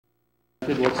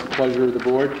What's the pleasure of the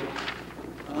board?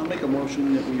 I'll make a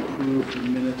motion that we approve the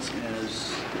minutes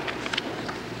as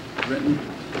written.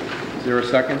 Is there a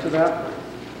second to that?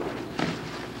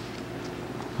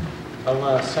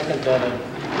 I'll second that.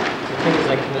 The thing is,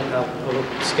 I'll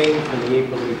abstain from the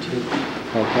April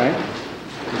 18th. Okay.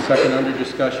 The second under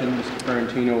discussion, Mr.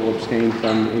 Ferrantino will abstain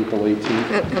from April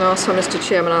 18th. And also, Mr.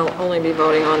 Chairman, I'll only be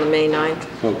voting on the May 9th.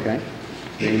 Okay.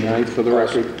 May 9th for the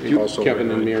record. Also Kevin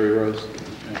and Mary Rose.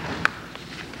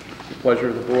 The pleasure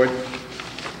of the board.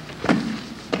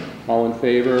 All in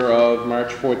favor of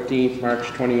March 14th, March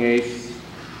 28th,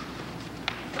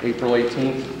 April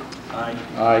 18th? Aye.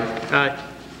 Aye. Aye.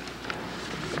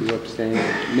 Two abstain.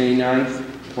 May 9th,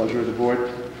 pleasure of the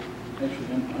board.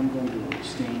 Actually, I'm going to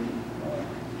abstain.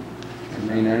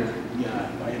 May 9th. Yeah,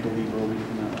 I had to leave early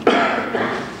for that one.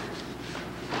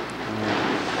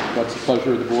 What's the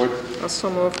pleasure of the board? Also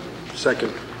move.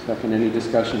 Second. Second, any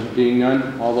discussion? Being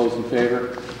none, all those in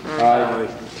favor? Aye.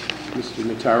 Mr.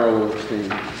 Notaro will abstain.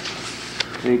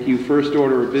 Thank you. First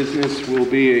order of business will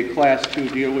be a Class 2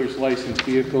 dealer's license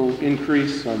vehicle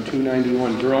increase on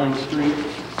 291 Berlin Street.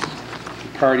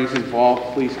 The parties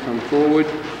involved, please come forward.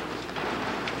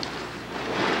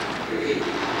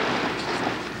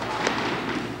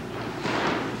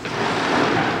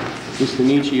 Mr.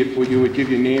 Nietzsche, if you would give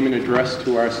your name and address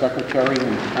to our secretary,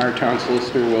 and our town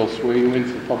solicitor will swear you in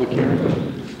for public hearing.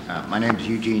 My name is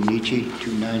Eugene Nietzsche,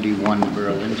 291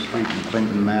 Berlin Street in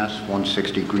Clinton, Mass.,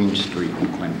 160 Green Street in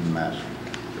Clinton, Mass.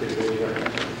 Do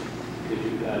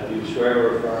you swear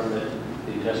or affirm that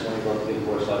the testimony about the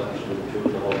board selectmen should be true,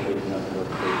 the whole truth, and nothing but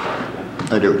the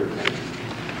truth? I do.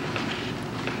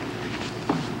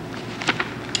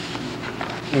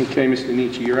 Okay, Mr.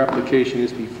 Nietzsche, your application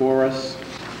is before us.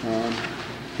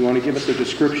 You want to give us a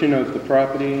description of the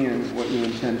property and what you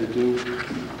intend to do?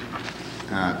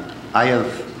 I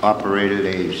have operated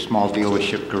a small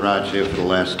dealership garage there for the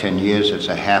last 10 years. It's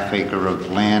a half acre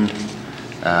of land,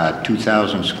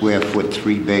 2,000 square foot,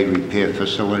 3-bay repair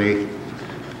facility.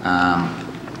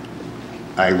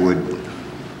 I would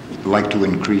like to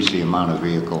increase the amount of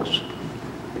vehicles.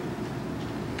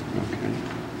 Okay.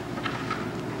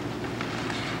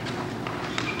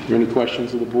 Are there any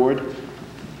questions of the board?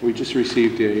 We just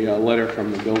received a letter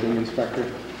from the building inspector.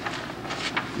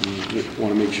 We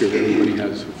want to make sure that everybody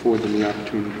has afforded them the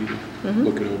opportunity to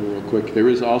look it over real quick. There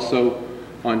is also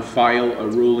on file a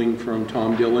ruling from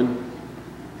Tom Dillon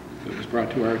that was brought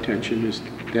to our attention. Is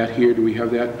that here? Do we have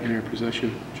that in our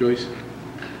possession? Joyce?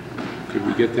 Could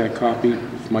we get that copy?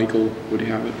 If Michael would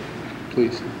have it,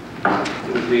 please.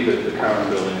 It would be the current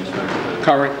building inspector.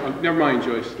 Current? Never mind,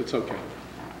 Joyce. It's okay.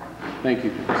 Thank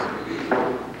you, Joyce.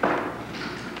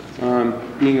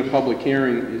 Being a public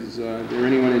hearing, is there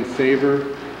anyone in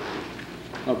favor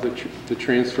of the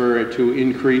transfer to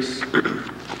increase?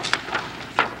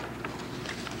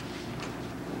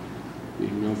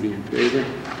 Being nobody in favor.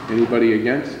 Anybody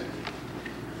against?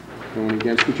 No one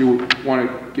against. Would you want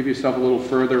to give yourself a little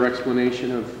further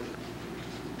explanation of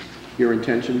your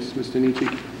intentions, Mr. Nietzsche?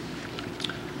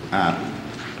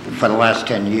 For the last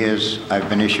 10 years, I've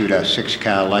been issued a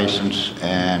 6-car license,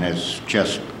 and it's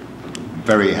just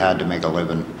very hard to make a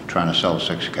living trying to sell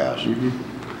 6 cars.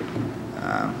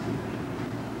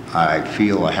 I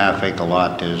feel a half acre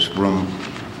lot, there's room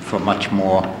for much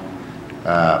more.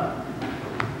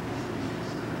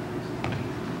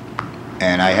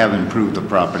 And I have improved the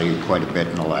property quite a bit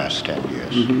in the last 10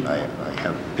 years. I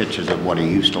have pictures of what it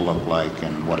used to look like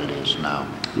and what it is now.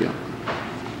 Yeah.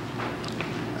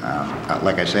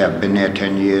 Like I say, I've been there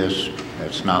 10 years.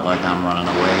 It's not like I'm running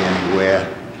away anywhere.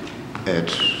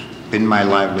 It's been my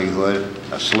livelihood,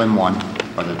 a slim one,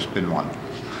 but it's been one.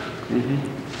 Any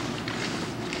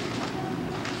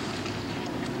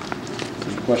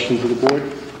questions of the board?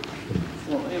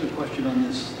 Well, I have a question on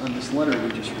this letter we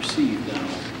just received.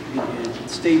 It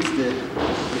states that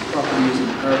the property is an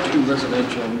R2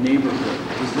 residential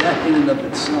neighborhood. Does that in and of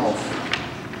itself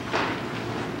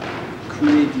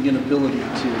create the inability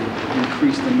to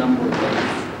increase the number of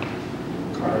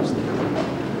cars there,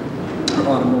 or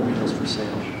automobiles for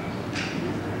sale?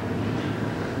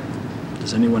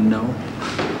 Does anyone know?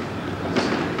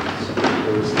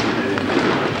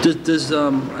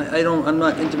 I'm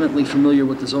not intimately familiar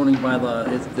with the zoning bylaw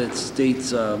that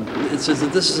states, it says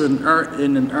that this is in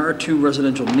an R2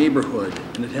 residential neighborhood,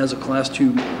 and it has a Class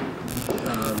 2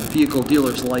 vehicle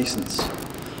dealer's license.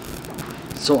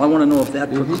 So I want to know if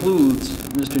that precludes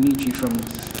Mr. Nietzsche from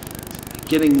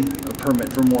getting a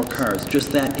permit for more cars,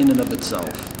 just that in and of itself.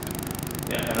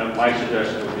 Yeah, and my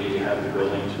suggestion would be to have the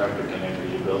building inspector come in for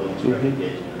your building inspector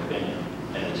get an opinion,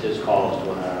 and it's his call as to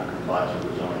whether or not it complies with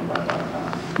the zoning bylaw or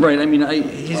not. Right, I mean,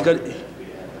 he's got...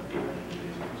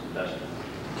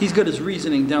 he's got his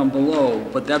reasoning down below,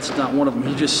 but that's not one of them.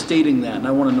 He's just stating that, and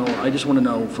I just want to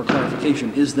know for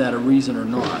clarification, is that a reason or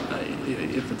not?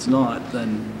 If it's not,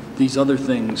 then these other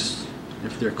things,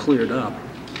 if they're cleared up,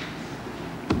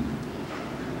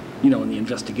 you know, and the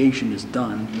investigation is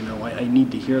done, you know, I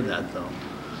need to hear that, though.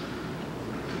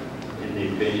 And the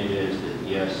opinion is that,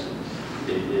 yes,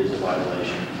 it is a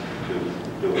violation to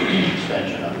do an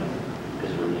extension of it,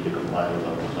 because we need to comply with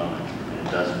local zoning, and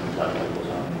it doesn't comply with local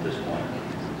zoning at this point.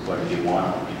 But if you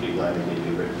want, I'd be glad to give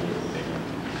you a written legal opinion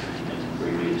and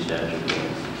review the statute.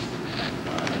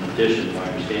 In addition, my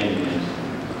understanding is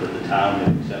that the town had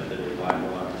accepted a bylaw in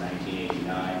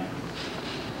 1989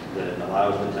 that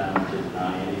allows the town to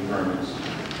deny any permits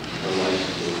or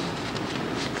licenses,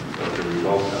 or to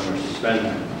revoke them or suspend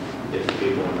them if the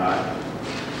people are not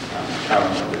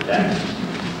current with their taxes.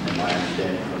 And my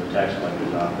understanding from the tax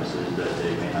collector's office is that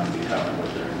they may not be current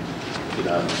with their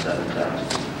 2007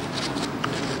 taxes.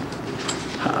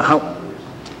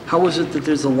 How is it that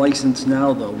there's a license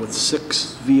now, though, with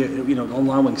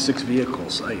allowing 6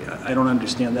 vehicles? I don't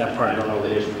understand that part. I don't know the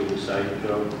history of the site,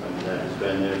 Joe. I mean, that has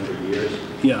been there for years.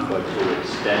 Yeah. But to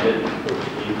extend it or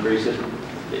to increase it,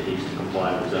 it needs to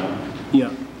comply with zoning.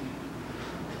 Yeah.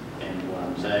 And what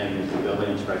I'm saying is the building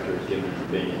inspector has given an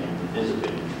opinion, and in his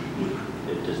opinion,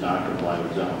 it does not comply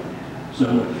with zoning. So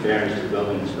in fairness to the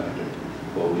building inspector,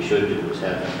 what we should do is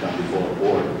have him come before the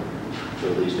board to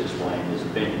at least explain his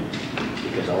opinion,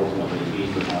 because ultimately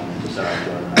he's the one that decides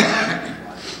whether or not it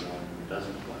complies with zoning or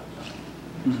doesn't comply with zoning.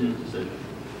 It's his decision.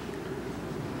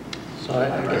 So I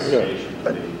guess, Recommendation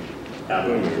would be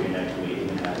having your next meeting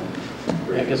and having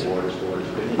bring the board as to what his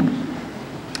opinion is.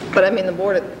 But I mean, the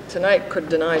board tonight could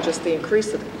deny just the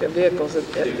increase of the vehicles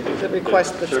if the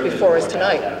request that's Certainly before us the board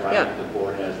has tonight. that right. Yeah. The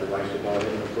board has the right to go ahead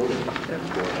and approve it. Yeah.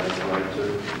 The board has the right to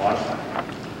modify it.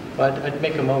 but I'd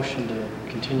make a motion to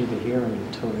continue the hearing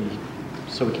until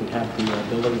so we can have the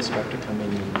building inspector come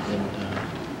in and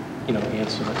you know,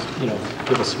 answer us, you know,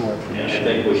 give us more And information. I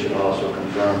think we should also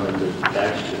confirm that the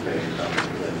tax is paid or something,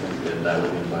 because I think that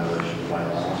would be a violation of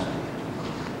bylaw.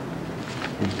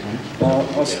 Well, We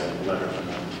get a letter from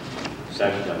the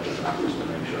tax collector's office to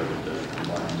make sure that the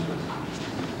compliance with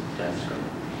tax code.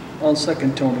 I'll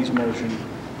second Tony's motion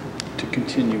to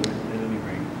continue it at any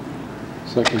rate.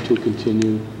 Second, to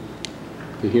continue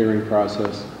the hearing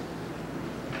process.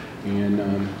 And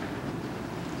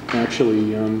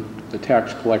actually, the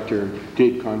tax collector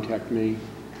did contact me,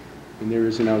 and there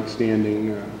is an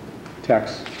outstanding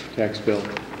tax bill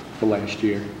for last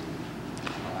year.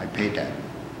 I paid that.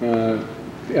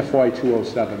 FY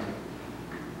 207.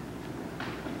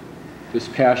 This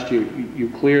past year, you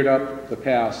cleared up the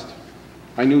past.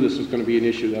 I knew this was going to be an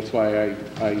issue, that's why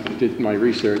I did my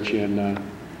research, and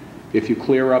if you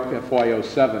clear up FY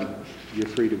 07, you're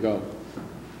free to go.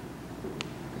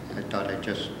 I thought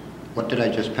what did I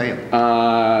just pay him?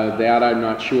 That I'm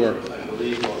not sure. I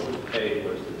believe what was paid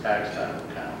was the tax title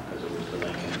account, because it was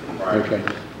delinquent from prior. Okay.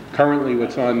 Currently,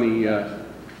 what's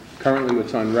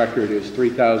on record is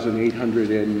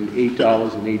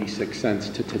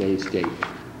 $3,808.86 to today's date.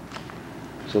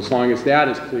 So as long as that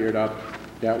is cleared up,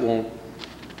 that won't.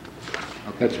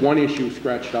 That's one issue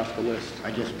scratched off the list.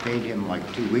 I just paid him like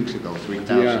 2 weeks ago,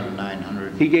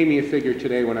 $3,900. He gave me a figure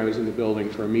today when I was in the building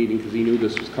for a meeting because he knew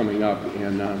this was coming up,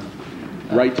 and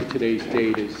right to today's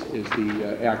date is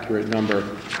the accurate number.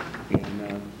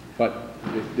 And, but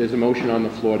there's a motion on the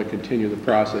floor to continue the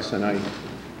process, and I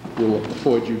will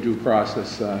afford you due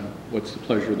process. What's the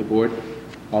pleasure of the board?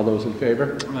 All those in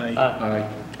favor? Aye. Aye.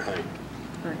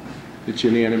 It's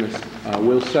unanimous.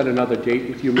 We'll set another date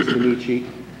with you, Mr. Nietzsche,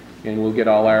 and we'll get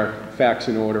all our facts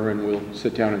in order, and we'll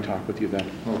sit down and talk with you then.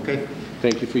 Okay.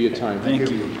 Thank you for your time. Thank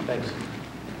you. Thanks.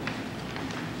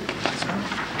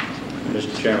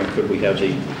 Mr. Chairman, could we have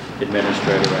the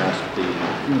administrator ask the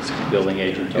building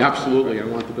agent? to- Absolutely. I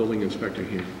want the building inspector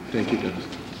here. Thank you, Dennis.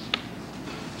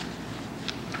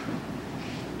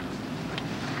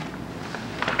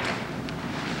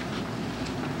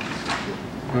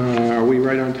 Are we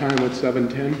right on time with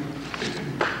 7:10?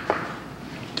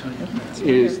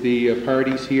 Is the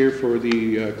parties here for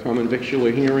the common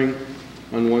victular hearing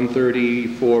on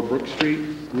 134 Brook Street,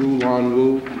 Rue Lon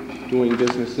Wu, doing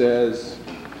business as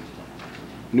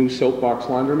New Soapbox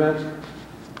Laundromat?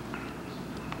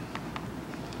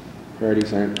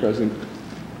 Parties aren't present.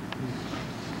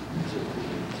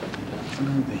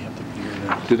 They have to be here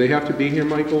now. Do they have to be here,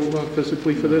 Michael,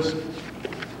 physically for this?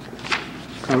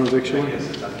 Common victular? Yes,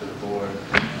 it's up to the board.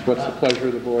 What's the pleasure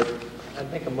of the board?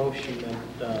 I'd make a motion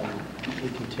that we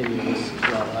continue this as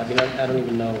well. I mean, I don't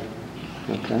even know,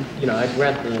 Okay. you know, I'd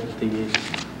rather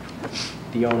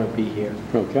the owner be here.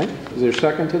 Okay. Is there a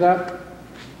second to that?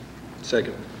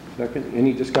 Second. Second,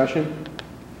 any discussion?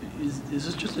 Is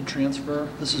this just a transfer?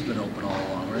 This has been open all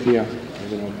along, right? Yeah, I've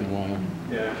been open a while.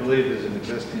 Yeah, I believe there's an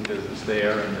existing business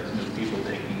there and there's new people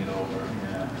taking it over,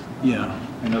 yeah. Yeah.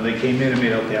 I know they came in and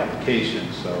made out the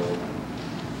application, so.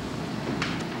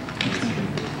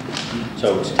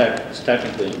 So it's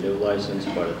technically a new license,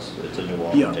 but it's a new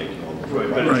Yeah. owner taking over. Right,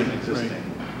 but it's Right, an existing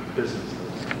business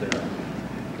that's there.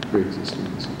 Pre-existing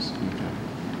business,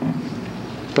 okay.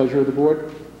 Pleasure of the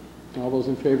board? All those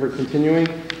in favor of continuing?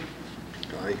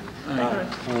 Aye.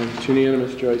 It's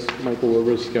unanimous, Joyce. Michael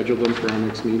will schedule them for our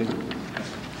next meeting.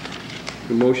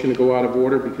 The motion to go out of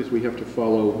order because we have to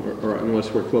follow, or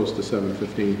unless we're close to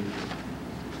 7:15.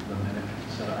 The minute,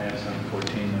 so I have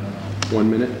 7:14, I don't know. 1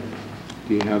 minute?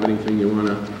 Do you have anything you want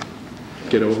to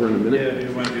get over in a Yeah, minute? do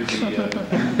you want to do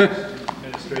the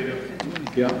administrative?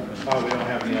 Yeah. Oh, we don't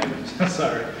have any items,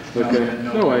 sorry. Okay.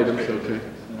 No items, okay.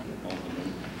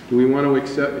 Do we want to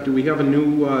accept, do we have a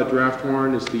new draft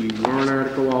warrant? Is the warrant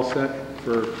article all set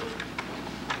to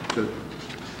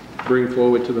bring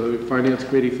forward to the Finance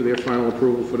Committee for their final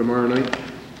approval for tomorrow night?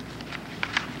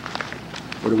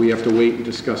 Or do we have to wait and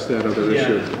discuss that other Yeah,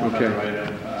 issue? there's one Okay. other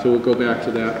item, So we'll go back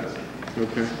to that.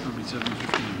 Okay. It'll be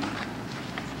 7:15.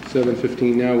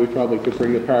 7:15 now, we probably could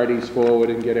bring the parties forward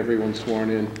and get everyone sworn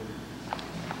in.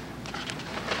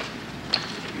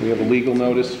 We have a legal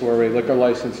notice for a liquor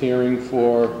license hearing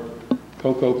for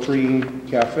Cocoa Cream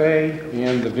Cafe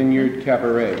and the Vineyard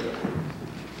Cabaret.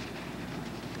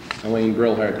 Elaine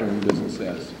Brillhart doing business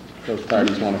as. Those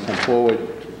parties want to come forward,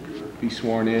 be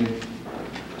sworn in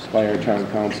by our town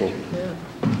council. Yeah.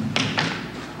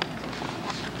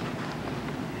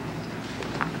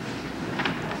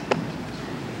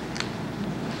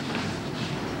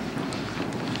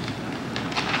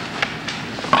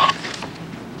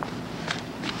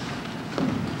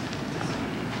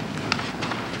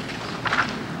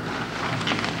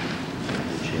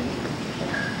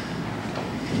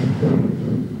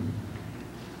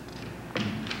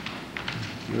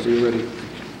 Are you ready?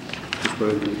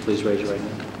 Please raise your right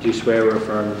hand. Do you swear or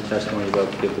affirm the testimony you're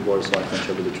about to give the Board of Selectmen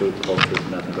shall be the truth, the whole truth,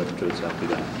 and nothing but the truth, so help you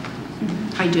God?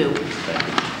 I do. Thank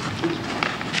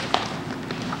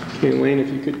you. Okay, Elaine,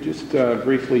 if you could just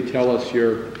briefly tell us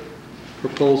your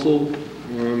proposal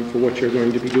for what you're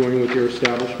going to be doing with your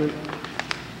establishment.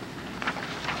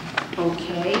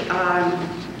 Okay.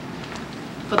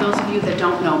 For those of you that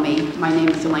don't know me, my name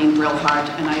is Elaine Brillhart,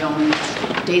 and I own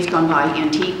Days Gone By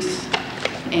Antiques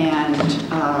and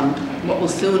what will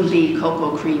soon be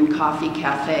Cocoa Cream Coffee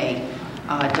Cafe,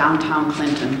 downtown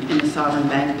Clinton in the Sovereign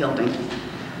Bank building.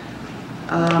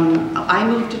 I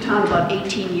moved to town about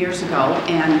 18 years ago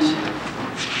and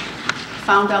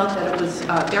found out that it was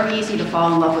very easy to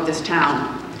fall in love with this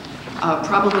town,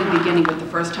 probably beginning with the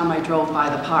first time I drove by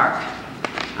the park.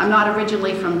 I'm not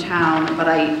originally from town, but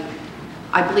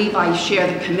I believe I share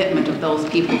the commitment of those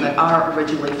people that are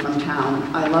originally from town.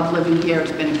 I love living here.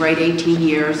 It's been a great 18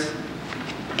 years.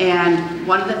 And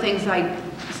one of the things I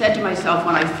said to myself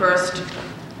when I first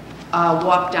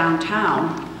walked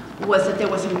downtown was that there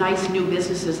were some nice new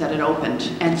businesses that had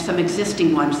opened and some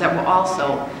existing ones that were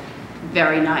also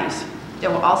very nice. There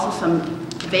were also some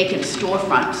vacant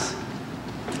storefronts.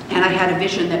 And I had a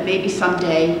vision that maybe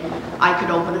someday I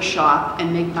could open a shop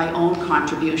and make my own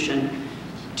contribution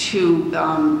to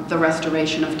the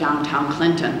restoration of downtown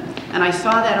Clinton. And I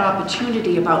saw that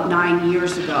opportunity about 9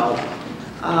 years ago.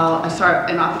 I saw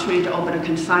an opportunity to open a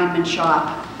consignment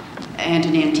shop and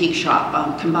an antique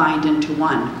shop combined into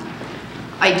one.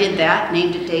 I did that,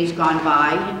 named it Days Gone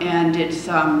By, and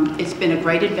it's been a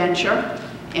great adventure,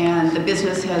 and the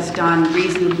business has done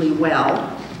reasonably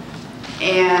well.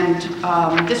 And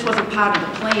this wasn't part of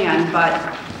the plan,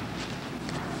 but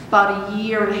about a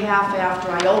year and a half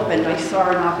after I opened, I saw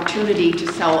an opportunity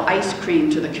to sell ice cream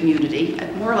to the community,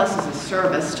 more or less as a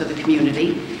service to the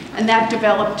community, and that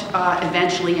developed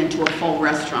eventually into a full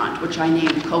restaurant, which I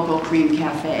named Cocoa Cream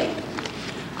Cafe.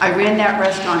 I ran that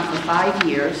restaurant for 5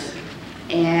 years,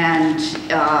 and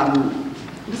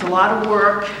it was a lot of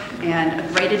work and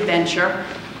a great adventure.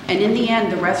 And in the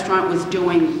end, the restaurant was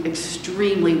doing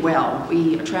extremely well.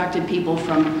 We attracted people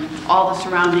from all the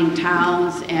surrounding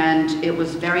towns, and it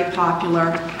was very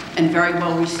popular and very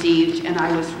well received. And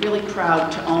I was really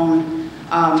proud to own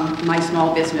my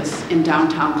small business in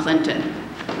downtown Clinton.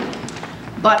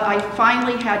 But I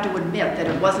finally had to admit that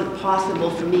it wasn't possible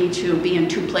for me to be in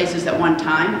 2 places at one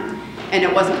time, and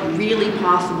it wasn't really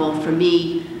possible for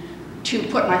me to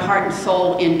put my heart and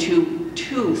soul into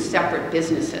 2 separate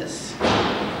businesses.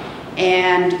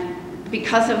 And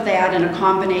because of that and a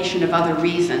combination of other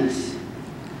reasons,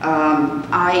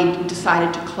 I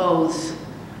decided to close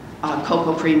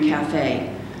Cocoa Cream Cafe.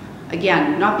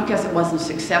 Again, not because it wasn't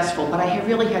successful, but I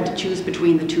really had to choose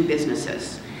between the two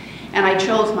businesses. And I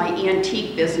chose my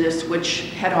antique business,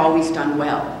 which had always done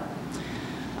well.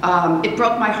 It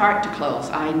broke my heart to close.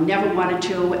 I never wanted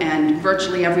to, and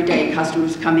virtually every day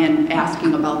customers come in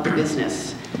asking about the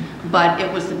business. But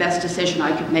it was the best decision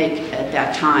I could make at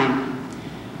that time.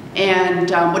 And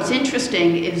what's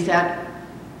interesting is that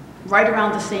right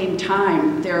around the same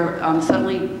time, there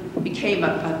suddenly became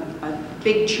a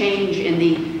big change in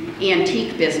the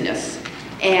antique business.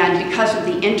 And because of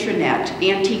the internet,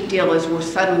 antique dealers were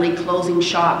suddenly closing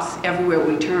shops everywhere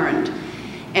we turned.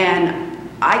 And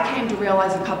I came to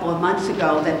realize a couple of months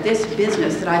ago that this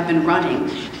business that I've been running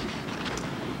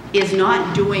is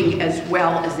not doing as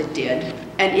well as it did,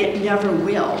 and it never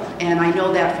will. And I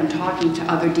know that from talking to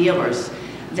other dealers,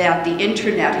 that the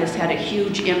internet has had a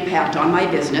huge impact on my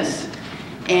business,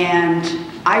 and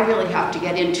I really have to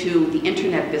get into the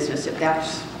internet business if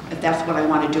that's what I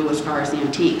want to do as far as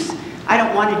antiques. I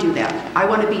don't want to do that. I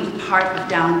want to be part of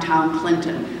downtown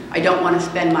Clinton. I don't want to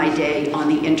spend my day on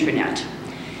the internet.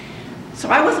 So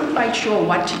I wasn't quite sure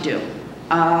what to do.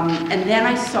 And then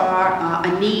I saw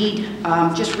a need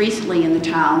just recently in the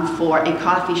town for a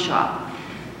coffee shop.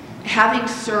 Having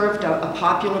served a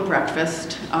popular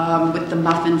breakfast with the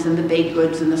muffins and the baked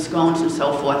goods and the scones and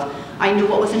so forth, I knew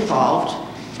what was involved,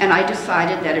 and I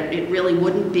decided that it really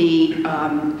wouldn't be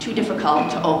too difficult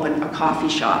to open a coffee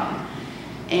shop.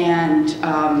 And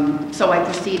so I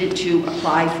proceeded to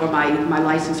apply for my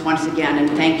license once again, and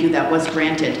thank you, that was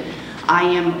granted. I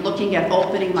am looking at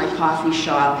opening my coffee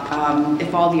shop,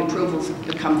 if all the approvals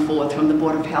come forth from the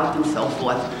Board of Health and so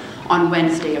forth, on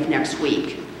Wednesday of next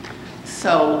week.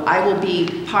 So I will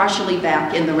be partially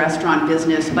back in the restaurant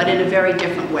business, but in a very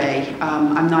different way.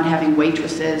 I'm not having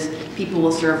waitresses. People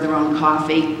will serve their own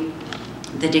coffee.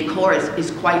 The decor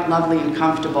is quite lovely and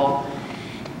comfortable.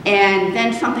 And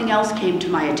then something else came to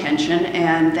my attention,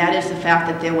 and that is the fact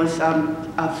that there was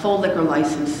a full liquor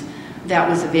license that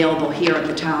was available here at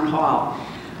the town hall.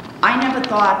 I never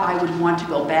thought I would want to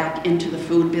go back into the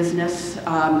food business.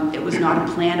 It was not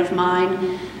a plan of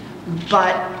mine,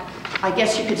 but I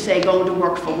guess you could say going to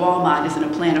work for Walmart isn't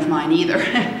a plan of mine either.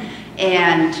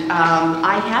 And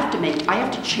I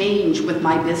have to change with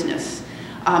my business.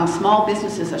 Small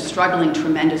businesses are struggling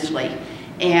tremendously.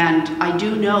 And I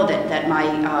do know that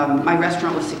my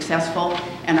restaurant was successful,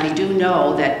 and I do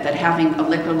know that having a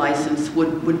liquor license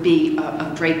would be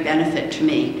a great benefit to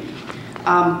me.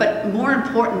 But more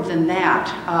important than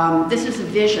that, this is a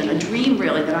vision, a dream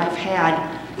really, that I've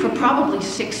had for probably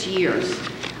 6 years.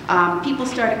 People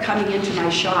started coming into my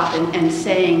shop and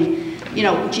saying, you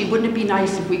know, gee, wouldn't it be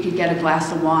nice if we could get a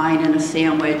glass of wine and a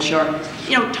sandwich, or,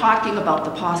 you know, talking about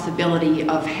the possibility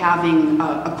of having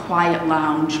a quiet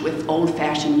lounge with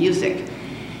old-fashioned music.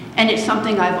 And it's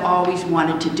something I've always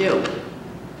wanted to do.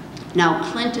 Now,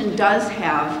 Clinton does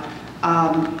have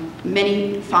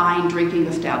many fine drinking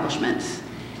establishments,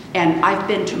 and I've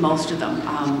been to most of them.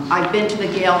 I've been to the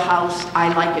Gale House.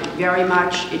 I like it very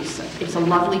much. It's a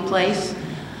lovely place.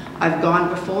 I've gone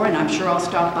before, and I'm sure I'll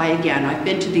stop by again. I've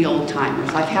been to the Old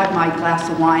Timers. I've had my glass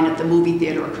of wine at the movie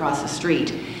theater across the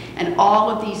street. And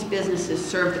all of these businesses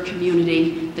serve the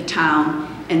community, the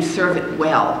town, and serve it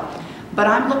well. But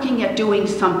I'm looking at doing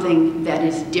something that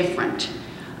is different.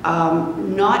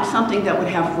 Not something that would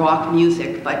have rock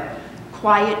music, but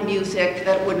quiet music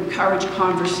that would encourage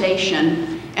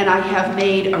conversation. And I have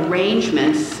made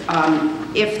arrangements,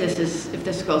 if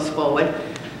this goes forward,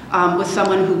 with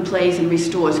someone who plays and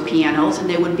restores pianos, and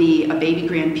there would be a baby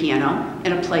grand piano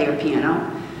and a player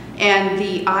piano. And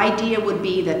the idea would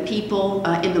be that people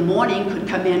in the morning could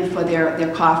come in for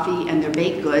their coffee and their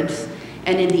baked goods,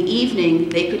 and in the evening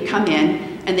they could come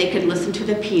in and they could listen to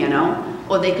the piano,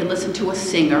 or they could listen to a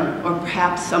singer, or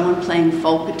perhaps someone playing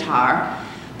folk guitar.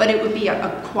 But it would be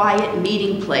a quiet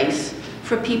meeting place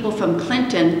for people from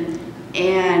Clinton,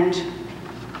 and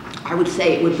I would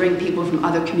say it would bring people from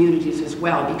other communities as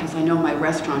well, because I know my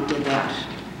restaurant did that.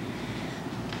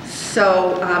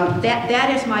 So that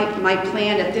is my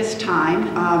plan at this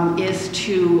time, is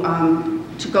to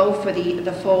go for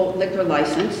the full liquor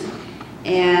license.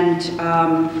 And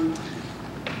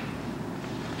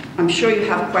I'm sure you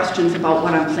have questions about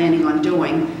what I'm planning on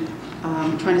doing.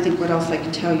 I'm trying to think what else I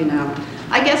can tell you now.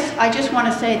 I guess I just want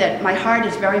to say that my heart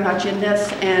is very much in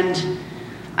this, and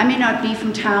I may not be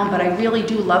from town, but I really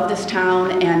do love this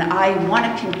town, and I want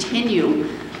to continue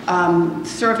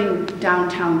serving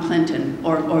downtown Clinton,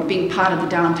 or being part of the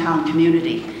downtown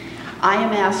community. I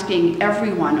am asking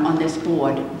everyone on this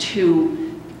board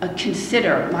to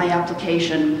consider my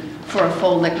application for a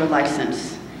full liquor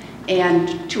license,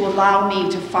 and to allow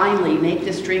me to finally make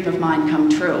this dream of mine come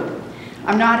true.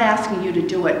 I'm not asking you to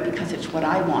do it because it's what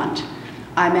I want.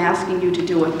 I'm asking you to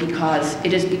do it because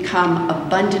it has become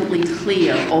abundantly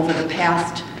clear over the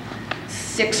past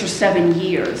 6 or 7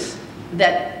 years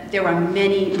that there are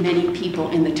many, many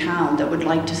people in the town that would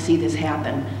like to see this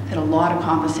happen. Had a lot of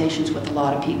conversations with a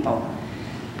lot of people.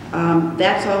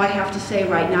 That's all I have to say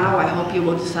right now. I hope you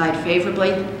will decide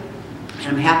favorably, and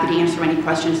I'm happy to answer any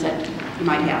questions that you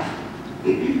might have.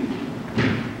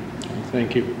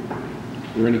 Thank you.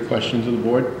 Are there any questions of the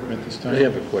board at this time? I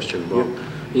have a question, Bob.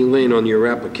 Elaine, on your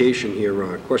application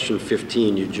here, question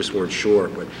 15, you just weren't sure,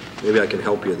 but maybe I can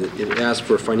help you. It asks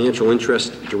for financial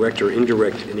interest, direct or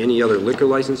indirect, in any other liquor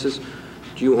licenses.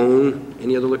 Do you own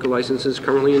any other liquor licenses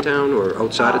currently in town or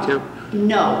outside of town?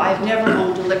 No, I've never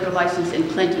owned a liquor license in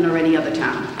Clinton or any other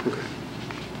town. Okay.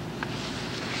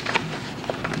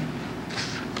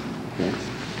 Okay.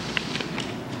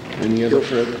 Any other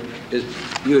further?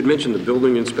 You had mentioned the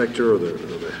building inspector or the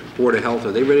Board of Health.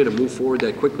 Are they ready to move forward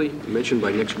that quickly? You mentioned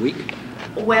by next week?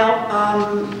 Well,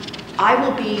 I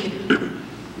will be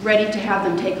ready to have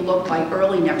them take a look by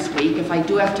early next week. If I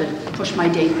do have to push my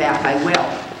date back, I will.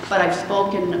 But I've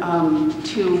spoken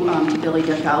to Billy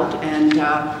Dickout and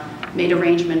made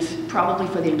arrangements probably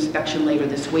for the inspection later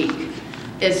this week.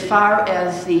 As far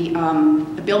as the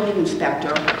building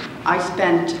inspector, I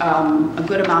spent a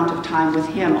good amount of time with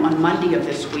him on Monday of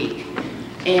this week,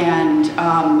 and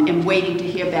am waiting to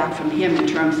hear back from him in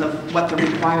terms of what the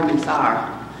requirements are.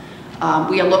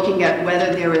 We are looking at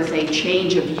whether there is a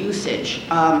change of usage.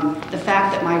 The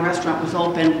fact that my restaurant was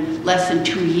open less than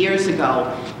 2 years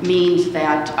ago means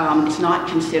that it's not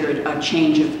considered a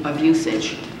change of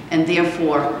usage, and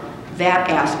therefore that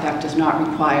aspect does not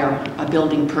require a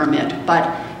building permit. But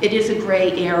it is a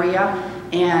gray area,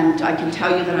 and I can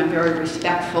tell you that I'm very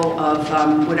respectful of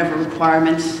whatever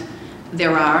requirements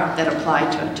there are that apply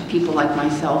to people like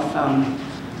myself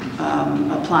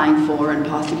applying for and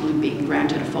possibly being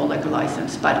granted a full liquor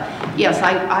license. But yes,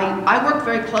 I work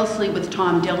very closely with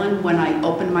Tom Dillon when I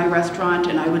opened my restaurant,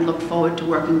 and I would look forward to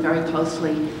working very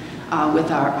closely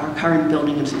with our current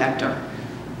building inspector.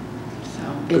 So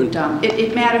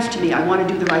it matters to me. I want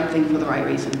to do the right thing for the right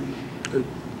reason. Good.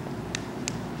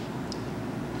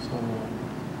 So,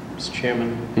 Mr.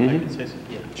 Chairman, I can say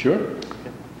something? Yeah. Sure. Okay.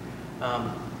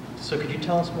 So could you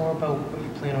tell us more about what you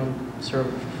plan on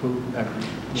serving for food?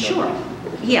 Sure.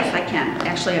 Yes, I can.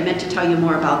 Actually, I meant to tell you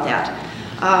more about that.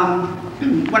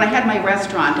 When I had my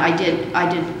restaurant, I did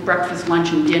breakfast,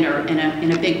 lunch, and dinner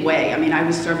in a big way. I mean, I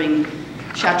was serving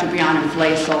Chateaubriand and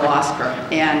filet sole Oscar,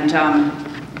 and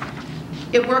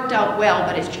it worked out well,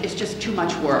 but it's just too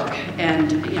much work.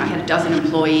 And I had a dozen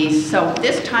employees. So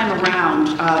this time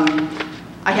around,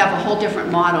 I have a whole different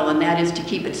model, and that is to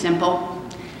keep it simple.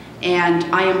 And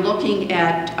I am looking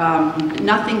at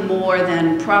nothing more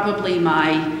than probably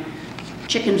my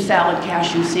chicken salad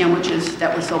cashew sandwiches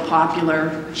that were so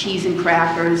popular, cheese and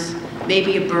crackers,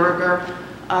 maybe a burger,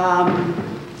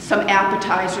 some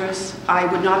appetizers. I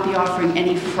would not be offering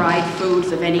any fried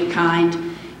foods of any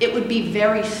kind. It would be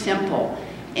very simple.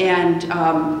 And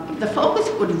the focus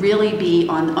would really be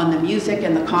on the music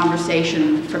and the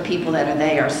conversation for people that are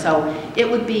there. So it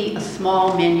would be a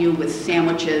small menu with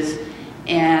sandwiches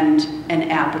and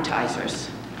appetizers.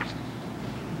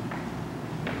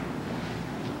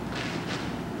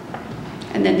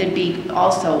 And then there'd be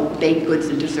also baked goods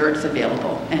and desserts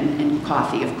available, and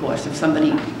coffee, of course, if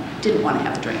somebody didn't want to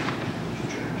have a drink.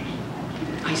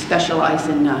 I specialize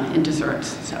in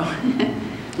desserts, so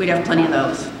we'd have plenty of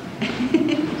those.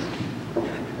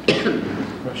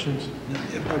 Questions?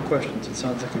 Yeah, no questions. It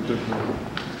sounds like a good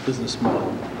business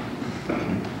model.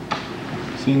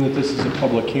 Seeing that this is a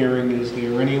public hearing, is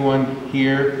there anyone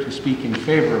here to speak in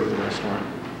favor of the restaurant?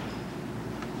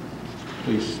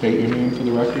 Please state your name for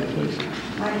the record, please.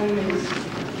 My name is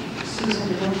Susan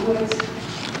Lewis.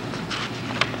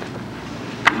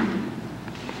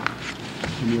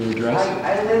 And your address?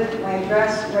 My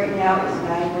address right now is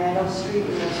 9 Randolph Street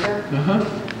in Worcester. Uh-huh.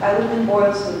 I lived in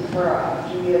Boylston for a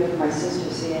few years with my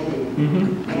sister Sandy.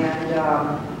 Mm-hmm. And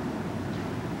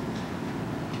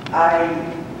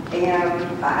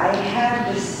I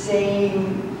have the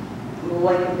same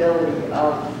likability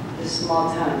of the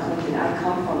small town of Clinton. I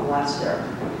come from Leicester,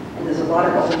 and there's a lot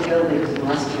of old buildings in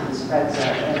Leicester and Spencer,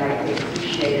 and I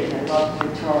appreciate it. And I love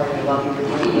Victoria, I love the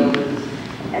old buildings.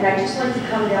 And I just like to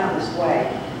come down this way.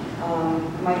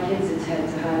 My kids attend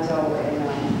Hanzo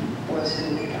and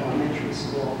Boylston Elementary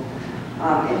School.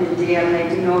 In the dam, and I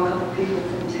do know a couple people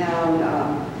from town,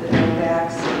 the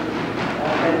Novaks,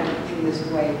 and through this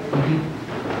way.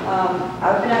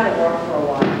 I've been out of work for a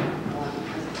while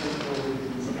because of personal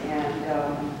reasons,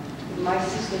 and my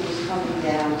sister was coming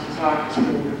down to talk to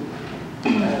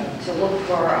to look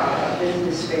for a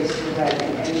business space to rent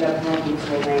and ended up renting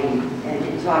to Elaine. And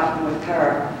in talking with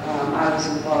her, I was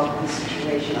involved in the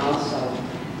situation also.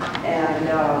 And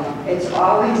it's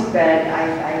always been,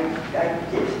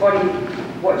 it's funny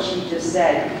what she just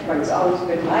said, but it's always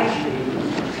been my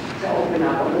dream to open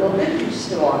up a little vintage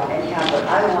store and have what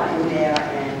I want in there,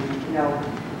 and, you know,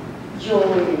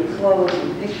 jewelry and clothes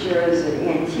and pictures and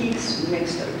antiques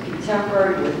mixed up,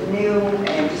 contemporary with new,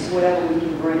 and just whatever we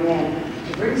can bring in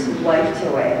to bring some life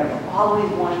to it. I've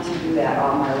always wanted to do that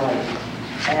all my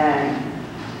life. And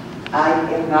I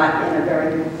am not in a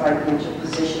very good financial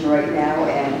position right now,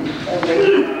 and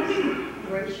Elaine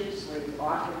graciously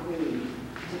offered me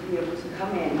to be able to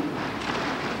come in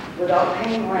without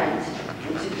paying rent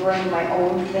and to bring my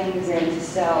own things in to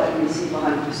sell and receive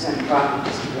 100% profit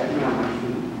just to get me on my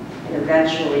feet. And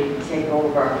eventually take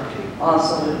over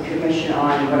also the commission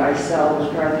on what I sell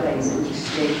with her things in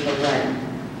exchange for rent.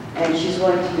 And she's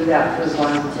willing to do that for as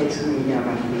long as it takes for me to get on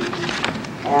my feet.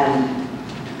 And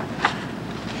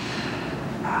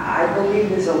I believe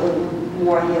there's a little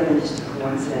more here than just a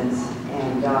coincidence.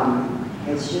 And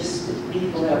it's just the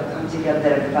people that have come together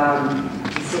that have found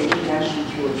the same connection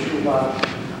to a true love.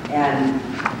 And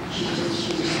she's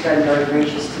just been very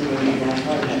gracious to me, and I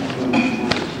thought that.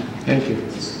 Thank you.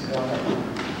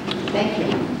 Thank you.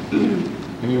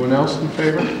 Anyone else in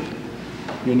favor?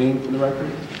 Your name for the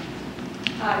record?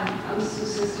 Hi, I'm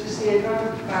Sister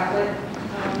Sandra Bartlett.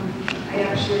 I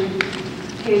actually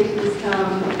came to this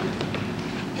town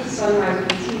to Sunrise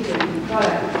Boutique and thought I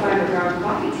could find a round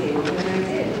coffee table, and I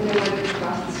did. And then I went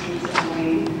across the street to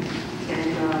Wayne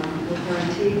and with her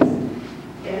antiques.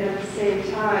 And at the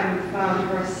same time, found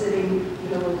her sitting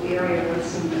in a little area with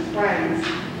some friends,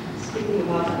 speaking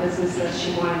about the business that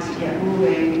she wanted to get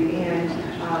moving, and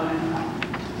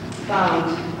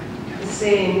found the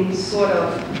same sort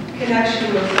of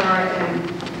connection with her,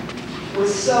 and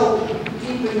was so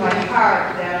deep in my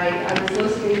heart that I was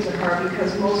listening to her,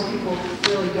 because most people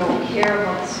really don't care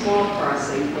about the small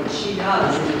person, but she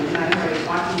does, and I heard her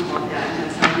talking about that, and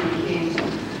that's how we became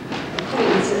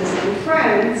acquaintances and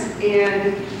friends,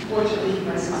 and fortunately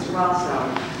my sister also.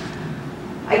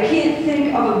 I can't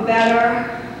think of a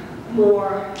better,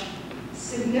 more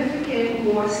significant,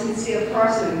 more sincere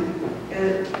person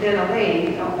than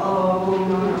Elaine, although I've only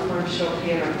known her for a short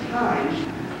period of time,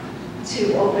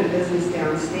 to open business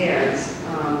downstairs.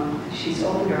 She's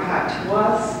opened her heart to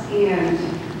us, and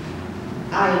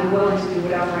I am willing to do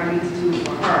whatever I need to do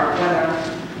for her, whether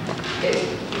it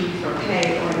be for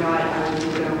pay or not. I will do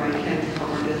whatever I can to help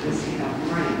her business get up and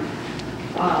running.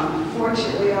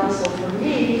 Fortunately, also for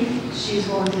me, she's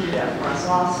willing to do that for us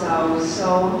also. So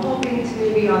I'm hoping to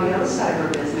maybe on the other side of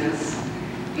her business,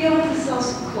 be able to sell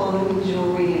some clothing and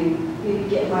jewelry and maybe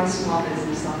get my small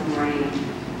business up and running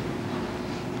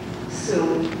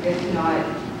soon, if not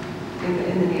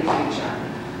in the near future.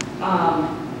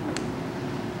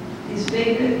 These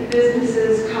big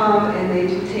businesses come and they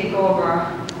do take over,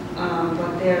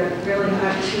 but there really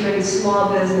aren't too many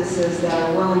small businesses that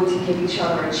are willing to give each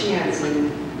other a chance. And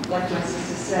like my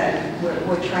sister said,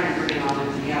 we're trying to bring it all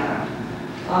in together.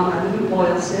 I live in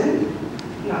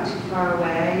Boylston, not too far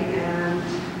away, and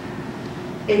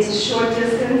it's a short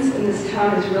distance, and this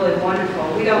town is really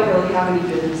wonderful. We don't really have any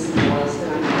business in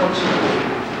Boylston, unfortunately.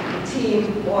 The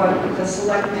team or the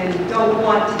selectmen don't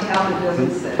want to have the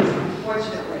businesses,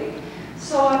 unfortunately.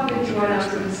 So I've been drawn out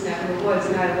to this neck of the woods,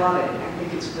 and I love it. I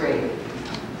think it's great.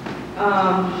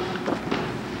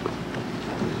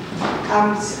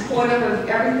 I'm supportive of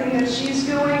everything that she's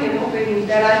doing and hoping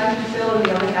that I can fill in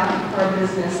the other half of her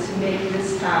business to make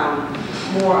this town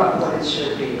more of what it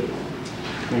should be.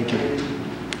 Thank you.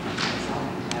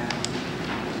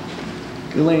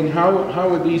 Elaine, how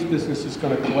are these businesses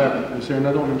going to collect? Is there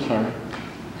another one? I'm sorry.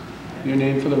 Your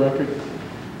name for the record?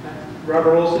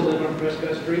 Robert Olson, live on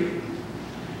Prescott Street.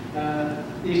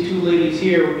 These two ladies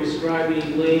here were describing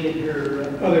Elaine and her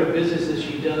other businesses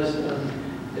she does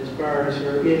as far as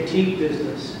her antique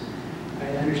business.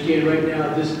 I understand right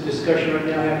now, this discussion right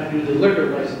now has to do with the liquor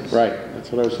license. Right.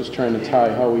 That's what I was just trying to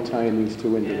tie. How are we tying these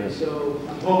two into this? So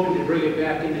I'm hoping to bring it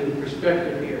back into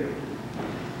perspective here.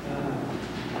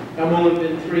 I've only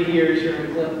been 3 years here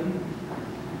in Clinton.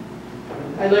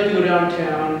 I like to go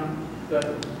downtown, but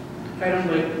I don't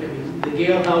like the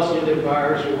Gale House or their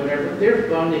bars or whatever. They're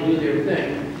fun, they do their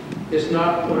thing. It's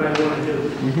not what I want to do.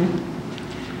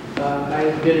 Mm-hmm.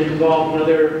 I've been involved in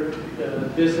other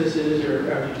businesses,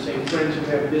 or I should say friends who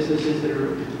have businesses that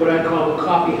are what I call the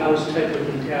coffee house type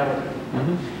of mentality.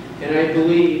 Mm-hmm. And I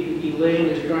believe Elaine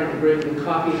is trying to bring the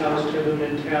coffee house type of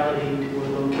mentality to a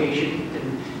location in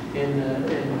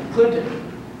Clinton.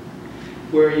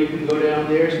 where you can go down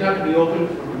there. It's not going to be open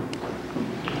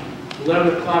from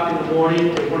 11 o'clock in the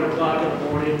morning to 1 o'clock in the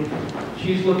morning.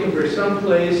 She's looking for some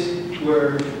place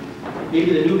where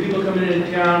maybe the new people coming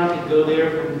into town can go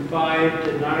there from 5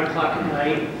 to 9 o'clock at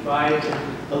night, 5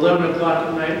 to 11 o'clock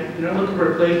at night. You're not looking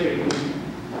for a place where you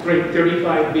can drink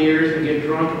 35 beers and get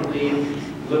drunk and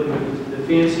leave. Looking for the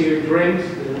fancier drinks,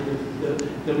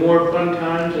 the more fun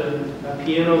times, a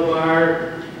piano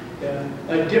bar,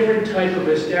 a different type of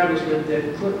establishment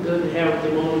that Clinton doesn't have at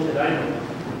the moment that I know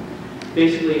of.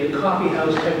 Basically a coffee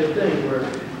house type of thing where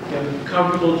you have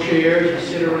comfortable chairs, you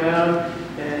sit around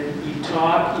and you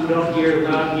talk. You don't hear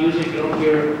loud music, you don't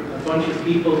hear a bunch of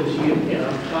people as you know,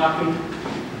 talking.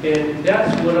 And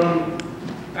that's what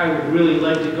I would really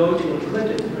like to go to in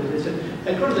Clinton.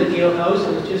 I go to the Gale House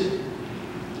and it's just,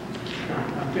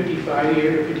 I'm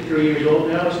 53 years old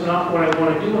now, it's not what I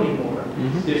want to do anymore.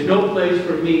 There's no place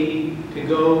for me to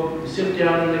go sit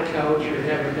down on the couch or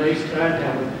have a nice time,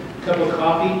 have a cup of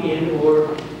coffee in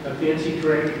or a fancy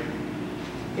drink.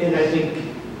 And I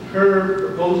think her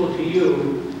proposal to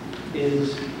you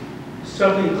is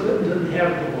something Clinton doesn't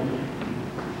have at the moment.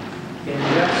 And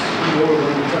that's more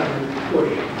what I'm trying to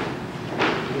push.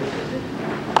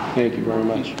 Thank you very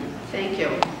much. Thank you.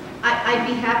 I'd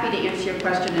be happy to answer your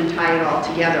question and tie it all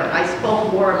together. I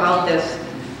spoke more about this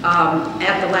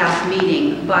at the last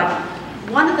meeting, but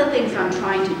one of the things I'm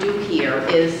trying to do here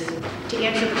is to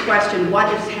answer the question,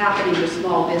 what is happening to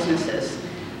small businesses?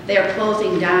 They're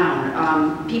closing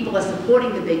down. People are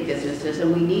supporting the big businesses,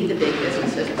 and we need the big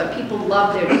businesses, but people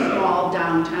love their small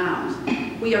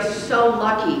downtowns. We are so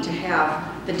lucky to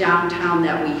have the downtown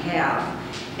that we have.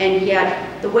 And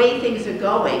yet, the way things are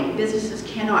going, businesses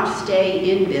cannot stay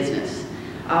in business.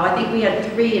 I think we had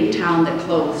 3 in town that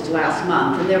closed last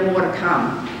month, and there are more to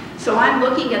come. So I'm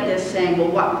looking at this saying,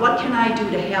 well, what can I do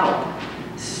to help?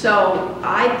 So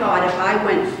I thought if I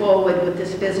went forward with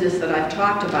this business that I've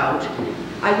talked about,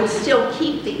 I would still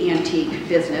keep the antique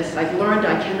business. I've learned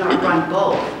I cannot run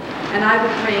both. And I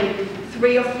would bring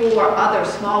 3 or 4 other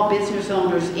small business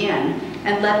owners in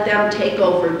and let them take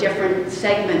over different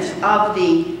segments of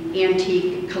the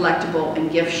antique, collectible,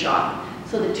 and gift shop.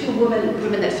 So the 2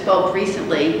 women that spoke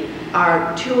recently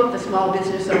are 2 of the small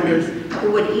business owners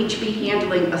who would each be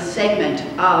handling a segment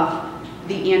of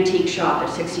the antique shop at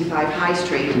 65 High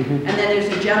Street. And then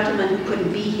there's a gentleman who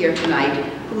couldn't be here tonight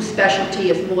whose specialty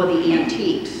is more the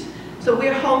antiques. So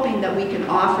we're hoping that we can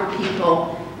offer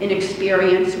people an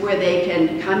experience where they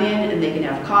can come in and they can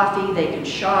have coffee, they can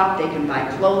shop, they can buy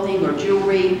clothing or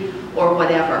jewelry or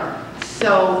whatever.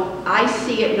 So I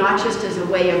see it not just as a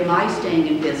way of my staying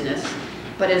in business,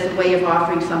 but as a way of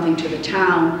offering something to the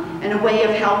town and a way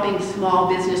of helping small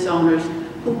business owners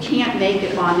who can't make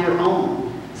it on their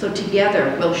own. So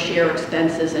together we'll share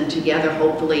expenses and together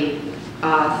hopefully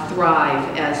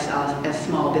thrive as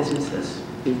small businesses.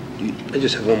 I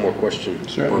just have one more question.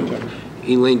 Certainly.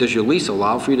 Elaine, does your lease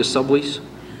allow for you to sublease?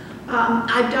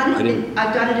 I've done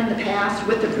it in the past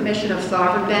with the permission of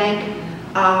Sovereign Bank.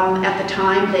 At the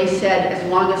time, they said as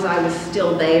long as I was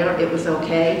still there, it was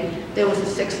okay. There was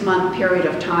a 6-month period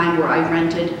of time where I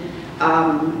rented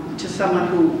to someone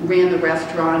who ran the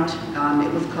restaurant.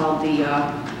 It was called the,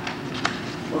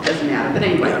 well, it doesn't matter, but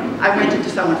anyway, I rented to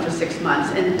someone for 6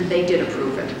 months, and they did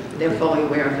approve it. They're fully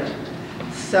aware of it.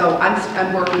 So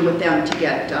I'm working with them to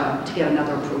get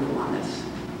another approval on this.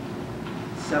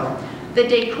 So the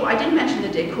decor, I didn't mention the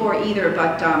decor either,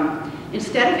 but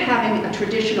instead of having a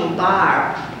traditional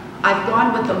bar, I've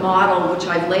gone with the model, which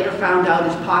I've later found out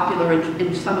is popular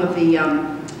in some of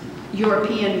the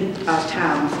European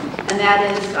towns, and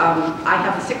that is I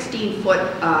have a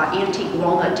 16-foot antique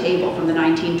walnut table from the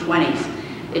 1920s.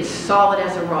 It's solid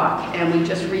as a rock, and we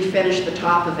just refinished the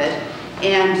top of it.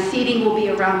 And seating will be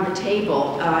around the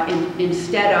table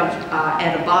instead of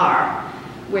at a bar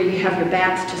where you have your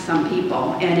backs to some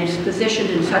people. And it's positioned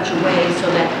in such a way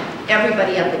so that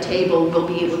everybody at the table will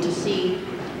be able to see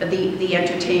the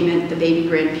entertainment, the baby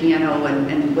grand piano,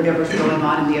 and whatever's going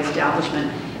on in the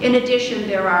establishment. In addition,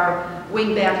 there are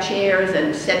wingback chairs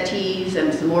and settees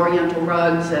and some oriental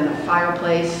rugs and a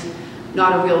fireplace.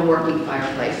 Not a real working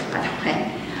fireplace, by the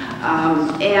way.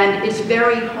 And it's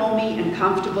very homey and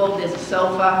comfortable. There's a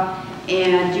sofa,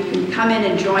 and you can come in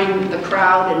and join the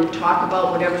crowd and talk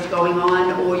about whatever's going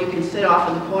on, or you can sit off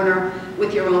in the corner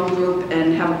with your own group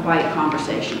and have a quiet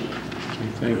conversation. Okay,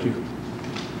 thank you.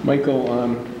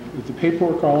 Michael, is the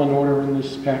paperwork all in order in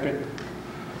this packet?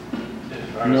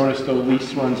 I noticed the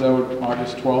lease runs out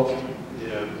August 12th.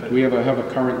 Yeah. Do we have a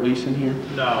current lease in here?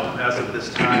 No, as of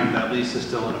this time, that lease is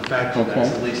still in effect. Okay.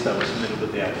 That's the lease that was submitted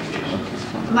with the application. Okay.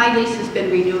 My lease has been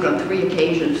renewed on 3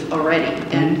 occasions already,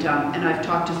 and I've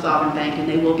talked to Sovereign Bank, and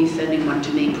they will be sending one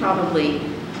to me probably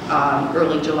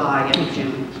early July and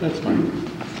June. That's fine.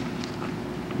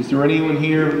 Is there anyone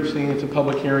here saying it's a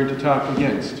public hearing to talk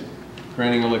against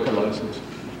granting a liquor license?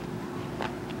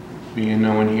 Being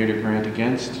no one here to grant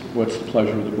against, what's the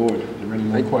pleasure of the board? Are there any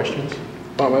more questions?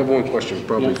 Bob, I have one question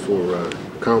probably for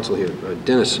council here.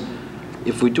 Dennis,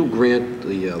 if we do grant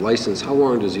the license, how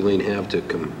long does Elaine have to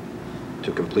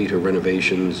complete her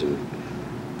renovations and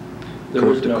There come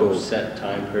was up to no code? set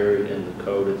time period in the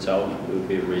code itself. It would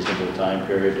be a reasonable time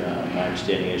period. My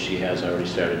understanding is she has already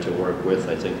started to work with,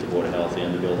 I think, the Board of Health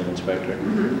and the building inspector.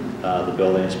 The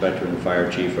building inspector and the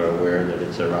fire chief are aware that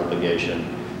it's their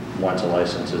obligation, once a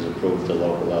license is approved at the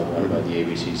local level and by the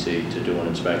ABCC, to do an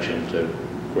inspection to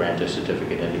grant a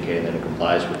certificate indicating that it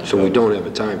complies with the So we code. don't have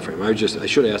a time frame. I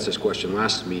should have asked this question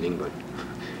last meeting, but,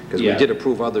 because we Yeah. did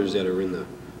approve others that are in the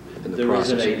There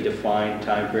process. isn't a defined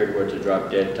time period where it's a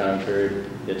drop-dead time period.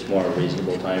 It's more a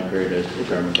reasonable time period as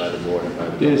determined by the board and by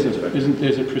the building inspector.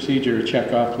 There's a procedure, a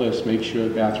check-off list, make sure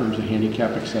bathrooms are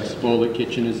handicap accessible, the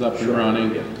kitchen is up and Sure,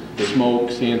 running, yeah.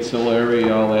 smokes, ancillary,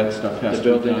 all that stuff has The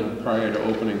to be building- done prior to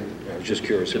opening. I was just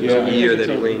curious if it Yeah, was I a year think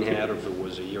that it's Elaine had, or if it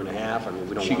was a year and a half. I mean,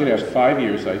 we don't She want could to... have 5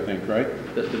 years, I think, right?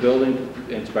 The building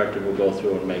inspector will go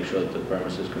through and make sure that the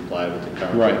premises comply with the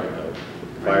current Right. code.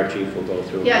 The fire chief will go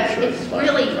through and Yeah, make sure it it's complies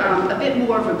with really the code. a bit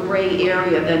more of a gray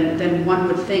area than one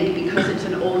would think, because it's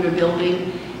an older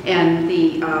building, and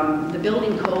the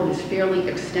building code is fairly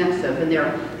extensive, and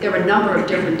there are a number of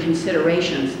different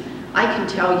considerations. I can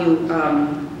tell you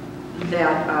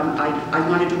that I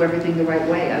want to do everything the right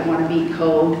way. I want to meet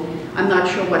code. I'm not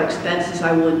sure what expenses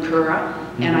I will incur,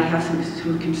 and I have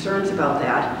some concerns about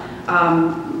that.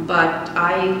 But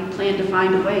I plan to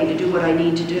find a way to do what I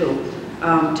need to do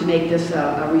to make this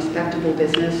a respectable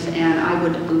business, and I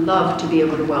would love to be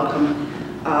able to welcome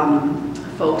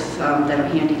folks that are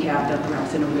handicapped or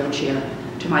perhaps in a wheelchair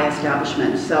to my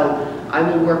establishment. So I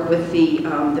will work with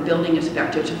the building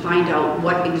inspector to find out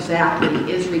what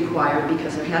exactly is required,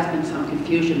 because there has been some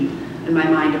confusion in my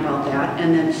mind about that,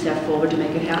 and then step forward to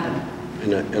make it happen.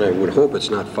 And I would hope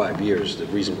it's not 5 years, the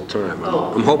reasonable time.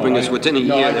 Oh. I'm hoping it's within a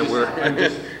No, year I that just-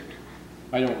 we're...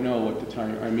 I don't know what the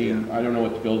time, I mean, I don't know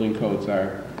what the building codes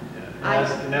are.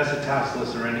 And as the task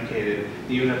solicitor indicated,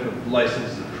 even if a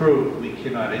license is approved, we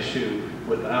cannot issue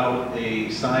without a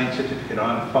signed certificate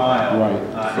on file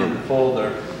Right. in the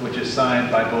folder, which is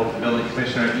signed by both the building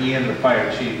commissioner and the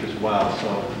fire chief as well.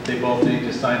 So they both need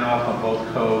to sign off on both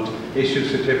codes, issue a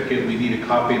certificate, we need a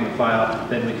copy in the file,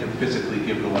 then we can physically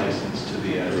give the license to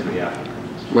the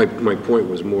applicant. My point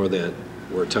was more that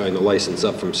we're tying the license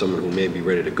up from someone who may be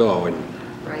ready to go, and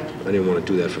Right. I didn't want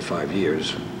to do that for 5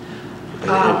 years. And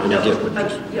No, I get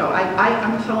you know,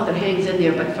 I'm someone that hangs in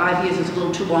there, but 5 years is a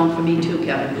little too long for me too,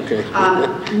 Kevin. Okay.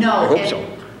 No. I hope and- so.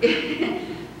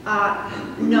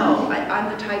 No,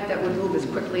 I'm the type that would move as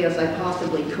quickly as I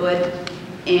possibly could,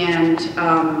 and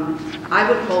I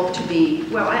would hope to be,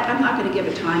 well, I'm not going to give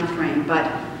a time frame, but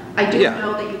I do Yeah.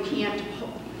 know that you can't,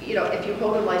 you know, if you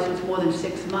hold a license more than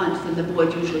 6 months, then the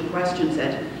board usually questions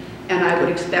it, and I would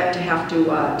expect to have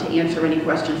to answer any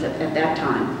questions at that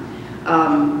time.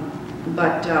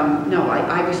 No,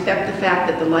 I respect the fact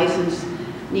that the license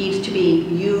needs to be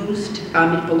used.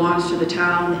 It belongs to the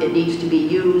town, it needs to be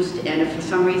used, and if for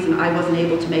some reason I wasn't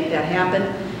able to make that happen,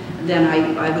 then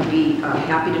I would be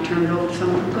happy to turn it over to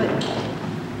someone who could.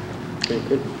 Okay,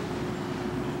 good.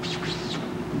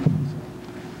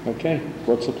 Okay,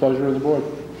 what's the pleasure of the board?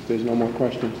 If there's no more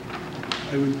questions.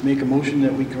 I would make a motion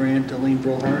that we grant Elaine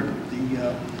Brohart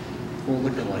the full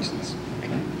liquor license.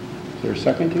 Okay. Is there a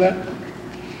second to that?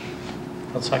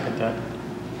 I'll second that.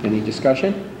 Any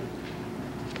discussion?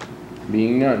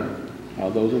 Being none. All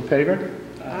those in favor?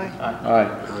 Aye.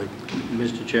 Aye.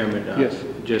 Mr. Chairman, Yes.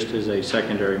 just as a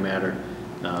secondary matter,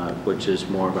 which is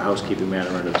more of a housekeeping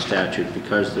matter under the statute,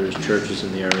 because there's churches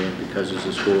in the area, and because there's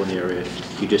a school in the area,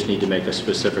 you just need to make a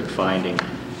specific finding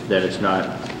that it's not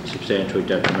substantially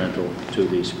detrimental to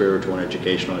the spiritual and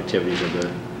educational activities of the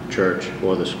church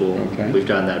or the school. Okay. We've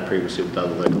done that previously with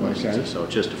other liquor licenses, Okay. so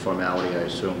it's just a formality. I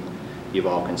assume you've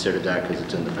all considered that because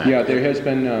it's in the packet. Yeah, there has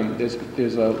been,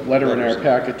 there's a letter in our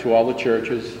packet to all the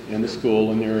churches and the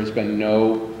school, and there has been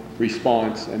no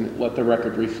response. And let the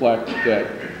record reflect that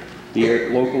the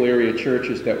local area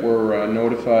churches that were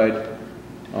notified,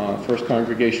 First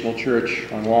Congregational Church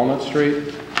on Walnut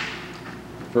Street,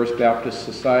 First Baptist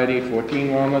Society,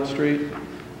 14 Walnut Street,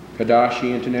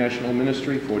 Kadashi International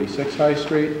Ministry, 46 High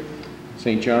Street,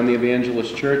 St. John the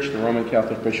Evangelist Church, the Roman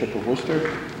Catholic Bishop of Worcester,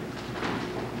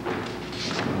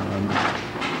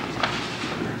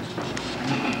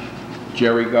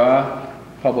 Jerry Gaw,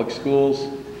 Public Schools,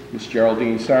 Ms.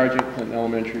 Geraldine Sargent, Clinton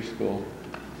Elementary School.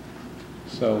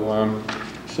 So,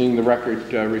 seeing the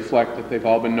record reflect that they've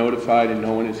all been notified and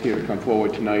no one is here to come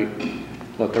forward tonight,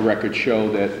 let the record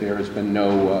show that there has been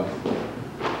no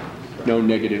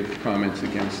negative comments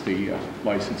against the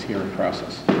license hearing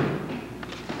process.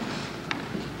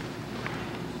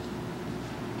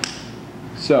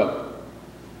 So,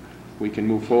 we can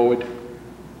move forward.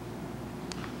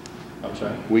 I'm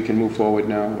sorry? We can move forward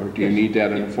now, or do you Yes. need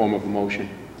that in the form of a motion?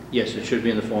 Yes, it should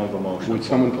be in the form of a motion. Would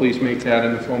someone please make that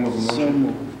in the form of a motion? So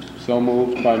moved. So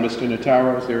moved by Mr.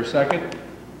 Notaro. Is there a second?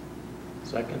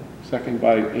 Second? Second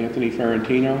by Anthony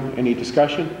Ferrantino. Any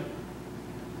discussion?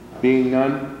 Being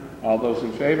none, all those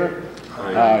in favor?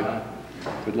 Aye.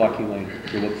 Good luck, Elaine.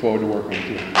 We look forward to working with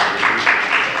you.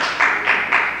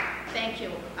 Thank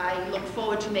you. I look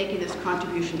forward to making this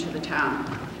contribution to the town.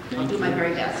 I'll do my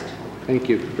very best. Thank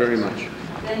you very much.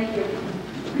 Thank you.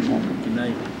 Good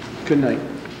night. Good night.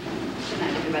 Good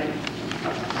night, everybody.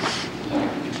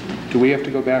 Do we have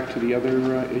to go back to the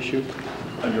other issue?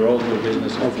 Under old new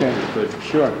business, hopefully Okay. we could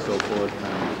Sure. go forward.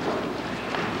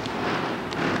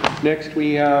 Next,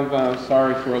 we have,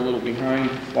 sorry for a little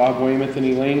behind, Bob Weymouth and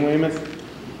Elaine Weymouth.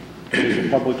 There's a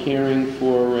public hearing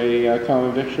for a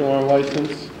common victualler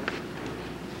license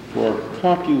for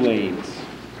CompuLanes.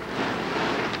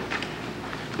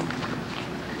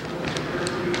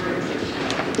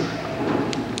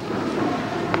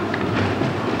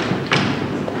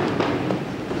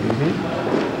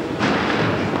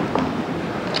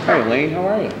 Hi, Elaine, how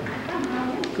are you?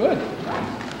 Good.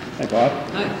 Hi, Bob.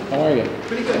 Hi. How are you?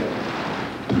 Pretty good.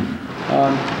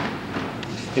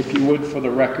 If you would, for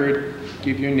the record,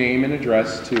 give your name and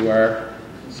address to our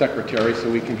secretary so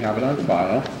we can have it on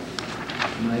file.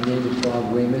 My name is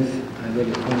Bob Weymouth. I live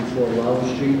at 24 Lowell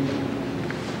Street.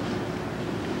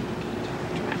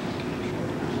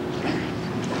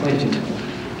 Clinton.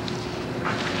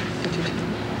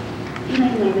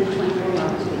 Elaine Weymouth, 24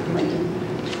 Lowell Street, Clinton.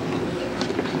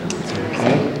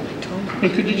 Okay.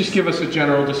 And could you just give us a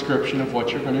general description of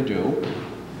what you're going to do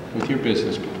with your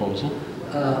business proposal?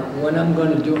 What I'm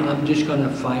going to do, I'm just going to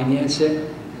finance it.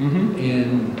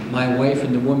 And my wife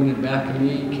and the woman in the back of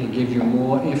me can give you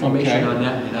more information on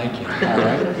that than I can. All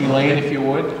right. Elaine, if you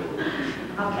would.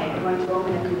 Okay, we're going to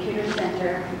open a computer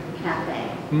center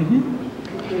cafe.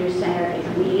 Computer center is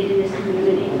needed in this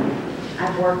community.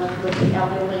 I've worked with the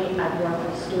elderly, I've worked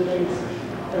with students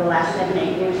for the last 7,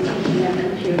 8 years teaching them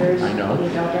computers. I know. The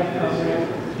adult ed program.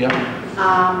 Yep.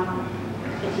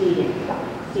 It's needed.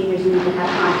 Seniors need to have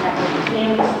contact with their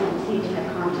families, students need to have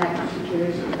contact with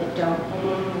computers that don't.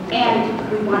 And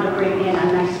we want to bring in a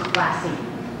nice classy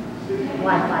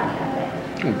Wi-Fi cafe.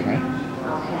 Okay.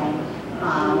 Okay.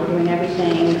 We're doing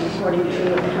everything according to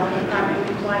what the health department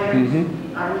requires.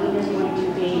 Arlene is going to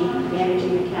be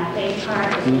managing the cafe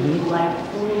part, live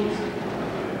foods,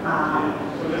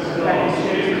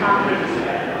 breakfast, coffees.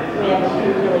 We have a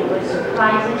few really good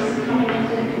surprises coming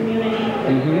into the community that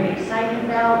we're very excited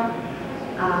about.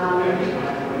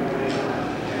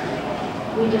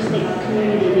 We just think the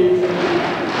community needs an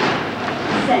internet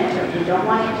center. We don't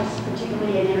want it just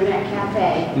particularly an internet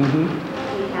cafe. We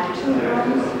have 2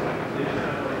 rooms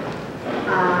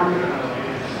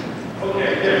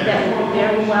that work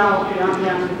very well. The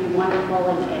ambiance will be wonderful,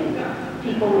 and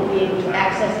people will be able to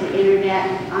access the internet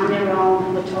on their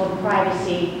own with total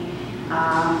privacy.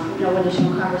 No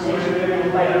additional conversation with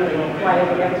anybody. They require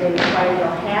whatever they require,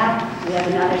 they'll have. We have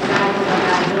another side where we'll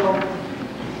have little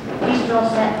bistro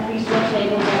set, bistro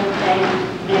tables, everything,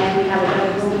 and we have another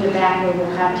room in the back where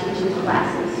we'll have teaching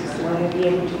classes, where we'll be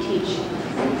able to teach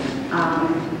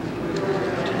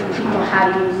people how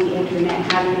to use the internet,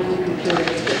 how to use the computers,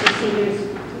 get the seniors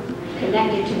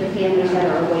connected to the families that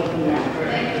are away from them,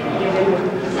 give them a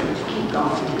reason to keep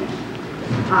going.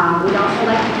 We'd also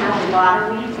like to have a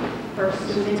lottery for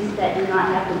students that do not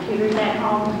have computers at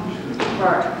home.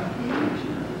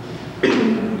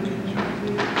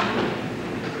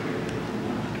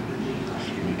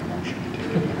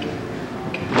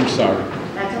 I'm sorry.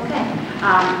 That's okay.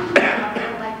 We'd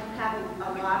also like to have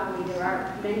a lottery. There are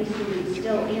many students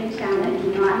still in town that do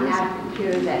not have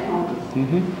computers at home.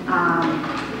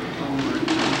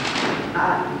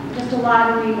 Just a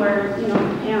lottery where, you know,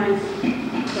 parents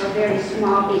who are very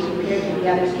small, be prepared to the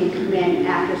others can come in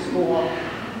after school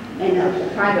in the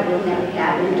private room that we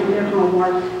have and do their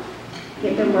homework,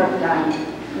 get their work done,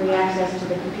 free access to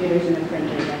the computers and the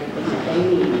printers, everything that they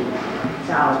need.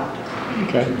 So.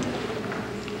 Okay.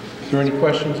 Is there any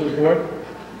questions of the board?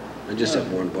 I just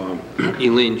have one, Bob.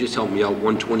 Elaine, just help me out,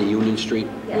 120 Union Street?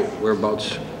 Yes.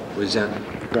 Whereabouts? Where's that?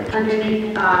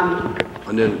 Underneath,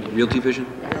 Under Realty Vision?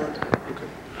 yes. Okay.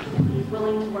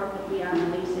 willing to work with me on the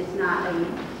lease. It's not a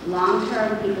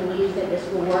long-term. He believes that this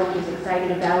will work. He's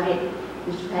excited about it,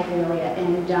 Mr. Pagliaria,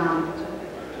 and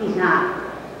he's not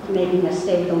making us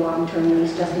stay with a long-term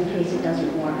lease just in case it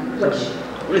doesn't work, which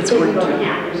It's going to.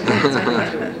 happen.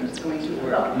 It's going to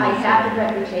work. Look, I have the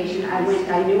reputation.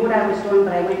 I knew what I was doing,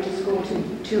 but I went to school to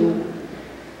get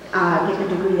the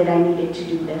degree that I needed to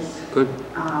do this. Good.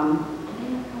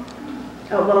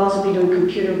 We'll also be doing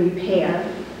computer repair,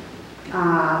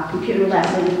 computer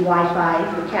lessons,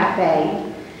 Wi-Fi, the cafe.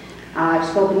 I've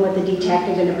spoken with the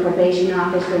detective in the probation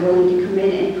office. They're willing to come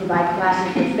in and provide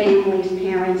classes for families,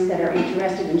 parents that are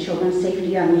interested in children's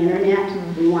safety on the internet.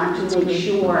 We want to make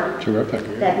sure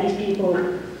that these people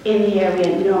in the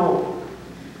area know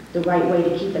the right way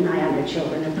to keep an eye on their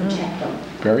children and protect them.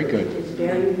 Very good. It's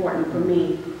very important for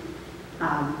me.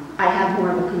 I have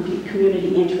more of a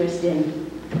community interest in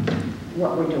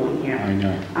what we're doing here. I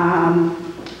know.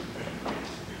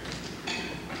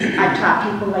 I've taught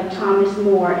people like Thomas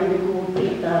Moore and the Gould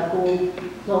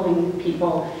clothing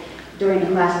people during the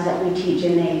classes that we teach,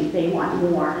 and they want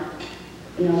more.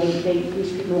 You know, these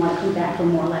people want to come back for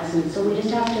more lessons, so we just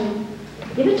have to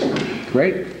give it to them.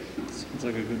 Great. Sounds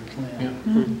like a good plan.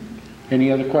 Yeah.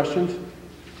 Any other questions?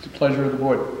 It's a pleasure of the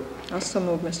board. I'll still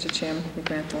move, Mr. Chairman, we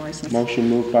grant the license. Motion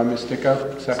moved by Ms.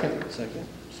 Dickow. Second? Second.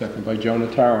 Second by Joe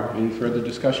Notaro. Any further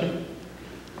discussion?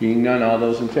 Being none, all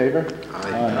those in favor?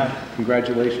 Aye.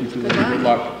 Congratulations and good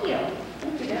luck. Thank you.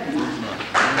 Thank you very much.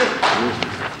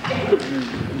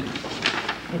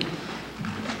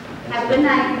 Have a good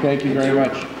night. Thank you very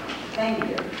much. Thank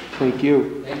you. Thank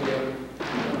you. Thank you.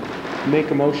 Make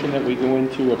a motion that we go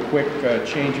into a quick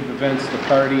change of events. The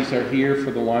parties are here for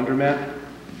the laundromat.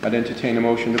 I'd entertain a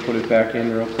motion to put it back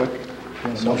in real quick.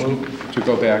 Motion to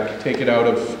go back, take it out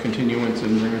of continuance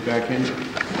and bring it back in.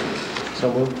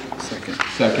 So moved. Second.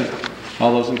 Second.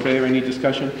 All those in favor, any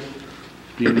discussion?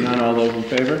 Being none, all those in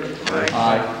favor?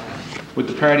 Aye. Would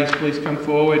the parties please come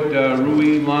forward?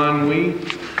 Rui Lan Wei,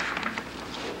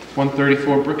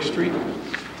 134 Brick Street,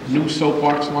 new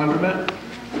soapbox laundromat.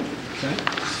 Okay.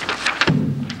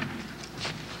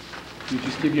 You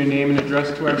just give your name and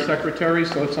address to our secretary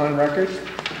so it's on record.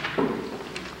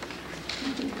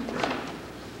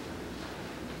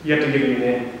 You have to give me your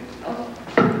name.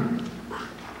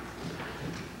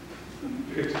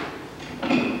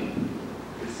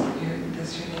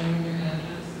 That's your name and your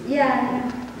address?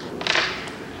 Yeah.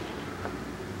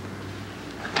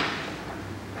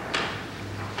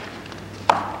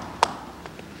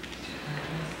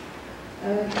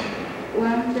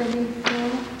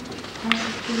 134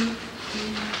 Passage Street.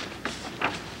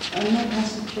 Not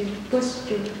Passage Street, Bush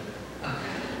Street. Okay,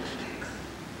 thanks.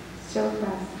 So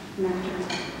fast, mattress.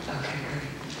 Okay, great.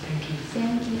 Thank you.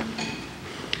 Thank you.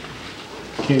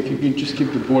 Okay, if you could just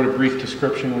give the board a brief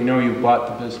description. We know you bought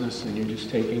the business and you're just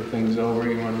taking things over.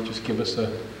 You want to just give us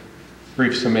a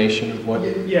brief summation of what...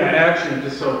 Yeah, actually,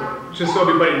 just so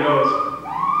everybody knows,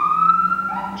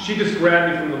 she just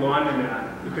grabbed me from the laundromat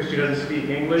because she doesn't speak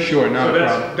English. Sure, not a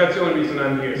problem. So that's the only reason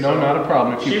I'm here. No, So not a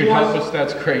problem. If you she could help wants- us,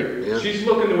 that's great. Yeah. She's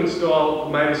looking to install,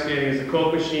 my understanding is a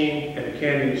Coke machine and a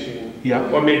candy machine.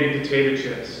 Yeah. Or maybe potato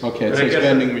chips. Okay, it And I says guess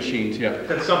vending machines, yeah.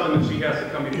 That's something that she has to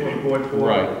come before the board for.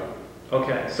 Right.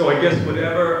 Okay, so I guess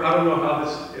whatever, I don't know how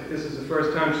this, if this is the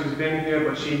first time she's been here,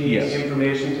 but she needs Yes.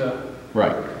 information to...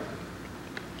 Right.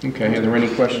 Okay, are there any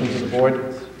questions of the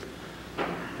board?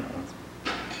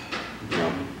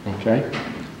 Okay.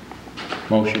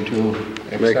 Motion to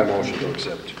accept. Make a motion to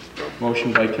accept.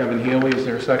 Motion by Kevin Healy, is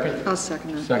there a second? I'll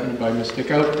second that. Seconded by Ms.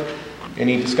 Dickow.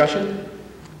 Any discussion?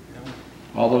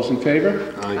 All those in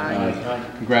favor? Aye.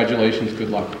 Congratulations, good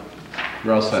luck.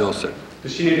 You're all set. All set.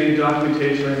 Does she need any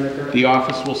documentation or anything like that? The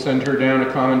office will send her down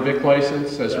a common vic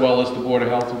license, as well as the Board of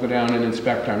Health will go down and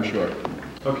inspect, I'm sure.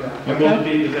 Okay. And will it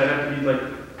be, does that have to be like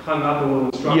hung up or will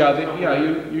instruct?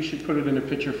 Yeah, you should put it in a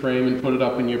picture frame and put it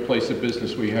up in your place of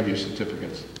business where you have your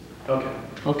certificates. Okay.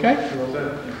 Okay? You're all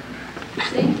set.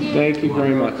 Thank you. Thank you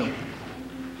very much.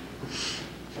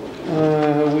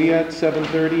 Are we at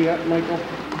 7:30 yet, Michael?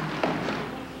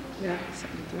 Yeah,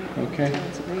 7:30. Okay.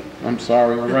 Sounds great. I'm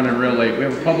sorry, we're running real late. We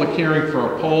have a public hearing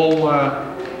for a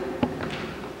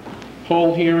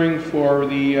poll hearing for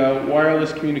the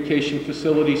wireless communication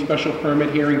facility special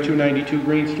permit hearing 292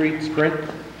 Green Street,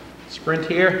 Sprint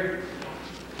here.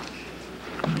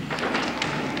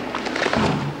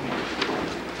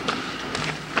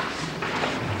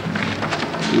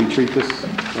 Do we treat this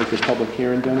like a public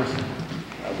hearing, Dennis?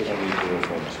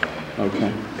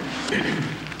 Okay.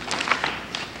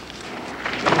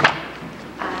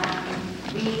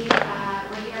 We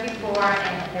were here before,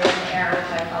 and there was an error,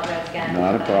 which I apologize again.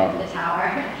 Not a problem. The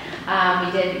tower.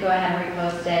 We did go ahead and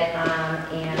repost it,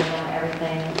 and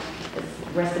everything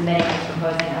we're submitting is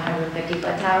proposing a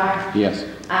 150-foot tower. Yes.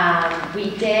 I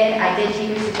did take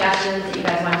your suggestions that you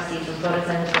guys want to see some photos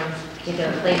in from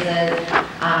particular places,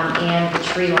 and the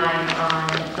tree line on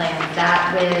the plan.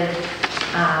 That with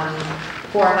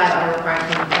 4 or 5 other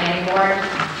requirements from the planning board,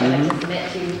 I'd like to submit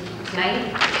to tonight.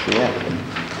 Sure.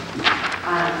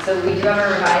 So we do have a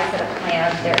revised set of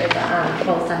plans. There is a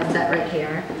full sunset right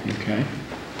here. Okay.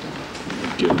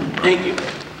 Good. Thank you.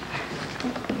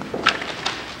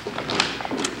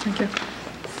 Thank you.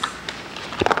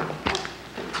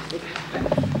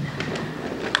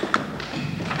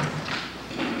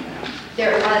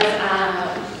 There was,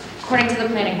 according to the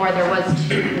planning board, there was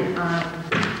 2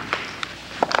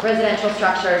 residential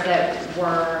structures that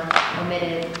were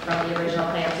omitted from the original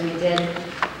plan, so we did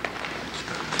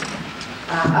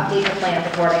update the plans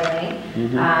accordingly.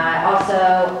 Also,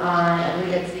 on, I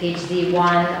believe it's page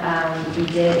Z1, we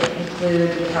did include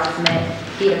the approximate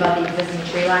feet above the existing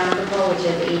tree line of the pole, which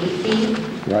is 80 feet.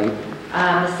 Right.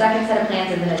 The second set of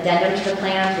plans is an addendum to the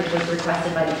plans, which was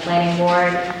requested by the planning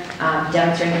board,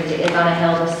 demonstrating that it is on a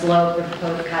hill, the slope, the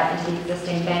proposed cut into the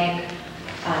existing bank,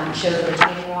 shows a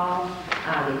retaining wall,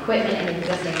 the equipment and the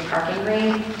existing parking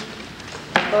grade.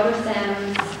 The photo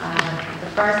sims, the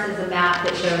first is a map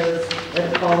that shows where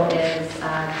the pole is,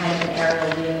 kind of an aerial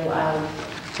view of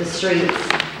the streets.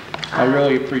 I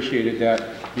really appreciated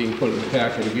that being put in the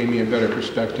packet. It gave me a better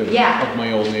perspective of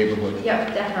my old neighborhood.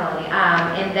 Yep, definitely.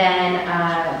 And then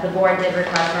the board did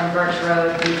request from Birch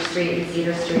Road, Beach Street, and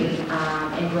Cedar Street,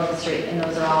 and Grove Street, and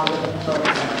those are all within the photo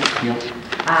zone. Yep.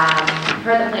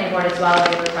 Per the planning board as well,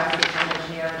 they requested, the town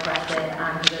engineer requested,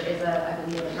 there is a, I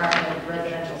believe, a Department of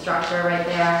residential structure right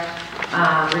there,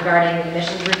 regarding the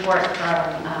emissions report from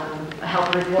a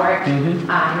health report.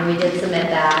 And we did submit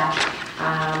that.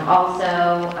 Also,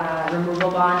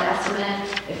 removal bond estimate,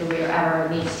 if we ever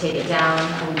need to take it down,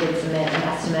 we did submit an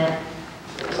estimate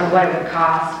of what it would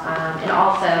cost. And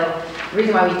also, the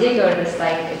reason why we did go to this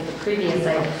site is the previous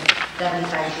site,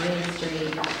 75 Green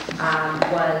Street,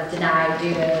 was denied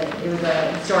due to, it was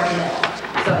a historic mill.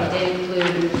 So I did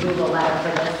include the approval letter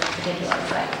for this particular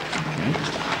site.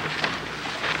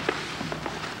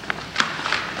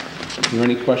 Are there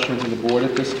any questions of the board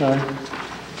at this time?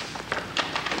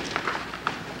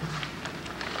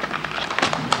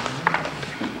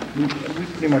 We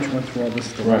pretty much went through all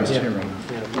this the last hearing.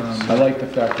 I like the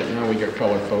fact that now we get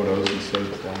color photos instead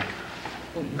of black.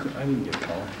 I didn't get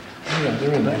color. Oh, yeah,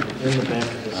 they're in there. They're in the back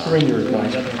of this. They're in your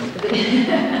advice.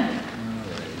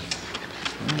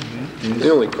 The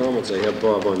only comments I have,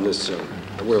 Bob, on this, I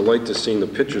would have liked to have seen the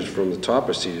pictures from the top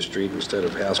of Cedar Street instead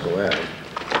of Haskell Ave.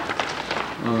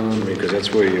 I mean, because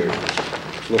that's where you're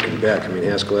looking back. I mean,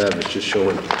 Haskell Ave is just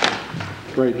showing.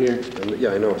 Right here.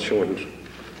 Yeah, I know, it's showing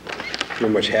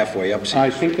pretty much halfway up Cedar I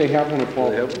think they have one of Mr.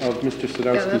 Yeah,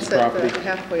 Sadowski's that's property. the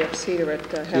halfway up Cedar at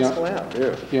Haskell Ave.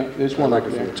 Yeah. Yeah, there's one I up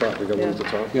like it there. from the top. They got one at the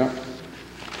top. Yeah.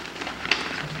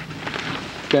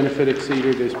 Benefit at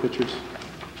Cedar, there's pictures.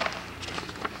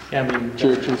 Yeah, I mean,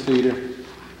 Church and Cedar.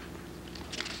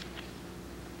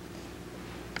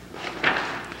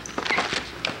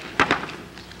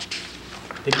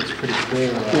 I think it's pretty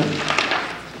clear.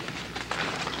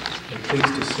 I'm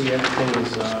pleased to see everything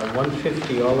is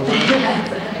 150 all around. I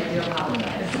do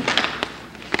apologize.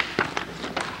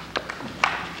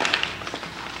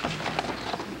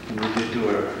 And we did do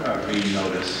a green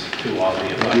notice to all the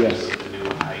abutters of the new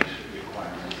height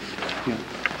requirements. Yeah.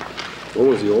 What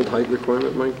was the old height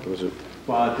requirement, Mike? Was it?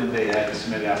 Well, did they had to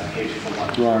submit an application for one?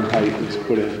 Wrong height was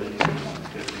put in. We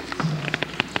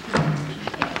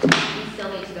still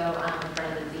need to go in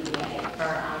front of the ZBA for a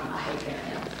height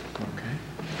variance.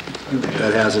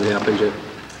 That hasn't happened yet?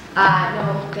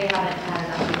 No, they haven't had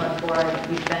enough blood board.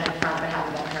 We've been in front, but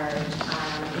haven't been heard.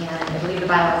 And I believe the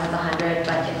bylaws is 100,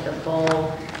 but if the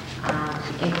full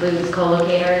includes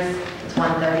co-locators, it's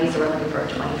 130, so we're looking for a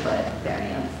 20-foot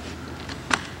variance.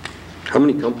 How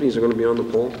many companies are going to be on the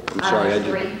pole? I'm sorry, I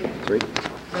Three. did. 3?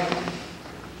 Right.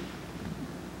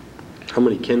 How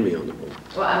many can be on the pole?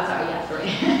 Well, I'm sorry,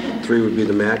 yeah, 3. 3 would be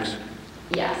the max?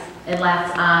 Yes,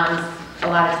 unless a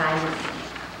lot of times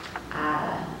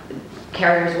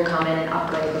carriers will come in and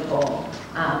upgrade the pole,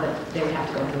 but they would have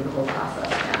to go through the whole process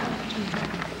again.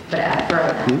 But for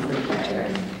that's 3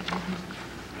 carriers.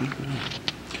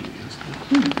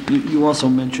 You also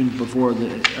mentioned before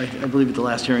that, I believe at the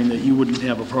last hearing, that you wouldn't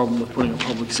have a problem with putting a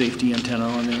public safety antenna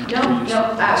on there. No, we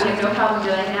have no problem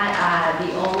doing that.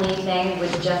 The only thing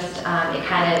would just, it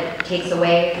kind of takes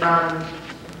away from,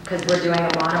 because we're doing a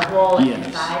monopole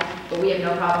inside, but we have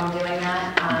no problem doing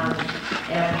that.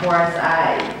 And of course,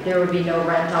 there would be no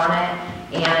rent on it.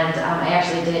 And I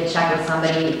actually did check with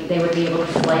somebody, they would be able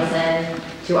to splice in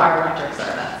to our electric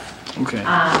service. Okay.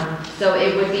 So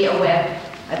it would be a whip,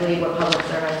 I believe what public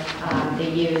service they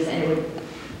use, and it would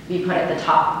be put at the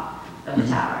top of the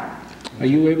tower. Are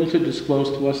you able to disclose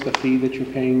to us the fee that you're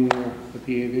paying the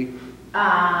PAV?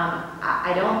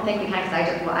 I don't think we can,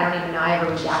 because I don't even know, I have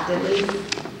a redacted lease.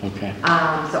 Okay.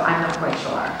 So I'm not quite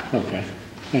sure. Okay,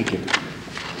 thank you.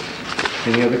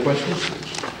 Any other questions?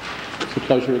 It's the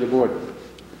pleasure of the board.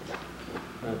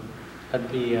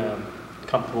 I'd be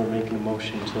comfortable making a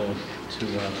motion to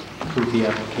approve the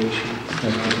application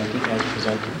as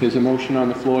presented. There's a motion on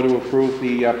the floor to approve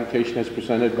the application as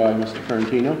presented by Mr.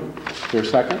 Ferrantino. Is there a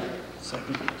second?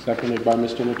 Second. Seconded by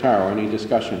Mr. Notaro. Any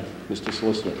discussion? Mr.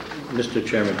 Solicitor. Mr.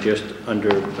 Chairman, just under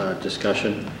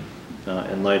discussion,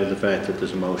 in light of the fact that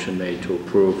there's a motion made to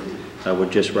approve, I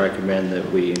would just recommend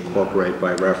that we incorporate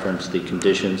by reference the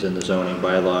conditions in the zoning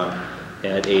bylaw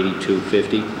at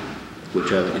 8250,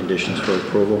 which are the conditions for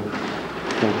approval.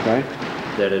 Okay.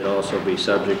 That it also be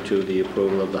subject to the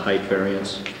approval of the height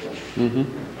variance.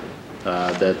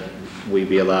 That we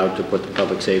be allowed to put the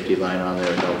public safety line on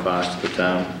there at no cost to the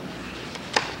town.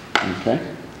 Okay.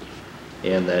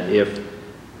 And that if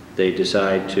they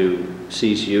decide to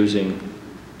cease using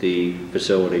the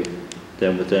facility,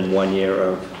 then within 1 year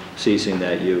of ceasing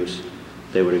that use,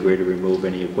 they would agree to remove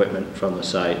any equipment from the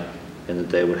site, and that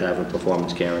they would have a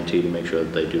performance guarantee to make sure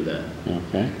that they do that.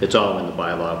 Okay. It's all in the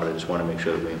bylaw, but I just want to make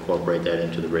sure that we incorporate that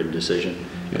into the written decision,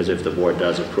 because if the board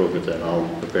does approve it, then I'll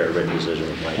prepare a written decision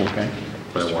with Mike. Okay.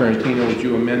 Mr. Ferrantino, would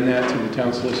you amend that to the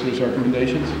town solicitor's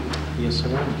recommendations? Yes,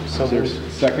 sir. So there's a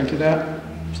second to that?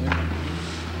 Second.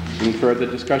 Any further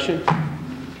discussion?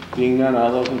 Being none,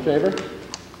 all those in favor?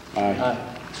 Aye.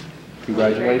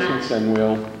 Congratulations, and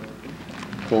we'll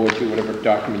forward to whatever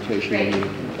documentation you need.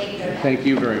 Thank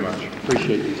you very much.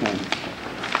 Appreciate your time.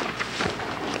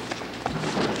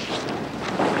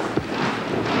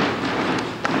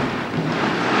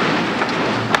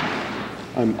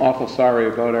 I'm awful sorry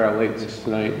about our lateness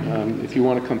tonight. If you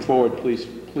want to come forward, please,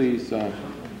 the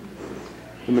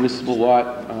municipal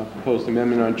lot, proposed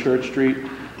amendment on Church Street.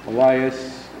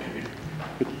 Elias,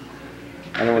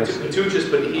 I don't want to... Patuchis,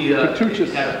 but he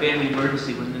had a family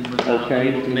emergency when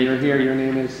okay, and you're here. Your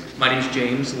name is? My name is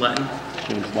James Letton.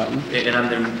 James Letton. And I'm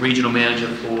the regional manager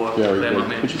for Very Claremont good.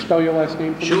 Management. Could you spell your last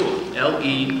name for me? Sure.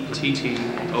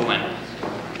 Letton.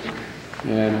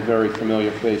 And a very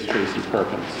familiar face, Tracy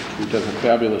Perkins, who does a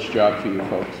fabulous job for you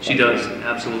folks. She does,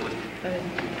 absolutely.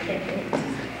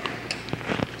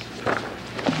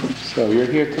 So you're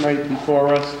here tonight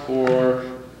before us for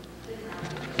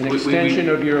an extension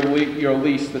of your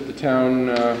lease that the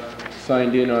town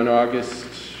signed in on August...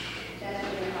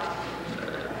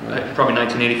 Probably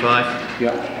 1985.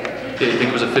 Yeah. I think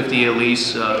it was a 50-year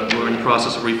lease. We're in the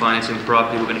process of refinancing the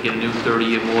property. We're going to get a new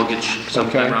 30-year mortgage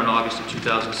sometime around August of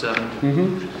 2007.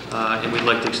 And we'd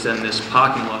like to extend this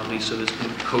parking lot lease so it's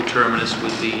coterminous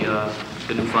with the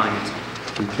new financing.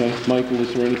 Okay. Michael,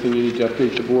 is there anything you need to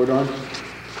update the board on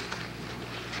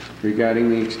regarding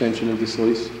the extension of this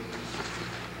lease?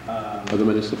 Of the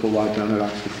municipal lot down at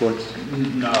Oxford Courts?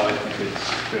 No, I think it's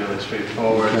fairly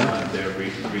straightforward. They're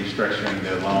restructuring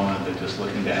their loan, and they're just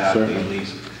looking to have the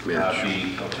lease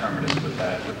be coterminous with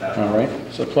that. All right.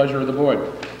 So pleasure of the board.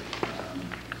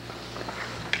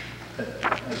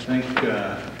 I think...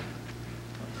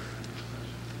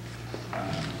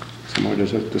 Some more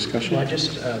discussion? Well, I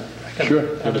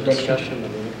got a discussion. I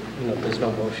mean, there's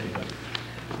no motion, but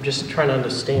I'm just trying to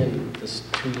understand this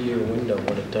 2-year window,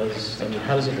 what it does. I mean,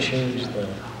 how does it change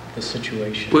the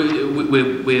situation? We're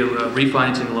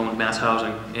refinancing the loan with Mass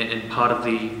Housing, and part of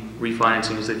the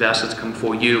refinancing is they've asked us to come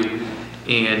before you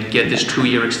and get this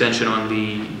 2-year extension on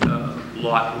the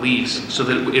lot lease so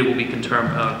that it will be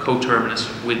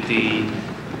coterminous with the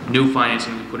new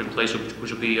financing we put in place,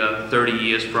 which will be 30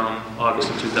 years from August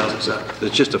of 2007.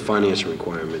 It's just a financing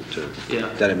requirement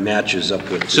that it matches up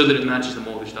with... So that it matches the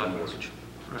mortgage documents.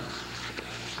 Right.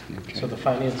 Okay. So the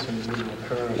financing wouldn't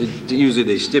occur? Usually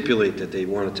they stipulate that they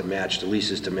want it to match, the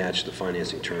leases to match the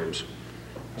financing terms,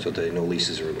 so that no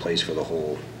leases are in place for the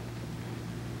whole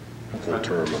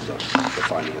term of the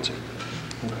financing.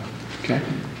 Okay.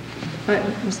 All right,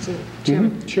 Mr.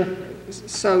 Chairman. Sure.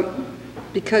 So,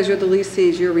 because you're the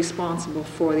leasees, you're responsible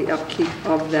for the upkeep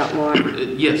of that lot?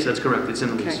 Yes, that's correct. It's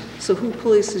in the lease. Okay. So who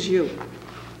polices you?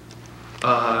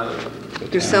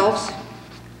 Yourselves?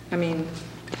 I mean...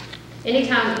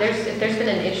 Anytime if there's been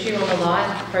an issue on the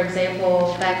lot, for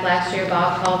example, back last year,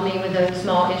 Bob called me with a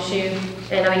small issue,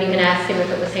 and I mean, you can ask him if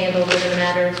it was handled within a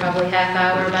matter of probably half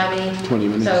hour by me. 20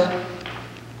 minutes. So,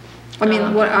 I mean,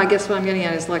 I guess what I'm getting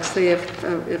at is like, say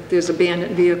if there's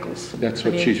abandoned vehicles. That's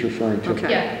what she's referring to. Okay.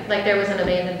 Yeah, like there was an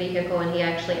abandoned vehicle and he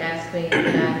actually asked me,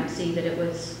 could I see that it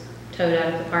was towed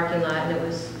out of the parking lot and it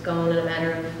was gone in a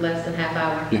matter of less than half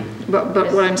hour. Yeah.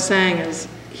 But what I'm saying is,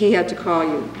 he had to call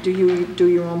you. Do you do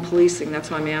your own policing?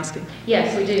 That's what I'm asking.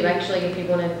 Yes, we do. Actually, if you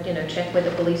want to, check with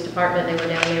the police department, they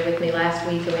were down there with me last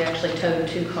week and we actually towed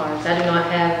 2 cars. I do not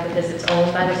have, because it's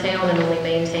owned by the town and only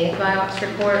maintained by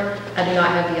Oxford Court, I do not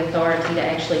have the authority to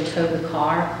actually tow the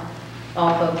car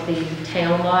off of the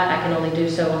town lot. I can only do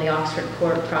so on the Oxford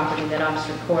Court property that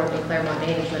Oxford Court and Claremont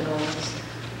Management owns.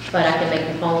 But I can make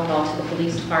a phone call to the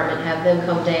police department, have them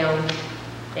come down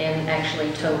and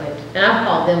actually tow it. And I've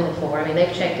called them before. I mean,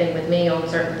 they've checked in with me on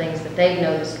certain things that they've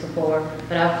noticed before,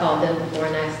 but I've called them before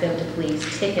and asked them to please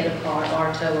ticket a car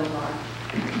or tow a car.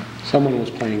 Someone was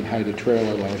playing hide a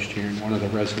trailer last year, and one of the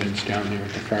residents down there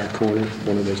at the far corner,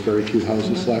 one of those very few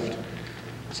houses left,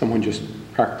 someone just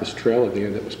parked this trailer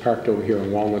there that was parked over here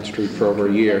on Walnut Street for over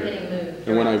a year.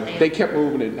 And when they kept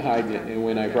moving it and hiding it, and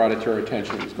when I brought it to her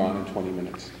attention, it was gone in 20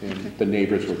 minutes. And the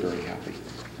neighbors were very happy.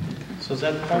 So is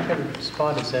that parking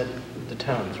spot, is that the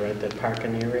town's, right, that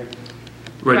parking area?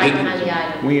 Right behind the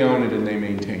island. We own it and they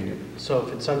maintain it. So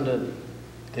if it's under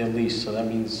their lease, so that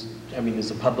means, is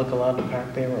the public allowed to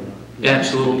park there or not? Yeah,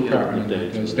 absolutely.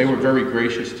 Because they were very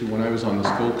gracious to, when I was on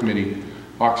the school committee,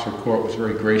 Oxford Court was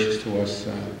very gracious to us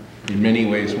in many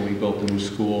ways when we built the new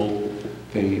school.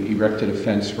 They erected a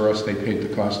fence for us. They paid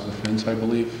the cost of the fence, I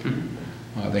believe. Mm-hmm.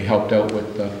 They helped out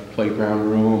with the playground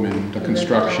room and the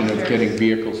construction of getting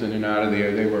vehicles in and out of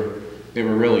there. They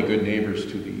were really good neighbors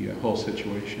to the whole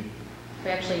situation. We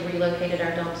actually relocated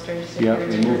our dumpsters. Yeah,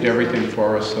 they moved everything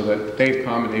for us so that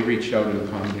they reached out and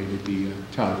accommodated the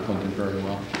town of Clinton very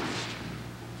well.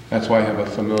 That's why I have a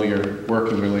familiar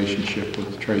working relationship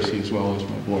with Tracy as well as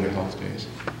my Board of Health days.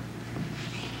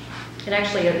 And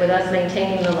actually, with us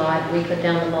maintaining the lot, we put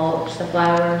down the mulch, the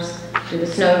flowers, do the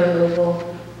snow removal.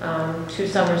 2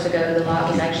 summers ago, the lot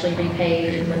was actually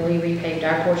repaved, and when we repaved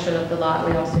our portion of the lot,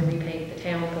 we also repaved the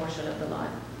town portion of the lot.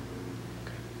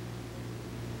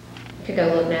 You could go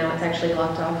look now, it's actually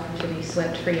blocked off to be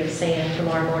swept free of sand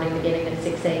tomorrow morning beginning at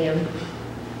 6 a.m.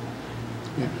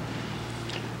 Yeah.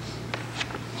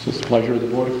 So it's the pleasure of the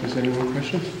board if there's any more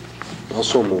questions.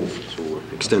 Also move to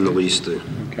extend the lease to...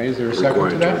 Okay, is there a second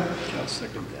to that? I'll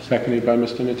second that. Seconded by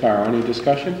Mr. Notaro. Any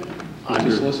discussion?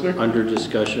 Mr. Solicitor? Under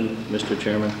discussion, Mr.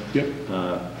 Chairman. Yep.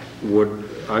 Would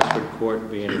Oxford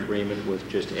Court be in agreement with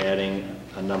just adding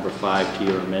a number 5 to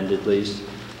your amended lease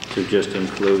to just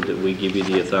include that we give you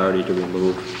the authority to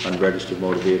remove unregistered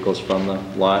motor vehicles from the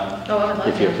lot? Oh, I would like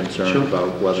if you're that. concerned Sure.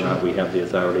 about whether or not we have the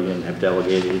authority and have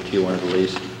delegated it to you under the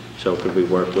lease. So could we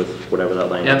work with whatever that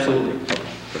language is? Absolutely. Okay.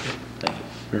 Thank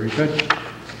you. Very good.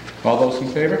 All those in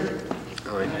favor?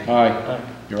 Aye. Aye.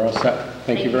 You're all set.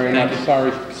 Thank you very much.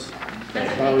 Sorry.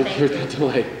 Sorry for the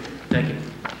delay. Thank you.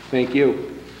 Thank you.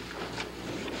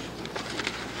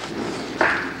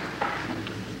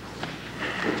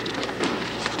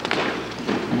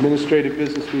 Administrative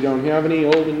business, we don't have any.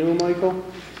 Old and new, Michael?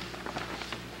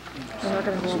 I'm not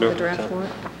going to go over the draft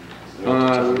warrant.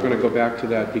 We're going to go back to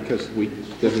that because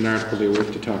there's an article there we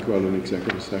have to talk about in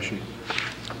executive session.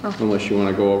 Oh. Unless you want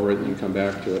to go over it and then come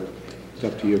back to it. It's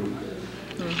up to you.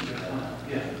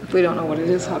 If we don't know what it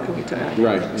is, how can we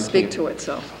Right. speak to it,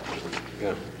 so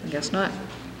Yeah. I guess not.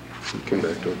 Come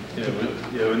back to it.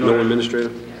 Yeah, No administrator?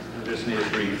 We just need a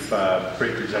brief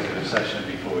executive session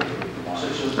before we approve the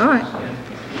warrant. All right.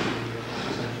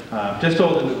 Just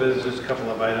old into business, just a couple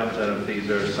of items. I don't know if these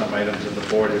are some items that the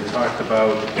board had talked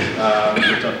about.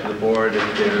 It's up to the board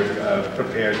if they're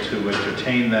prepared to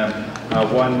entertain them.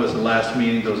 One was the last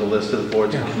meeting. There was a list of the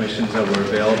boards and commissions that were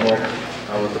available.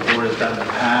 What the board has done in the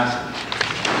past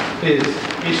is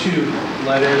issue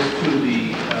letters to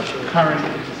the current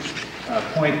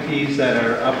appointees that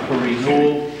are up for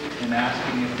renewal and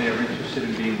asking if they're interested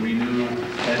in being renewed,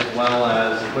 as well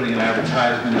as putting an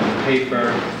advertisement in the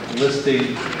paper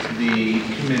listing the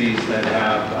committees that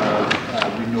have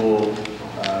renewal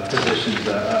positions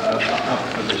up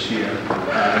for this year.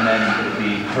 And then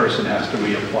the person has to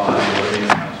reapply, or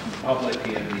anyone else from the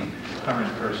public, and the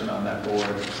current person on that board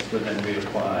would then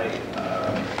reapply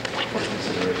for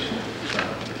consideration. So,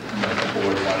 and if the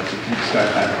board wanted to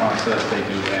start that process, they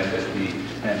do that at the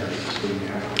end of the school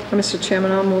year. Mr.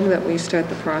 Chairman, I'll move that we start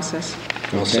the process.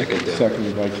 I'll second that.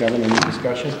 Seconded by Kevin. Any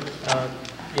discussion?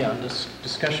 Yeah, this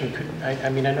discussion could, I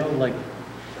mean, I know like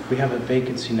we have a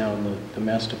vacancy now in the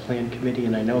master plan committee,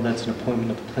 and I know that's an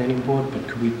appointment of the planning board, but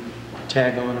could we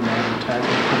tag on an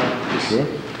advertisement for that? Sure.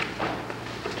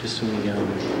 Just so we,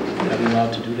 are we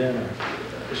allowed to do that, or?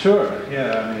 Sure,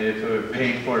 yeah, I mean, if we're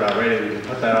paying for it already, we can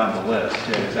put that on the list,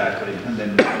 yeah, exactly. And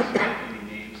then any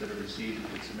names that are received, we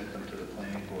can submit them to the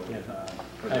planning board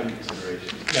for their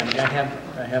consideration. Yeah, I mean,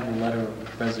 I have a letter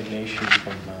of resignation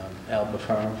from Al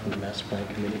Bafaro from the Master Plan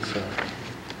Committee, so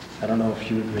I don't know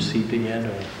if you had received it yet,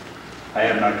 or... I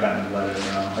have not gotten a letter,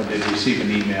 no. I did receive an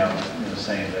email,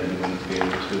 saying that he wouldn't be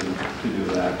able to do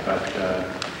that, but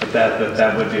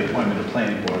that would be appointment of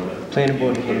planning board. Planning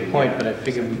board would appoint, but I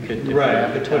figured we could... Right,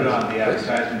 we could put it on the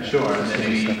advertisement, sure, and then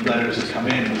any letters that come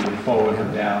in, we would forward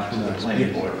them down to the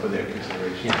planning board for their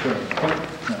consideration. Yeah, sure.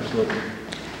 Absolutely.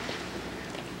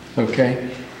 Okay.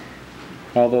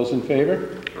 All those in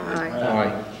favor?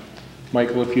 Aye.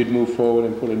 Michael, if you'd move forward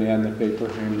and put an ad in the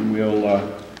paper, and we'll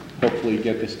hopefully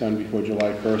get this done before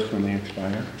July 1st when they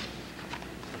expire.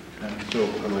 And so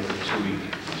for like a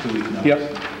two-week notice. Yep. In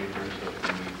the paper, so it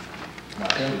can be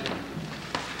last week.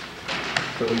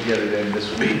 So we get it in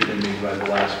this week, and maybe by the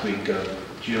last week of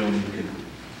June, we could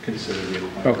consider the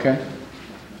appointment. Okay.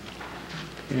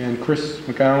 And Chris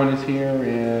McGowan is here,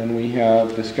 and we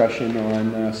have discussion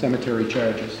on cemetery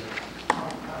charges.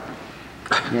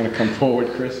 You want to come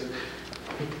forward, Chris?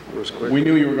 We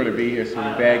knew you were going to be here, so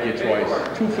we bagged you twice.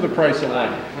 2 for the price of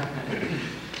 1.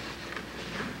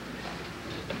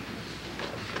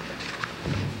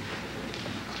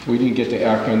 We didn't get to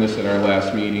act on this at our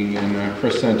last meeting, and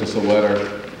Chris sent us a letter.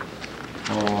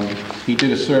 He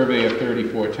did a survey of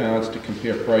 34 towns to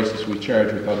compare prices we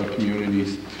charge with other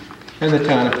communities, and the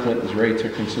town of Clinton's rates are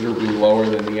considerably lower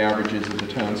than the averages of the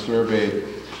town surveyed.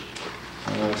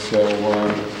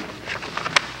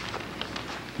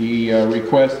 The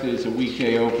request is a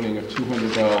weekday opening of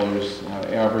 $200,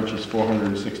 average is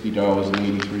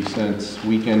 $460.83.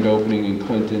 Weekend opening in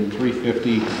Clinton,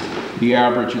 $350. The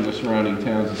average in the surrounding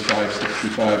towns is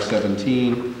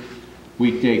 $565.17.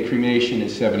 Weekday cremation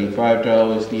is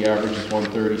 $75. The average is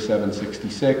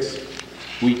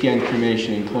 $137.66. Weekend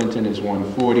cremation in Clinton is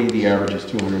 $140. The average is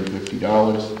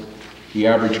 $250. The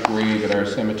average grave at our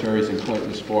cemeteries in Clinton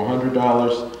is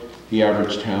 $400. The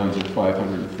average town's at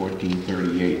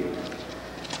 $514.38.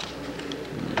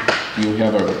 Do you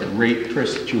have a rate,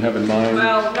 Chris, that you have in mind?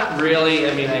 Well, not really.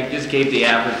 I mean, I just gave the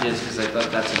averages because I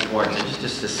thought that's important,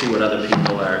 just to see what other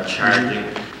people are charging.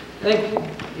 I think,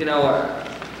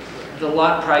 the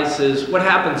lot prices, what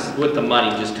happens with the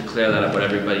money, just to clear that up with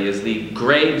everybody, is the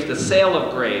graves, the sale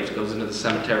of graves goes into the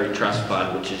cemetery trust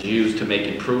fund, which is used to make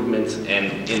improvements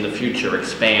and in the future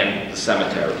expand the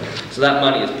cemetery. So that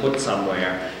money is put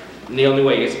somewhere. And the only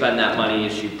way you spend that money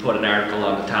is you put an article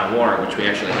on the town warrant, which we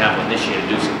actually have one this year, to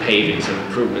do some paving, some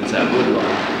improvements at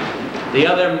Woodlawn. The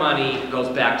other money goes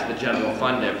back to the general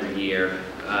fund every year.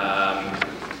 I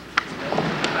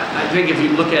think if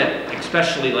you look at,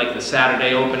 especially like the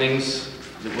Saturday openings,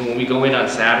 when we go in on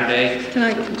Saturday. Can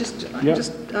I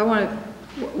I want to,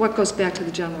 what goes back to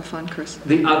the general fund, Chris?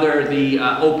 The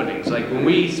openings, like when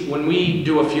we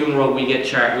do a funeral, we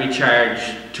charge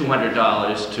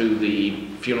 $200 to the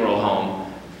funeral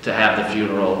home to have the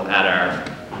funeral at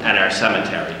our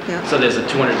cemetery. Yeah. So there's a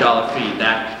 $200 fee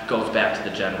that goes back to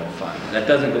the general fund. That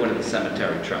doesn't go into the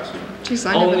cemetery trust fund. Geez,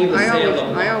 I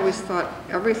always thought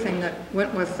everything that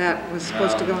went with that was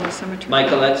supposed to go in the cemetery.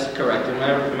 Michael, that's correct.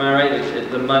 Am I right?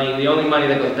 The only money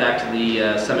that goes back to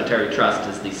the cemetery trust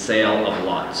is the sale of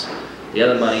lots. The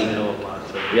other money,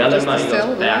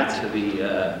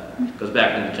 goes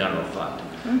back to the general fund.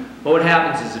 But what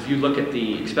happens is if you look at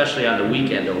especially on the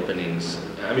weekend openings,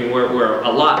 I mean, we're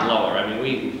a lot lower. I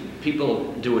mean,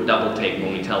 people do a double take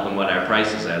when we tell them what our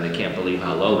prices are. They can't believe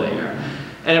how low they are.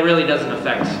 And it really doesn't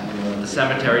affect the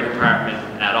cemetery department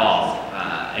at all,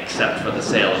 except for the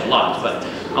sale of lots. But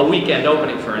a weekend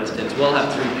opening, for instance, we'll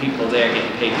have 3 people there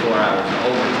getting paid 4 hours of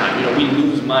overtime. We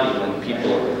lose money when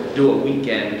people do a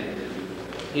weekend,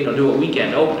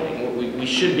 opening. We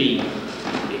should be,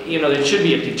 there should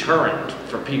be a deterrent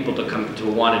for people to come to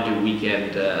want to do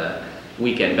weekend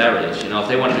burials. If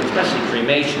they want to do, especially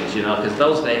cremations, because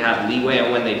those they have leeway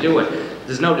on when they do it.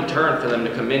 There's no deterrent for them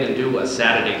to come in and do a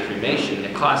Saturday cremation.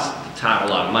 It costs the town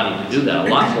a lot of money to do that, a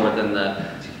lot more than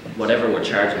whatever we're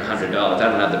charging, $100. I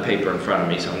don't have the paper in front of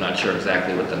me, so I'm not sure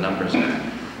exactly what the numbers are.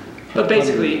 But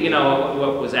basically,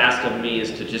 what was asked of me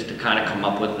is to kind of come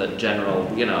up with a general,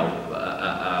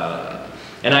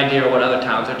 an idea of what other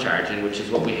towns are charging, which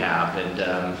is what we have. And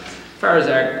as far as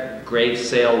our grave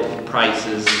sale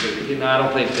prices, I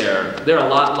don't think they're a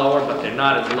lot lower, but they're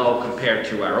not as low compared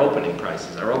to our opening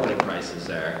prices. Our opening prices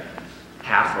are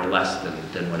half or less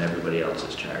than what everybody else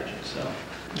is charging. So,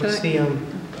 what's the I'm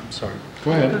sorry.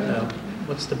 Go ahead.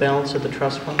 What's the balance of the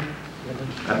trust fund?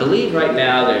 I believe right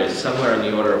now there's somewhere in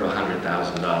the order of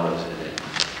 $100,000 in it.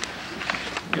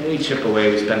 And we chip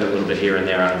away, we spend a little bit here and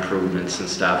there on improvements and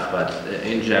stuff, but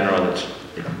in general, it's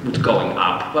going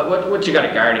up. But what you got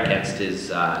to guard against is,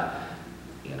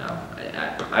 you know,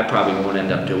 I probably won't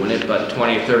end up doing it, but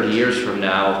 20 or 30 years from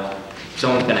now,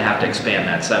 someone's going to have to expand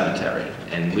that cemetery,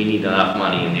 and we need enough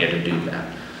money in there to do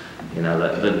that. You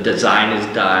know, the design is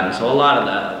done, so a lot of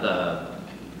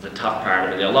the tough part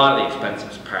of it, a lot of the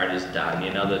expensive part is done.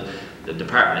 You know, the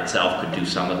department itself could do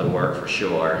some of the work for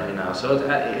sure, you know, so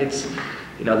it's,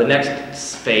 you know, the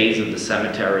next phase of the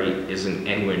cemetery isn't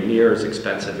anywhere near as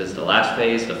expensive as the last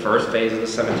phase. The first phase of the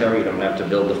cemetery, you don't have to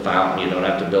build the fountain, you don't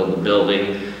have to build the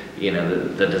building, you know,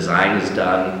 the design is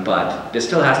done, but there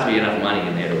still has to be enough money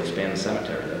in there to expand the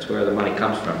cemetery. That's where the money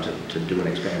comes from to do an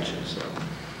expansion, so.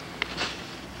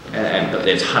 But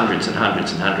there's hundreds and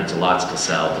hundreds and hundreds of lots to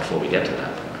sell before we get to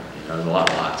that point. You know, there's a lot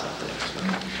of lots out there, so.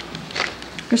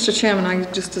 Mr. Chairman,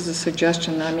 just as a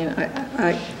suggestion, I mean,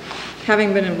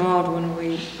 having been involved when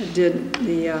we did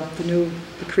the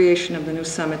creation of the new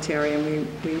cemetery, and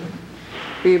we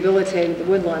rehabilitated the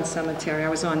Woodlawn Cemetery. I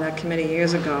was on that committee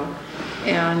years ago,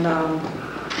 and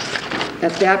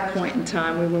at that point in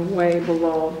time, we were way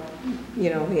below, you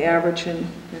know, the average in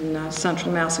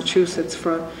central Massachusetts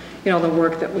for, you know, the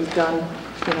work that we've done,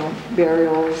 you know,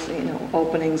 burials, you know,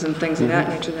 openings and things of that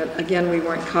nature. That again, we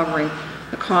weren't covering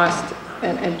the cost.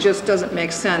 And it just doesn't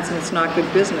make sense, and it's not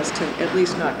good business to at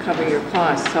least not cover your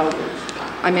costs. So,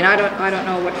 I mean, I don't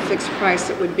know what fixed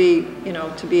price it would be, you know,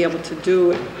 to be able to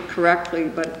do it correctly,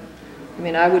 but, I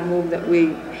mean, I would move that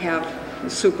we have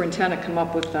the superintendent come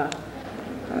up with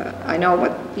I know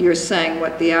what you're saying,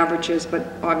 what the average is, but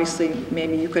obviously,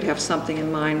 maybe you could have something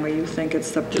in mind where you think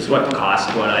it's the... Just what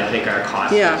I think our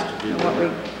cost is to do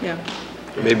yeah.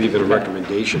 Maybe even a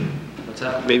recommendation. What's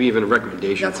that? Maybe even a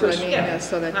recommendation. That's what I mean, yeah,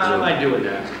 so that... No, I might do it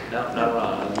now.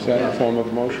 No. Is that in the form of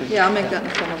a motion? Yeah, I'll make that in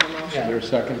the form of a motion. Is there a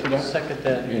second to that? Second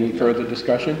that. Any further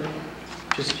discussion?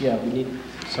 Just, yeah, we need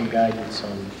some guidance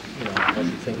on, you know, what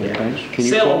you think. Okay. Can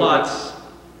you Sale of lots,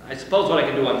 I suppose what I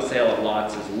can do on the sale of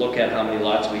lots is look at how many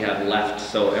lots we have left,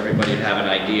 so everybody would have an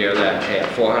idea that, hey, at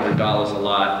 $400 a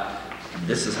lot,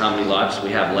 this is how many lots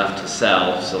we have left to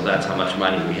sell, so that's how much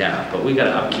money we have. But we got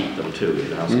to upkeep them too, you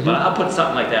know. So, but I'll put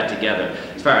something like that together.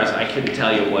 As far as I couldn't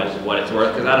tell you what it's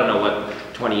worth, because I don't know what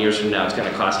 20 years from now it's going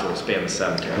to cost to expand the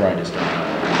cemetery. Right. I just don't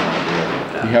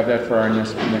know. You have that for our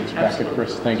next packet,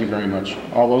 Chris. Thank you very much.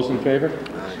 All those in favor?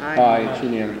 Aye. It's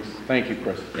unanimous. Thank you,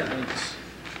 Chris. Yeah, thanks.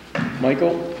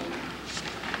 Michael?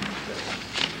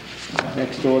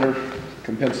 Next order,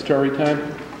 compensatory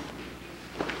time.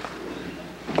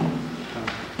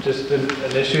 Just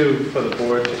an issue for the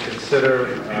board to consider.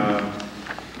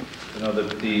 You know,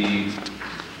 there's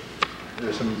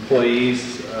some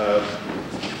employees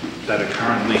that are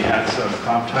currently had some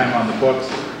comp time on the books.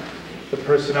 The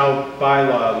personnel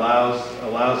bylaw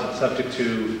allows it subject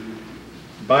to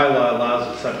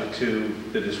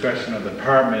the discretion of the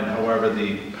department. However,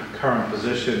 the current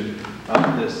position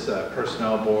of this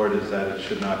personnel board is that it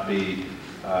should not be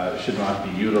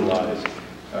utilized.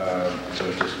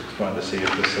 So just wanted to see if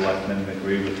the selectmen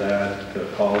agree with that, the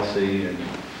policy, and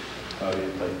how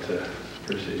you'd like to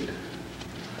proceed.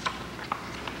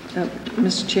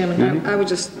 Mr. Chairman, I would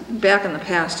just, back in the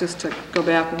past, just to go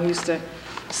back, when we used to,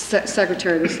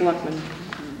 Secretary of the Selectmen,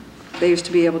 they used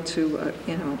to be able to,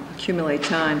 you know, accumulate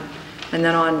time. And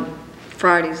then on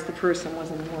Fridays, the person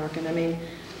wasn't working. I mean,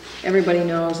 everybody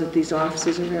knows that these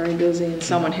offices are very busy and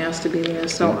someone has to be there.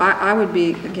 So I would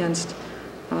be against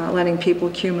letting people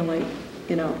accumulate,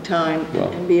 you know, time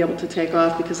and be able to take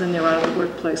off, because then they're out of the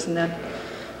workplace, and that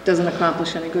doesn't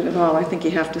accomplish any good at all. I think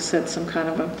you have to set some kind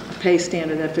of a pay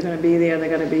standard that if they're going to be there,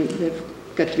 they've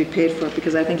got to be paid for it,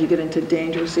 because I think you get into a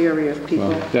dangerous area of people.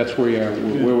 Well, that's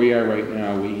where we are right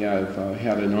now. We have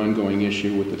had an ongoing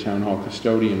issue with the town hall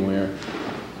custodian where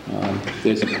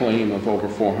there's a claim of over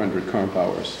 400 comp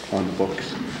hours on the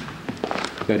books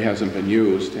that hasn't been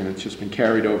used, and it's just been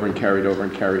carried over and carried over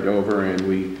and carried over, and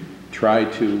we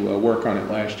tried to work on it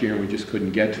last year and we just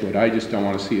couldn't get to it. I just don't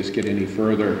want to see us get any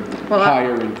further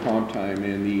higher in comp time,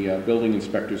 and the building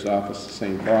inspector's office, the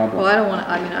same problem. Well,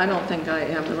 I don't think I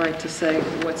have the right to say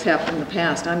what's happened in the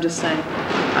past. I'm just saying,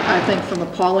 I think from a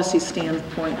policy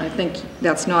standpoint, I think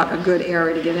that's not a good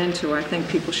area to get into. I think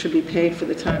people should be paid for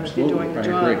the time that they're doing the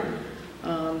job. I agree.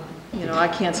 You know, I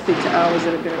can't speak to hours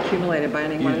that have been accumulated by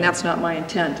anyone, and that's not my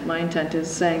intent. My intent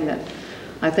is saying that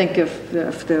I think if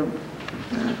the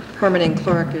permitting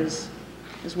clerk is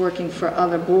working for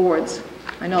other boards,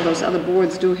 I know those other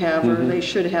boards do have, or they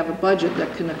should have a budget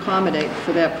that can accommodate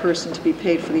for that person to be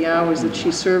paid for the hours that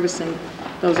she's servicing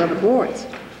those other boards.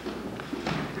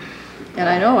 And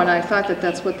I know, and I thought that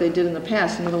that's what they did in the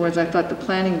past. In other words, I thought the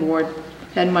planning board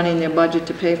had money in their budget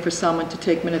to pay for someone to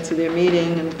take minutes of their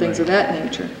meeting and things of that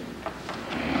nature.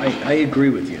 I agree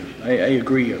with you. I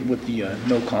agree with the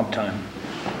no comp time.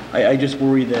 I just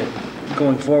worry that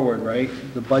going forward, right,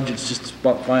 the budget's just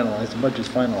about finalized, the budget's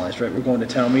finalized, right? We're going to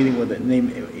town meeting with it, and they,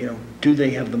 you know, do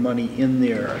they have the money in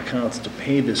their accounts to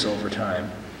pay this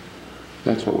overtime?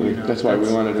 That's what we, that's why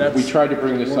we wanted to, we tried to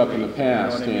bring this up in the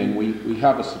past, and we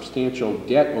have a substantial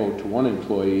debt owed to one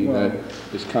employee that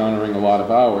is countering a lot of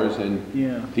hours,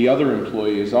 and the other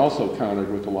employee is also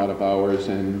countered with a lot of hours,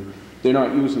 and they're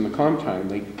not using the comp time.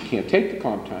 They can't take the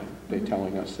comp time, they're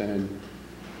telling us, and,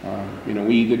 you know,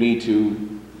 we either need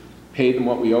to pay them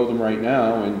what we owe them right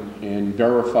now and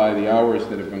verify the hours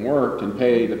that have been worked and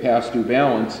pay the past due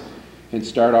balance and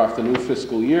start off the new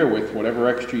fiscal year with whatever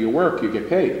extra you work, you get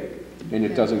paid. And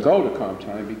it doesn't go to comp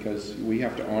time because we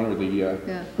have to honor the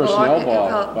personnel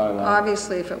bylaw.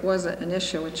 Obviously, if it was an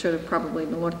issue, it should have probably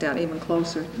been looked at even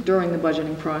closer during the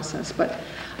budgeting process. But,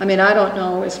 I mean, I don't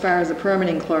know as far as the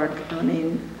permitting clerk, I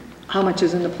mean, how much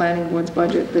is in the planning board's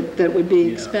budget that would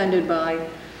be expended by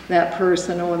that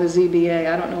person or the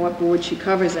ZBA. I don't know what board she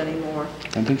covers anymore.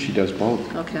 I think she does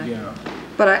both. Okay. Yeah.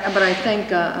 But I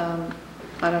think, I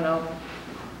don't know,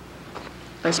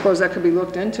 I suppose that could be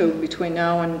looked into between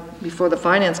now and before the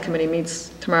finance committee meets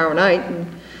tomorrow night. And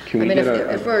I mean,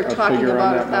 if we're talking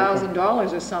about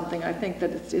 $1,000 or something, I think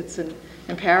that it's an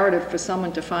imperative for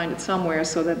someone to find it somewhere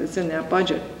so that it's in that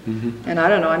budget. And I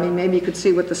don't know, I mean, maybe you could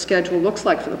see what the schedule looks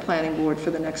like for the planning board for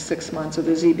the next 6 months or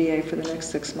the ZBA for the next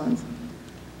 6 months.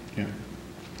 Yeah,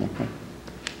 okay.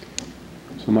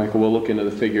 So Michael, we'll look into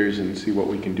the figures and see what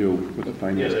we can do with the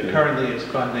finance committee. Currently it's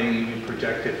funding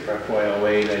projected for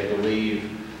FY08, I believe,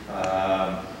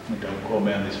 don't quote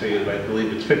me on these figures, but I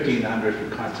believe it's $1,500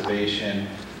 for conservation.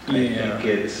 I think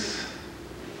it's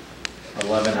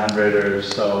 1,100 or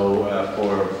so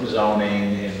for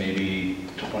zoning and maybe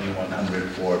 2,100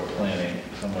 for planning.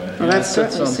 Somewhere. Well, that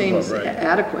certainly seems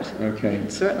adequate. Okay.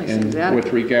 It certainly seems adequate.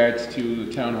 With regards to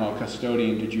the town hall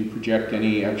custodian, did you project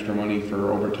any extra money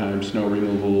for overtime, snow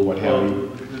removal, what have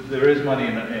you? There is money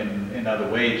in other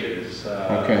wages.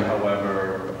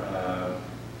 However,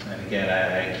 and again,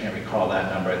 I can't recall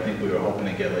that number. I think we were hoping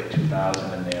to get like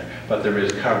 2,000 in there. But there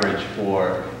is coverage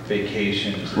for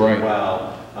vacations as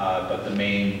well. But the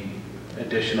main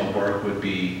additional work would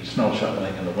be snow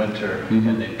shoveling in the winter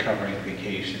and then covering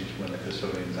vacations when the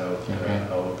custodian's out,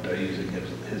 using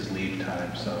his leave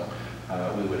time. So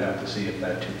we would have to see if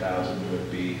that 2,000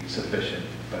 would be sufficient,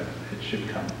 but it should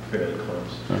come fairly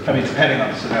close. I mean, depending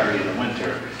on the scenario in the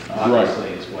winter, obviously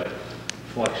is what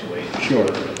fluctuates. Sure.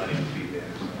 The money would be there.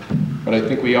 So. But I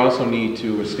think we also need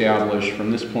to establish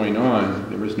from this point on,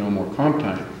 there is no more comp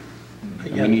time.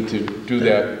 We need to do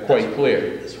that quite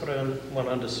clear. That's what I want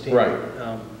to understand.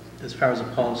 Right. As far as a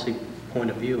policy point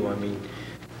of view, I mean,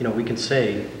 you know, we can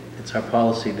say it's our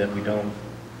policy that we don't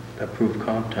approve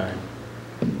comp time.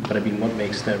 But I mean, what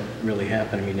makes that really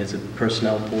happen? I mean, is it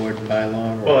personnel board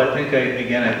bylaw? Or? Well, I think,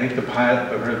 I think the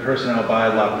personnel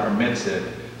bylaw permits it,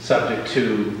 subject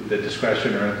to the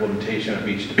discretion or implementation of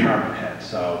each department head.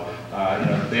 So, you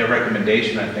know, their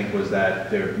recommendation, I think, was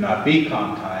that there not be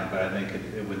comp time, but I think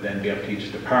it would then be up to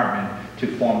each department to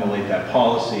formulate that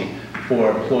policy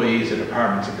for employees and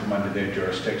departments that come under their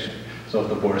jurisdiction. So if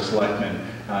the Board of Selectmen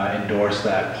endorse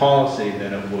that policy,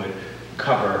 then it would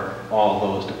cover all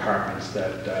those departments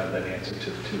that answer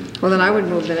to. Well, then I would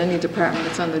move that any department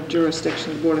that's under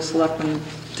jurisdiction of the Board of Selectmen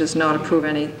does not approve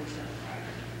any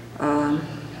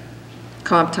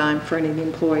comp time for any of the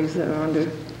employees that are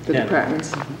under the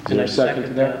departments. Is there a second to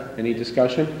that? Any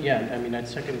discussion? Yeah, I mean, I'd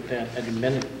second that. I'd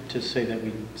amend it to say that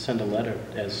we send a letter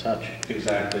as such.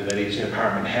 Exactly, that each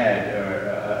department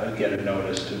head get a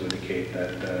notice to indicate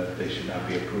that they should not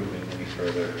be approving any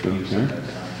further use at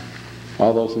that time.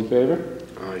 All those in favor?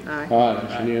 Aye. Aye,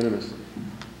 it's unanimous.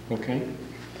 Okay,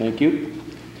 thank you.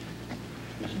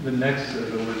 The next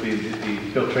would be the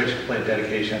filtration plant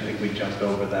dedication. I think we jumped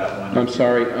over that one. I'm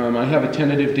sorry, I have a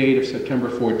tentative date of September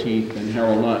 14th, and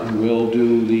Harold Naughton will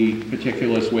do the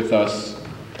particulars with us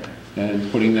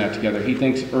and putting that together. He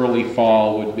thinks early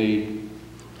fall would be,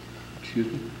 excuse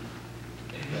me?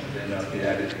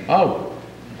 Oh,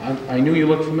 I knew you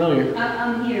looked familiar.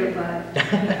 I'm here,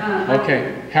 but...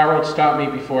 Okay, Harold stopped me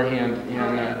beforehand,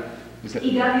 and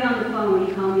he got me on the phone,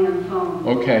 he called me on the phone.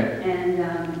 Okay.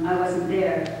 And I wasn't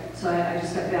there, so I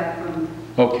just got back from...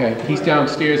 Okay, he's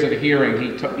downstairs at a hearing.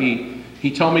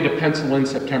 He told me to pencil in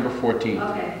September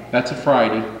 14th. Okay. That's a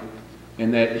Friday,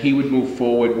 and that he would move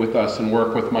forward with us and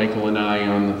work with Michael and I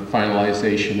on the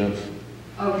finalization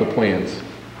of the plans.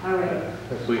 All right.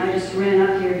 I just ran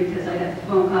up here because I got the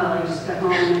phone call, I just got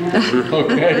home and...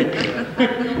 Okay.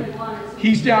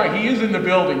 He's down, he is in the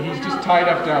building, he's just tied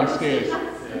up downstairs.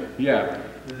 Yeah.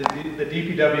 The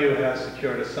DPW has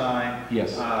secured a sign.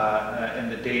 Yes.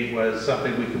 And the date was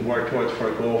something we could work towards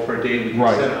for a goal for a date. We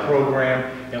Right. could set a program,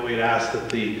 and we'd ask that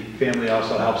the family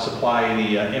also help supply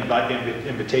any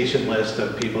invitation list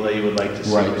of people that you would like to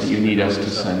see. Right, you need us to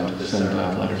send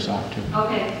letters off to.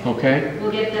 Okay. Okay? We'll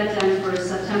get that done for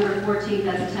September 14th,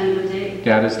 that's a tentative date.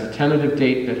 That is the tentative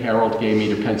date that Harold gave me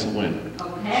to pencil in.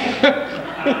 Okay.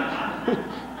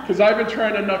 Because I've been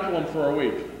trying to knuckle him for a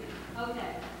week. Okay.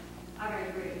 All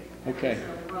right, great. Okay.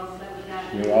 So we're all set with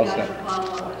that. You're all You guys set. will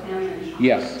follow up with him and...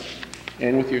 Yes.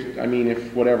 And with your, I mean,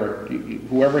 if whatever,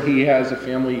 whoever he has, a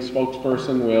family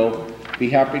spokesperson, will be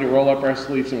happy to roll up our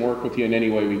sleeves and work with you in any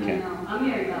way we I can. know. I'm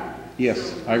married about it.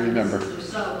 Yes, I remember.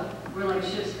 So we're like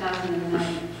ships passing in the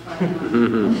night. But, I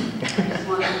just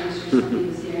wanted to make sure something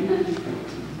was here. And then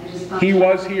I just thought... He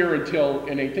was here until,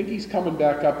 and I think he's coming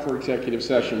back up for executive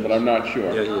session, but I'm not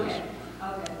sure. Yeah, he is. Okay.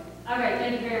 Okay. All right,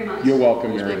 thank you very much. You're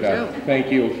welcome, Mary Beth.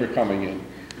 Thank you for coming in.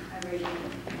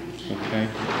 Okay.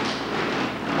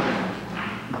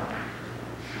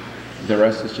 The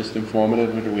rest is just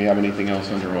informative, or do we have anything else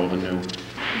under old and new?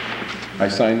 I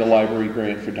signed the library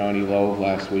grant for Donnie Lowe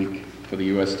last week for the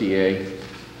USDA.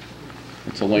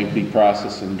 It's a lengthy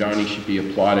process, and Donnie should be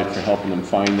applauded for helping them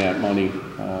find that money.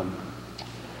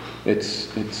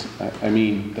 I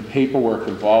mean, the paperwork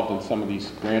involved in some of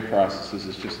these grant processes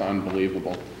is just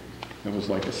unbelievable. It was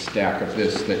like a stack of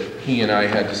this that he and I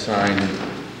had to sign, and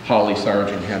Holly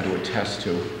Sargent had to attest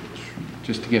to.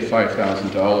 Just to get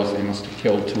 $5,000, they must have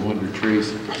killed 200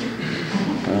 trees.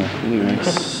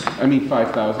 Anyways, I mean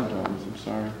 $5,000, I'm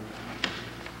sorry.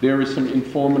 There is some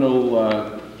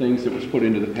informative things that was put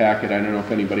into the packet. I don't know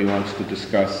if anybody wants to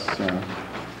discuss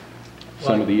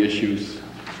some of the issues.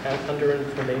 Under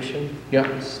information? Yeah.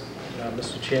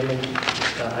 Mr. Chairman,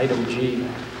 item G,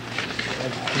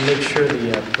 make sure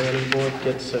the planning board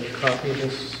gets a copy of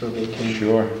this so they can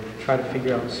try to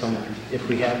figure out if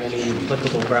we have any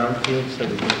applicable brownfields that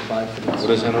we can apply for this.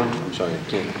 What is that on? I'm sorry, I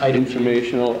can't.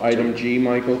 Informational, item G,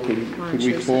 Michael, could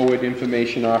we forward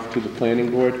information off to the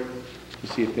planning board to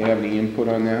see if they have any input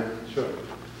on that? Sure.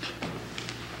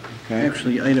 Okay.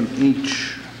 Actually, item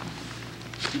H,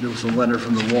 there was a letter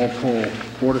from the Walpole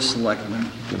Board of Selectmen.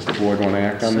 Does the board want to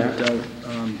act on that? Sent out.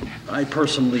 I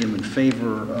personally am in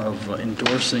favor of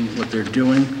endorsing what they're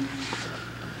doing.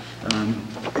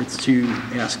 It's to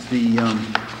ask the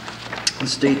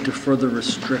state to further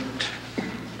restrict,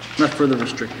 not further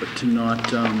restrict, but to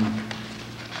not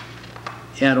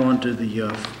add on to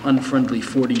the unfriendly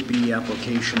 40B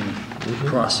application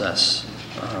process.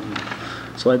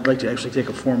 So I'd like to actually take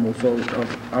a formal vote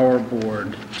of our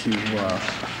board to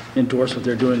endorse what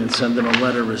they're doing and send them a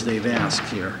letter as they've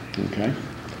asked here. Okay.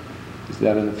 Is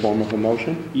that in the form of a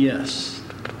motion? Yes.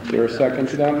 Is there a second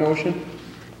to that motion?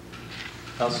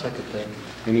 I'll second that.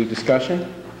 Any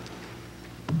discussion?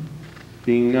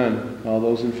 Being none, all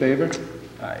those in favor?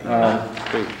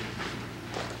 Aye.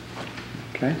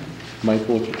 Okay.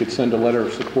 Michael, if you could send a letter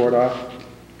of support off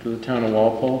to the town of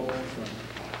Walpole.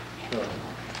 Sure.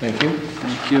 Thank you.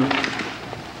 Thank you.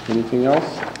 Anything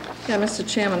else? Yeah, Mr.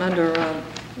 Chairman, under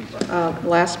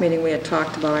last meeting we had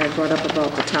talked about, I had brought up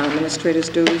about the town administrator's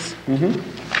duties.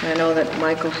 I know that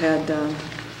Michael had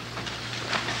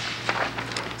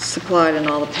supplied in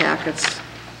all the packets.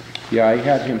 Yeah, I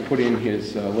had him put in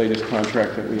his latest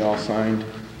contract that we all signed.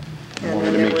 And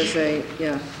then there was a,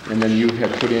 yeah. And then you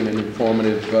had put in an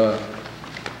informative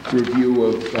review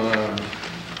of... I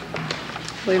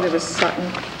believe it was Sutton.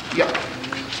 Yeah.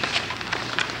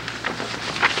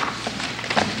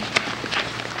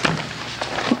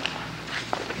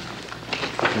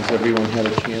 Has everyone had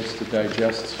a chance to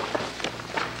digest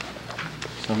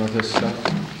some of this stuff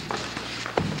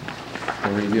for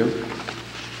review?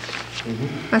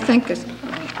 I think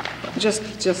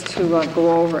just to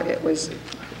go over, it was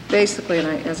basically, and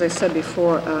as I said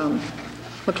before,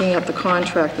 looking at the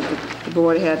contract that the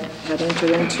board had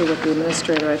entered into with the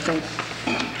administrator, I think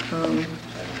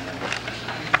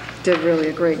did really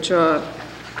a great job.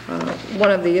 One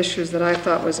of the issues that I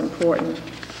thought was important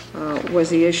was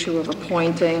the issue of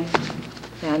appointing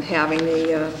and having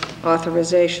the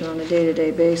authorization on a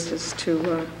day-to-day basis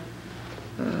to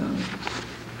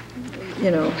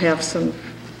have some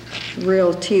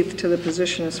real teeth to the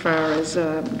position as far as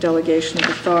delegation of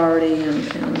authority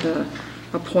and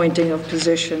appointing of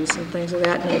positions and things of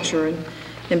that nature.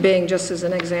 And being, just as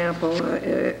an example,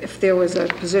 if there was a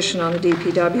position on the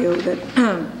DPW that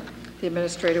the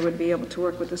administrator would be able to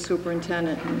work with the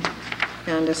superintendent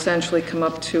and essentially come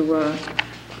up to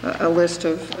a list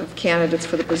of candidates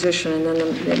for the position, and then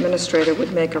the administrator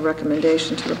would make a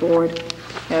recommendation to the board.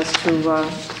 as to,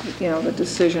 the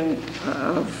decision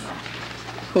of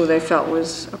who they felt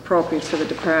was appropriate for the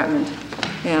department,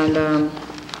 and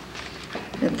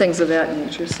things of that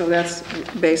nature. So that's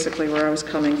basically where I was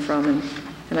coming from,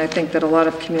 and I think that a lot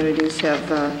of communities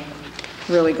have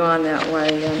really gone that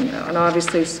way, and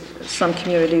obviously some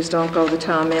communities don't go the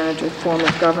town manager form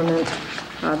of government.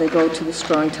 They go to the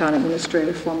strong town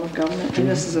administrative form of government, and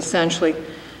this is essentially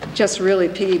just really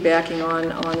piggybacking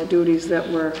on the duties that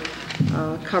were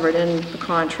covered in the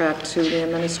contract to the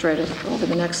administrator over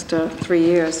the next 3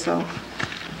 years. So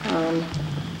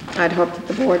I'd hope that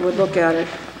the board would look at it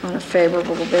on a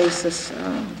favorable basis.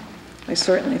 I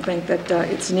certainly think that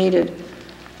it's needed,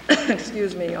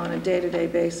 excuse me, on a day-to-day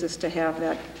basis to have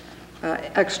that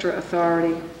extra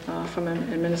authority from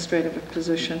an administrative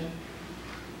position.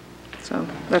 So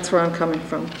that's where I'm coming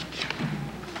from.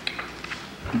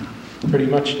 Pretty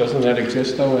much, doesn't that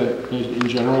exist though in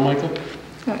general, Michael?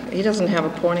 He doesn't have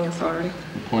appointing authority.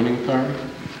 Appointing authority?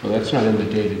 Well, that's not in the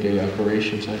day-to-day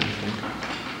operations, I don't think.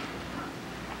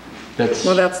 That's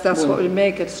what would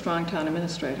make it strong town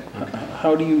administrator.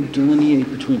 How do you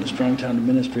delineate between a strong town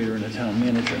administrator and a town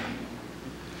manager?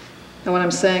 And what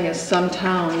I'm saying is some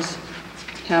towns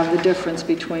have the difference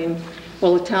between,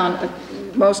 well, a town,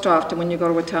 most often when you go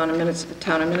to a town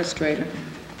administrator,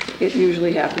 it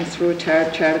usually happens through a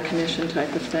charter commission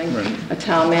type of thing. Right. A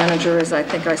town manager, as I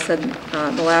think I said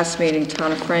the last meeting,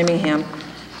 town of Framingham,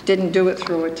 didn't do it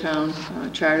through a town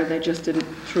charter. They just did it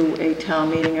through a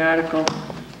town meeting article,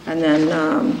 and then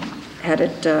had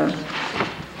it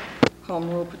home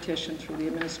rule petition through the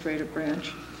administrative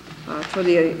branch, through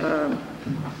the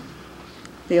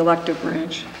elective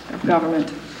branch of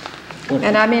government.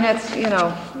 And I mean, it's,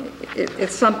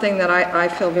 it's something that I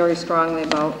feel very strongly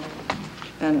about,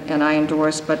 and I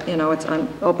endorse, but, it's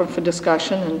open for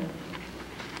discussion. And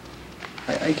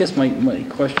I guess my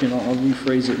question, I'll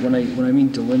rephrase it, when I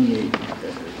mean delineate,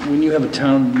 when you have a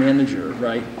town manager,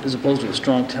 right, as opposed to a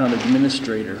strong town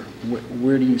administrator,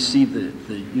 where do you see the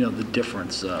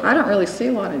difference? I don't really see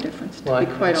a lot of difference, to be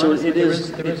quite honest. So there is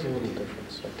a little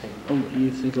difference, I think. Oh, you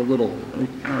think a little?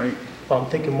 All right. Well, I'm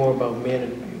thinking more about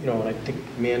when I think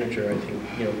manager, I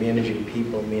think, managing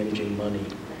people, managing money.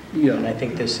 Yeah. And I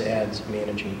think this adds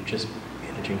just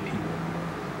managing people.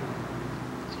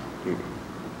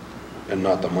 And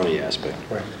not the money aspect.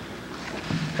 Right.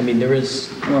 I mean, there is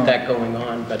that going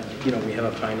on, but, we have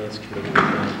a finance committee.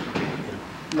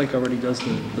 Mike already does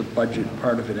the budget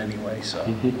part of it anyway, so, I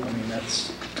mean,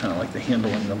 that's kind of like the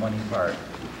handling the money part.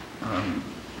 I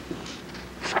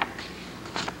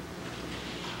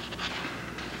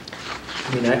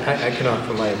mean, I can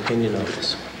offer my opinion on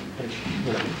this.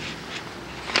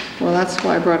 Well, that's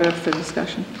why I brought it up for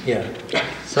discussion. Yeah.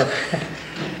 So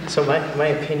my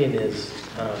opinion is,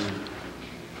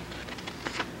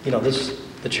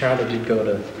 the charter did go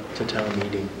to town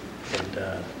meeting, and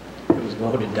it was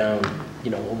voted down,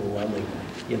 overwhelmingly,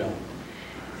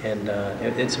 and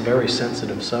it's a very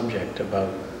sensitive subject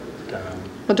about.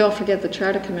 Well, don't forget the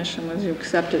charter commission was you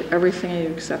accepted everything and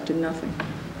you accepted nothing.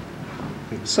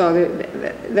 So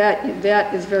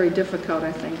that is very difficult,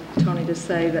 I think, Tony, to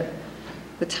say that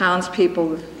the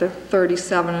townspeople, the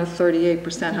 37 or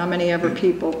 38%, how many ever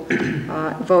people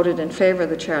voted in favor of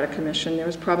the charter commission. There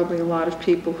was probably a lot of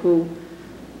people who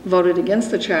voted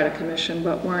against the charter commission,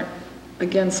 but weren't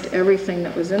against everything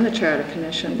that was in the charter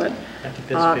commission. But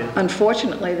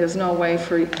unfortunately, there's no way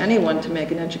for anyone to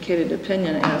make an educated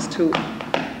opinion as to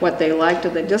what they liked or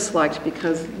they disliked,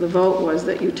 because the vote was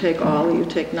that you take all or you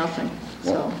take nothing.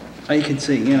 Well, I can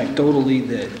say anecdotally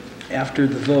that after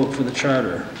the vote for the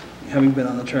charter, having been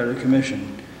on the charter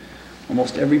commission,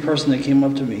 almost every person that came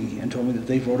up to me and told me that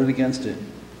they voted against it,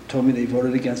 told me they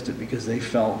voted against it because they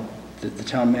felt that the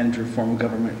town manager form of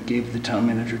government gave the town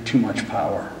manager too much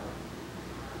power,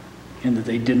 and that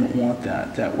they didn't want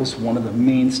that. That was one of the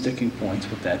main sticking points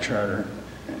with that charter,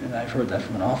 and I've heard that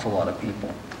from an awful lot of people.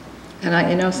 And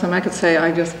I could say I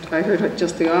heard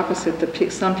just the opposite,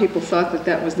 that some people thought that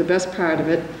that was the best part of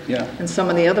it, yeah, and some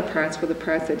of the other parts were the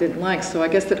parts they didn't like. So I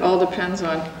guess it all depends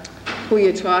on who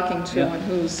you're talking to, and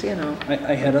who's,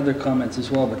 I had other comments as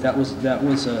well, but that was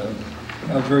a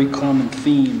very common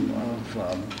theme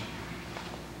of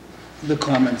the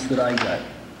comments that I got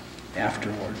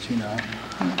afterwards,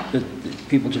 that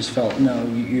people just felt, no,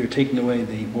 you're taking away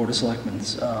the Board of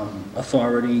Selectmen's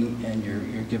authority and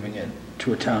you're giving it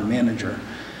to a town manager.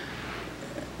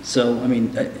 So, I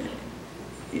mean,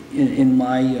 in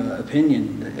my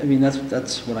opinion, I mean,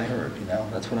 that's what I heard,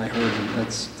 that's what I heard, and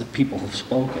that's the people who've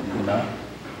spoken,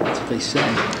 that's what they say.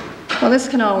 Well, this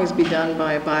can always be done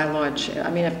by a bylaw.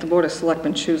 I mean, if the Board of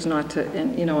Selectmen choose not to,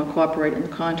 incorporate in the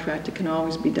contract, it can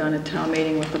always be done at town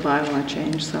meeting with the bylaw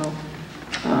change, so.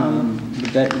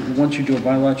 But that, once you do a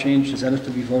bylaw change, does that have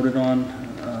to be voted on?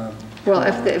 Well,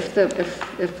 if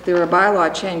there are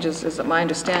bylaw changes, is it my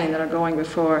understanding, that are going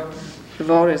before the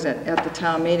voters at the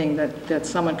town meeting, that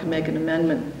someone can make an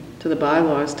amendment to the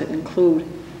bylaws to include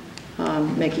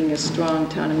making a strong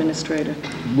town administrator.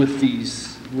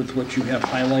 With what you have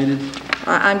highlighted?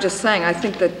 I'm just saying, I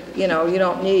think that, you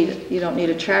don't need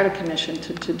a charter commission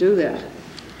to do that.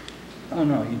 Oh,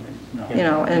 no.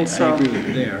 And so. I agree with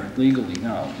you there, legally,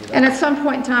 no. And at some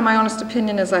point in time, my honest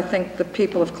opinion is I think the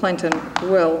people of Clinton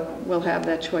will have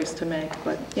that choice to make.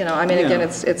 But, again,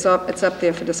 it's up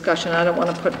there for discussion. I don't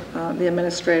want to put the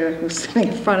administrator who's sitting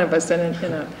in front of us in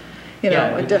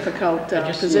a difficult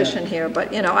position here.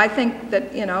 But, I think that,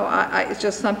 it's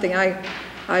just something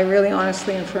I really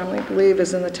honestly and firmly believe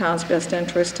is in the town's best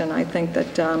interest, and I think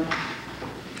that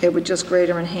it would just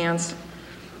greater enhance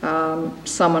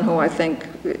someone who I think,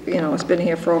 has been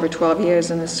here for over 12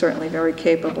 years and is certainly very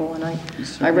capable. And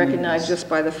I recognize just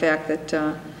by the fact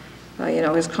that,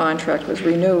 his contract was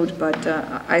renewed, but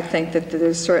I think that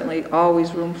there's certainly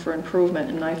always room for improvement,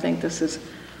 and I think this is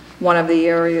one of the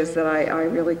areas that I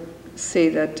really see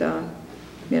that,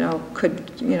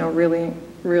 could,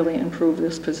 really improve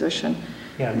this position.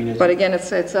 Yeah, I mean, but again,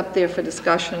 it's up there for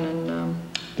discussion, and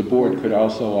the board could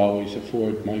also always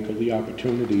afford Michael the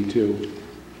opportunity to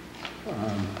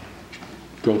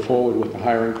go forward with the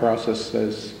hiring process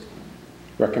as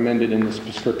recommended in this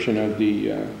prescription of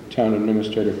the town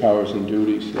administrative powers and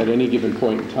duties. At any given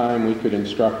point in time, we could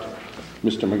instruct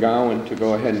Mr. McGowan to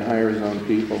go ahead and hire his own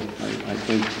people. I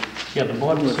think. Yeah, the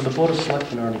board of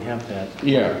selectmen already have that.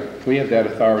 Yeah, we have that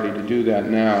authority to do that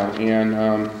now,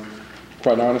 and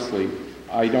quite honestly,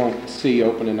 I don't see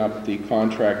opening up the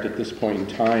contract at this point in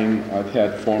time. I've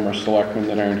had former selectmen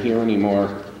that aren't here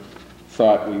anymore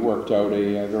thought we worked out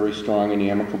a very strong and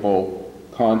amicable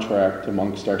contract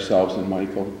amongst ourselves and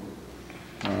Michael.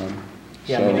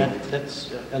 Yeah, so. I mean,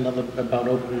 that's another, about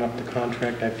opening up the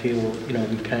contract, I feel,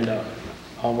 we kind of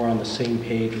all were on the same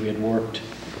page. We had worked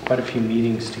quite a few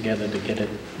meetings together to get it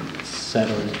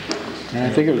settled. And I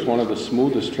think it was one of the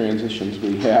smoothest transitions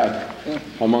we had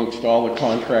amongst all the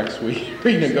contracts we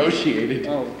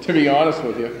renegotiated, to be honest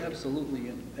with you.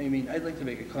 Absolutely. I mean, I'd like to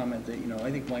make a comment that, I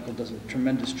think Michael does a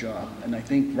tremendous job, and I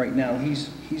think right now he's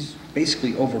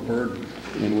basically overburdened.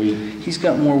 And he's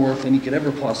got more work than he could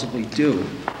ever possibly do,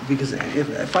 because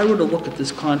if I were to look at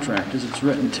this contract as it's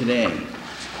written today,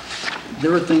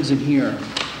 there are things in here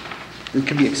that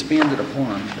can be expanded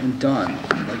upon and done,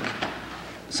 like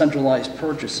centralized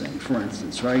purchasing, for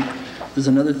instance, right? There's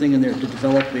another thing in there to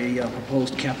develop a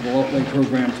proposed capital outlay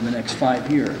program for the next 5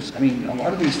 years. I mean, a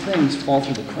lot of these things fall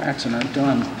through the cracks and aren't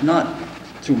done, not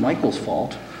through Michael's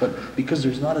fault, but because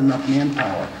there's not enough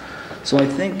manpower. So I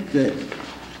think that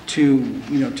to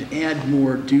add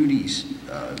more duties.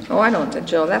 I don't,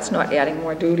 Joe, that's not adding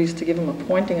more duties to give him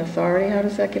appointing authority. How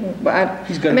does that give him?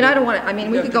 I don't want to,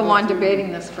 we could go on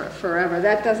debating this forever.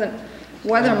 That doesn't,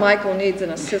 whether Michael needs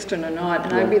an assistant or not,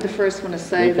 and I'd be the first one to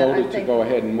say that I think, go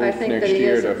ahead and move next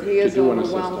year to he is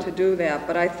overwhelmed to do that,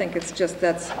 but I think it's just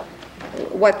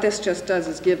what this just does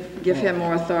is give him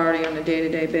more authority on a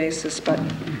day-to-day basis, but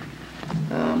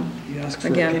you ask for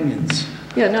again, opinions.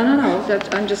 Yeah, no.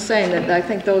 I'm just saying that I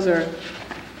think those are,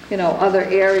 other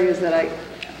areas that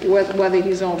whether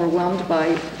he's overwhelmed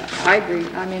by, I agree.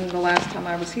 I mean, the last time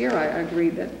I was here, I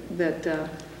agreed that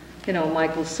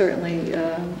Michael certainly,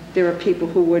 there are people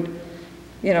who would,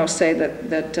 say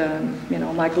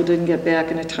that Michael didn't get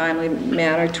back in a timely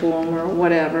manner to him or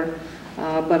whatever.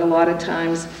 But a lot of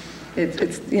times,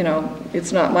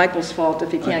 it's not Michael's fault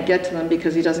if he can't get to them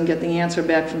because he doesn't get the answer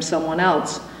back from someone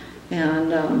else.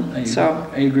 And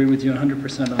I agree with you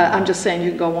 100% on that. I'm just saying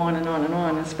you go on and on and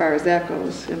on as far as that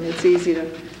goes. I mean, it's easy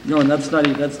to. No, and that's not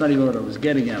even what I was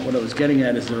getting at. What I was getting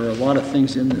at is there are a lot of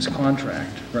things in this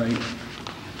contract, right?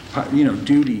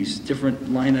 Duties,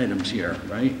 different line items here,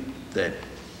 right? That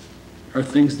are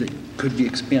things that could be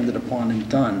expanded upon and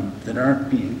done that aren't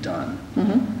being done.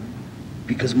 Mm-hmm.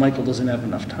 Because Michael doesn't have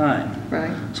enough time.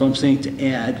 Right. So I'm saying to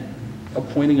add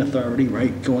appointing authority,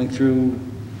 right? Going through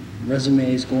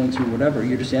resumes, going through whatever,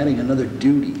 you're just adding another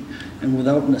duty. And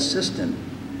without an assistant,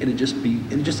 it'd just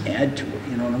add to it,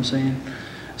 you know what I'm saying?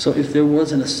 So if there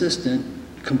was an assistant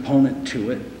component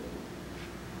to it,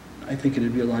 I think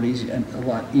it'd be a lot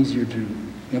easier to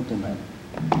implement.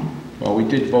 Well, we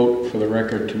did vote, for the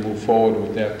record, to move forward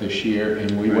with that this year,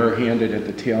 and we were handed at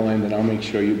the tail end, and I'll make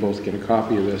sure you both get a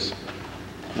copy of this,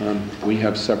 We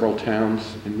have several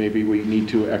towns, and maybe we need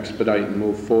to expedite and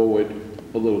move forward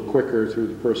a little quicker through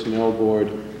the personnel board.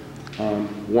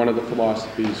 One of the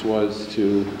philosophies was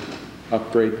to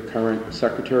upgrade the current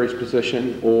secretary's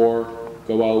position or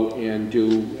go out and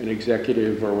do an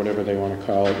executive or whatever they want to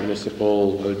call it,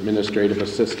 municipal administrative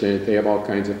assistant. They have all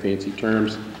kinds of fancy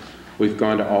terms. We've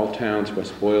gone to all towns,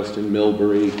 West Boylston,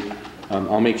 Millbury.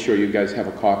 I'll make sure you guys have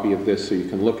a copy of this so you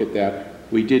can look at that.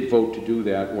 We did vote to do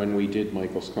that when we did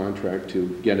Michael's contract to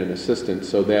get an assistant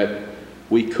so that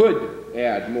we could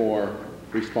add more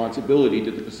responsibility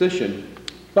to the position,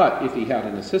 but if he had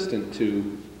an assistant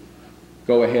to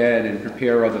go ahead and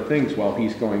prepare other things while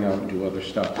he's going out and do other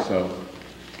stuff. So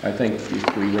I think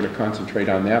if we were to concentrate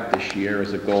on that this year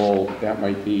as a goal, that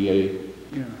might be a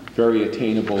very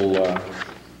attainable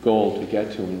goal to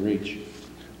get to and reach.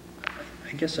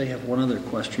 I guess I have one other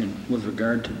question with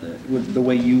regard to with the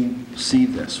way you see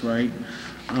this, right?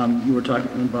 You were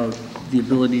talking about the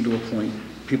ability to appoint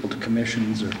people to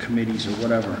commissions or committees or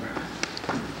whatever.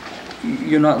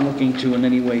 You're not looking to in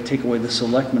any way take away the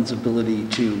selectmen's ability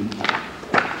to,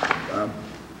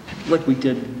 like we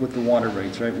did with the water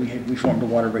rates, right? We formed a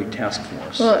water rate task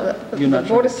force. Well, the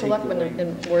Board of Selectmen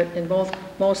in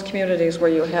most communities where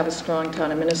you have a strong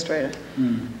town administrator.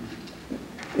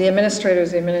 The administrator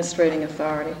is the administrating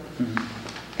authority,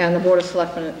 and the Board of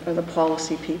Selectmen are the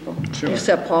policy people. Sure. You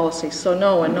set policy, so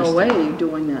no, in no way are you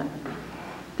doing that.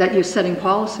 That you're setting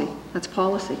policy, that's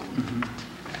policy.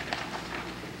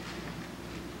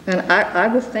 And I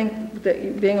would think that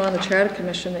you, being on the Charter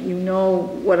Commission, that you know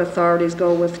what authorities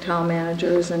go with town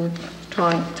managers and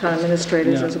town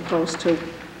administrators as opposed to,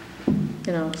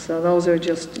 you know, so those are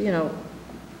just, you know,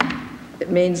 it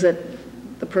means that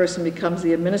the person becomes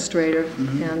the administrator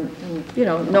and, you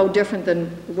know, no different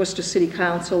than Worcester City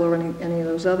Council or any of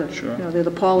those others. Sure. You know, they're the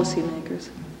policy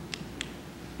makers.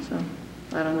 So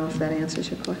I don't know if that answers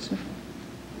your question.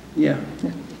 Yeah.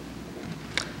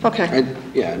 Okay.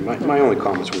 My only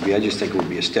comments would be, I just think it would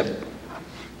be a step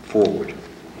forward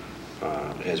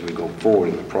as we go forward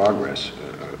in the progress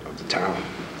of the town.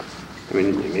 I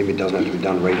mean, maybe it doesn't have to be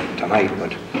done right tonight,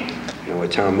 but, you know,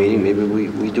 at town meeting, maybe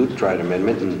we do try an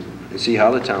amendment and see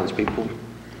how the townspeople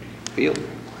feel.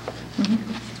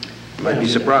 Might be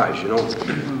surprised, you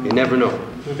know, you never know.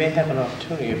 We may have an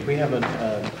opportunity, if we have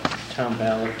a town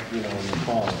ballot, you know, in the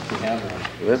fall, if we have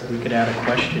one, we could add a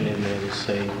question in there to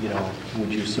say, you know,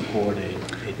 would you support a...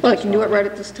 Well, you can do it right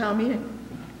at this town meeting.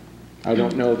 I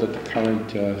don't know that the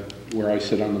current, where I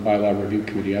sit on the bylaw review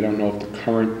committee, I don't know if the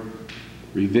current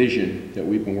revision that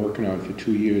we've been working on for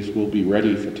 2 years will be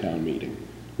ready for town meeting.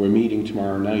 We're meeting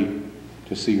tomorrow night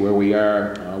to see where we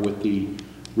are with the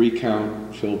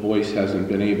recount. Phil Boyce hasn't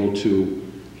been able to,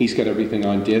 he's got everything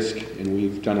on disk, and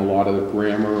we've done a lot of the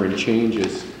grammar and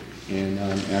changes. And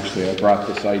actually, I brought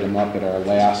this item up at our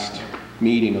last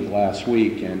meeting of last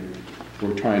week, and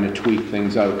we're trying to tweak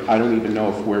things out. I don't even know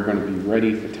if we're going to be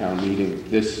ready for town meeting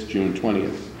this June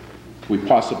 20th. We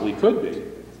possibly could be,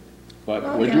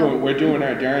 but we're doing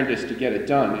our darndest to get it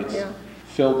done.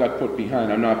 Phil got put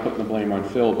behind. I'm not putting the blame on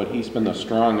Phil, but he's been the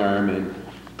strong arm in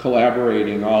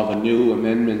collaborating all the new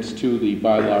amendments to the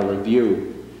bylaw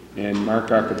review. And Mark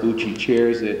Arcabucci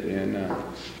chairs it, and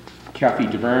Kathy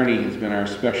DeVerney has been our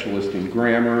specialist in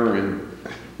grammar, and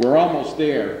we're almost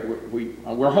there.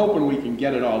 We're hoping we can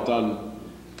get it all done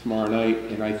tomorrow night,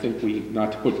 and I think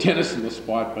not to put Dennis in the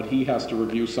spot, but he has to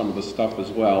review some of the stuff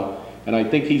as well. And I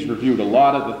think he's reviewed a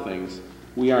lot of the things.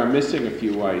 We are missing a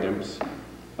few items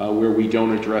where we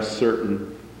don't address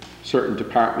certain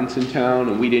departments in town,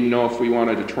 and we didn't know if we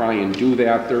wanted to try and do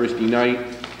that Thursday night,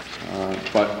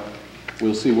 but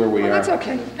we'll see where we are. That's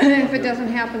okay. If it doesn't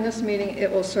happen this meeting,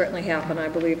 it will certainly happen, I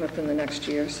believe, within the next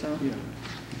year. So,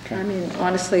 I mean,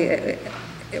 honestly,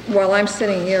 while I'm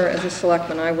sitting here as a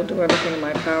selectman, I will do everything in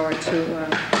my power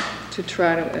to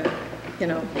try to, you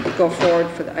know, go forward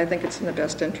for I think it's in the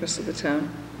best interest of the town.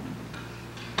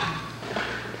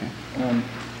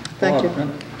 Thank you.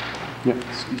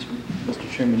 Excuse me, Mr.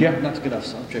 Chairman, not to get off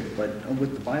subject, but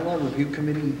with the bylaw review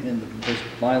committee and those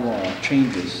bylaw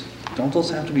changes, don't those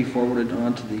have to be forwarded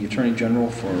on to the Attorney General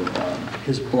for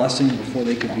his blessing before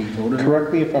they could be voted on?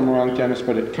 Correct me if I'm wrong, Dennis,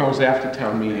 but it comes after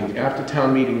town meeting. After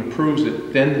town meeting approves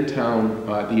it, then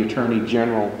the Attorney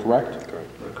General, correct?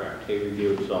 Correct. He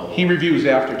reviews all. He reviews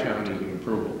after town meeting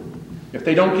approval. If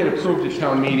they don't get approved at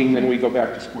town meeting, then we go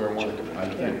back to square one, I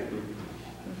think.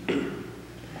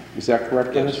 Is that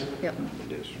correct, Dennis? Yep.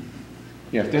 It is.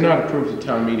 Yeah, if they're not approved at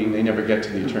town meeting, they never get to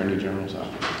the Attorney General's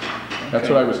office. That's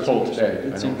what I was told today.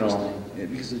 It's I don't know.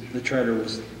 because the charter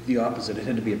was the opposite. It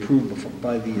had to be approved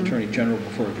by the Attorney General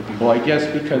before it could be. Well, I guess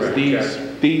because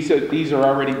These are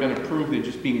already been approved, they're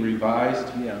just being revised.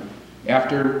 Yeah.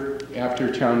 After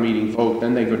town meeting vote,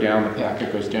 then they go down, the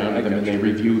packet goes down to them, and they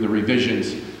review the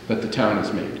revisions that the town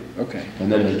has made. Okay.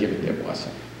 And then they give it their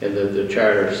blessing. And the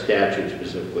charter statute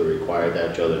specifically required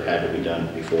that, Joe, that had to be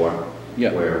done before.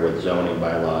 Yeah. Where with zoning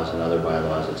bylaws and other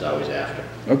bylaws, it's always after.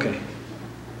 Okay.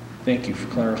 Thank you for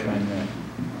clarifying that.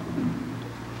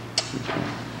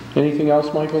 Anything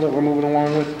else, Michael, that we're moving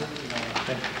along with? I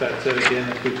think that's it again.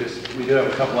 If we do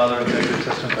have a couple other executive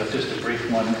sessions, but just a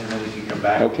brief one, and then we can come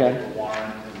back Okay. to the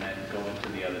warrant and then go into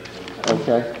the other two.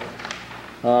 Okay.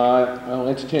 I'll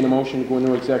entertain a motion to go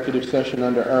into executive session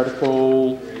under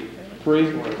Article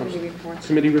 3.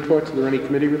 Committee reports. Are there any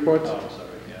committee reports? Oh, sorry,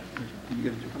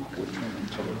 yeah.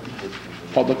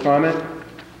 Public comment?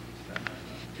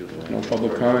 No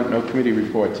public comment, no committee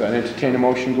reports. I'd entertain a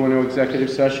motion to go into executive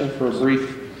session for a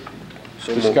brief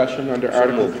discussion under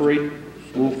Article 3.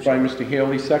 Moved by Mr.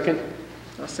 Haley, second.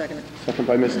 I'll second it. Second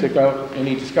by Ms. Stickout.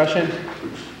 Any discussion?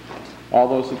 All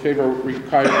those in favor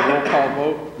require a roll call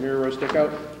vote. Mary Rose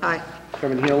Stickout? Aye.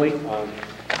 Kevin Healy?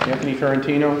 Anthony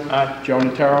Ferrantino? Aye. Joe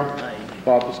Notaro? Aye.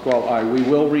 Bob Pasquale, aye. We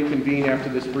will reconvene after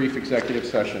this brief executive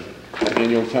session.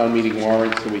 Annual town meeting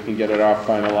warrant, so we can get it off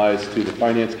finalized to the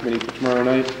Finance Committee for tomorrow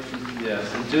night. Yes,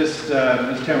 and just,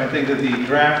 Mr. Chairman, I think that the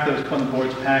draft that was put in the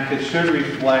board's package should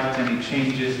reflect any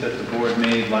changes that the board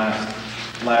made last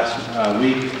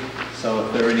week. So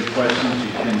if there are any questions,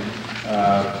 you can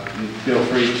feel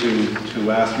free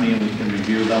to ask me and we can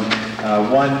review them.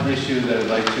 One issue that I'd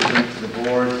like to bring to the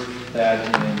board, that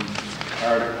in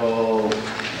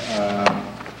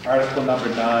Article number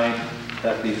 9,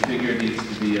 that the figure needs to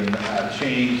be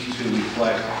changed to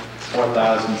reflect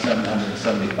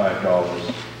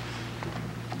 $4,775.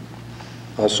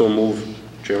 Also move,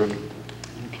 Chairman.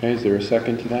 Okay, is there a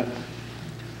second to that?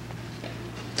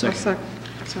 I'll second.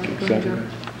 Sorry, go ahead,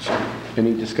 Joe.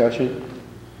 Any discussion?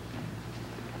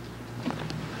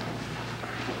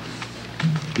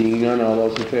 Being none, all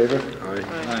those in favor?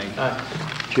 Aye.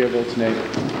 Chair votes nay.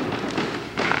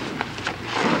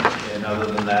 And other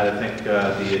than that, I think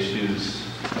the issues,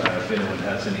 if anyone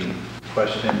has any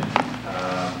question,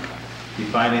 the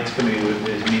Finance Committee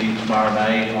is meeting tomorrow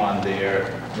night on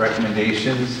their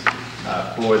recommendations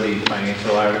for the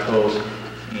financial articles,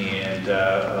 and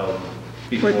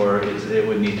before it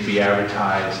would need to be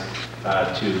advertised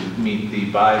to meet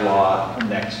the bylaw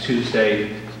next Tuesday,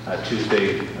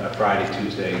 Friday,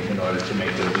 Tuesday, in order to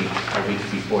make it a week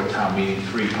before town meeting,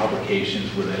 3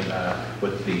 publications within,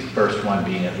 with the first one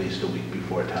being at least a week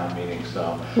before town meeting,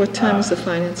 so. What time is the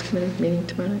Finance Committee meeting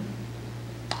tomorrow night?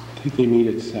 I think they meet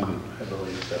at 7. I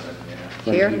believe 7, yeah.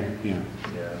 Right Here? Yeah.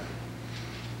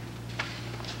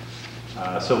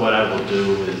 So what I will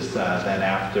do is then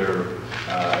after,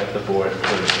 if the board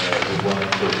is willing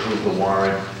to approve the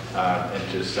warrant, and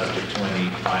just subject to any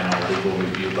final legal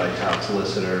review by town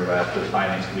solicitor, the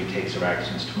Finance Committee takes their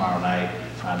actions tomorrow night,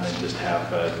 and then just have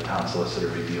the town solicitor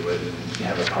review it and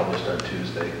have it published on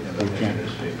Tuesday in the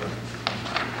newspaper.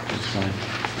 That's fine.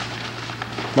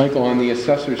 Michael, on the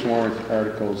assessor's warrant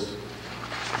articles,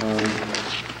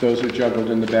 those are juggled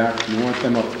in the back. Do you want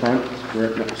them up front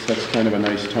where it sets kind of a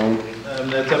nice tone?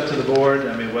 That's up to the board.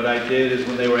 I mean, what I did is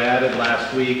when they were added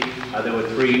last week, there were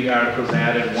 3 articles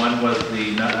added. One was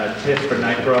the TIF for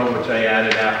NIPRO, which I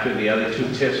added after the other 2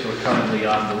 TIFs were currently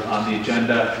on the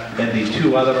agenda. And the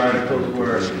 2 other articles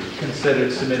were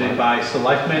considered submitted by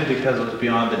selectmen because it was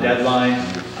beyond the deadline.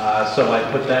 So I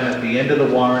put them at the end of the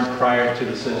warrant prior to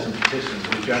the citizen petitions.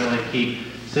 We generally keep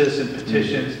citizen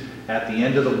petitions at the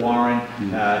end of the warrant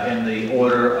in the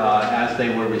order as they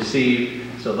were received.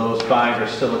 So those 5 are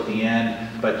still at the end,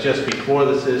 but just before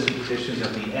the citizen petitions,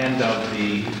 at the end of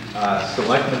the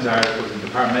selectmen's articles and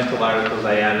departmental articles,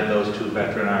 I added those 2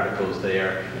 veteran articles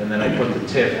there, and then I put the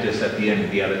TIF just at the end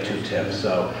of the other 2 TIFs.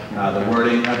 So the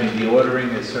wording, I mean, the ordering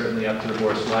is certainly up to the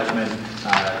board of selectmen.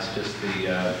 It's just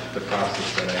the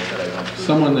process that I went through.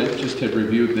 Someone that just had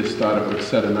reviewed this thought it would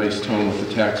set a nice tone with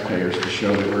the taxpayers to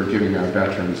show that we're giving our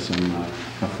veterans some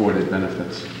afforded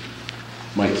benefits.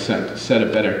 Might set a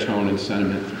better tone and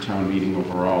sentiment for town meeting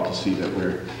overall to see that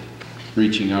we're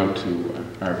reaching out to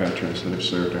our veterans that have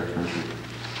served our country.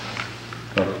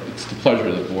 But it's the pleasure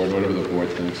of the board, whatever the board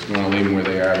thinks. If you want to leave them where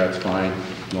they are, that's fine.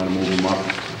 If you want to move them up,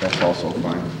 that's also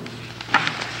fine.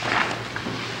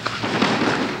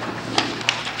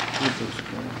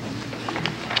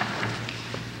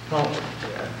 Well,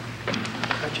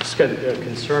 I just got a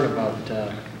concern about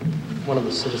one of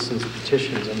the citizens'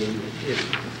 petitions. I mean,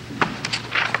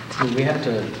 we have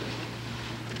to,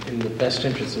 in the best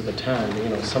interest of the town, you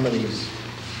know, some of these,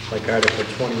 like Article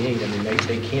 28, I mean,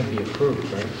 they can't be approved,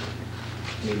 right?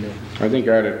 I think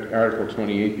Article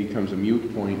 28 becomes a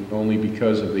moot point only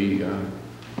because of the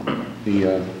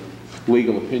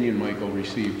legal opinion Michael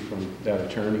received from that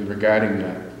attorney regarding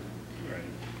that.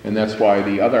 And that's why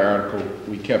the other article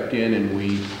we kept in, and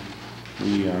we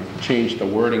changed the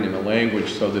wording and the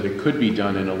language so that it could be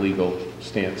done in a legal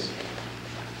stance.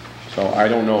 So I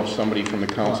don't know if somebody from the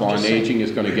Council on Aging is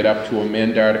going to get up to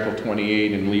amend Article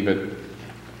 28 and leave it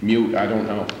mute. I don't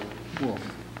know. Well,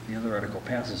 if the other article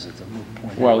passes, it's a moot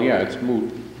point. Well, yeah, it's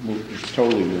moot. It's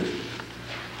totally moot.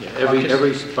 Yeah,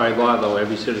 by law, though,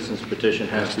 every citizen's petition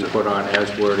has to be put on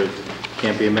as worded,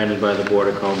 can't be amended by the board,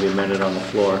 it can't be amended on the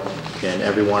floor. And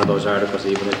every one of those articles,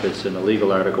 even if it's an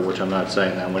illegal article, which I'm not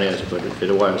saying that one is, but if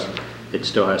it was, it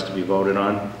still has to be voted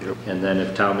on. Yep. And then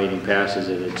if town meeting passes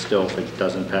it, it still, if it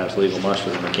doesn't pass legal muster,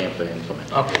 then it can't be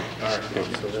implemented. Okay, all right,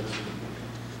 so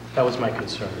that was my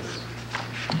concern,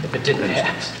 if it didn't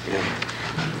pass.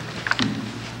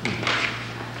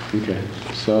 Okay,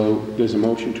 so there's a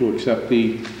motion to accept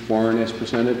the warrant as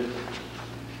presented?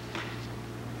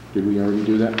 Did we already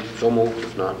do that? So moved,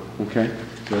 if not. Okay,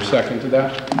 is there a second to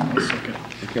that? Second.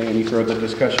 Okay, any further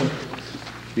discussion?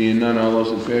 Being none, all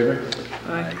those in favor?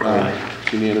 Aye. Aye.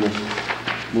 It's unanimous.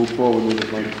 Move forward with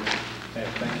it, Mike. Okay,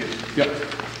 thank you. Yep.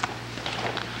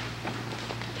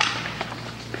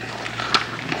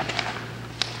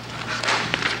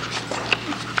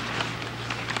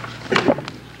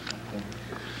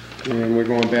 And we're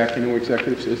going back into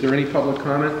executives. Is there any public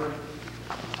comment?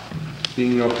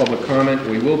 Being no public comment,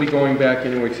 we will be going back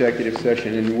into executive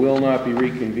session and will not be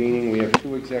reconvening. We have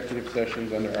 2 executive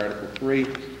sessions under Article 3.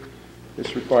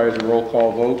 This requires a roll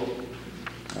call vote.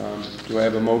 Do I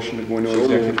have a motion to go into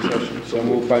executive session? So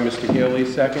moved by Mr. Haley,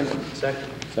 second. Second.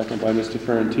 Second by Mr.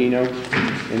 Ferrantino.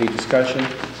 Any discussion?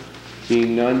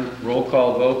 Being none, roll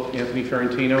call vote. Anthony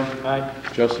Ferrantino. Aye.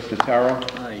 Joseph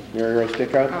Notaro. Aye. Mary Rose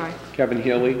Dickau. Aye. Kevin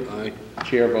Healy. Aye.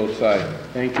 Chair votes aye.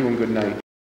 Thank you and good night.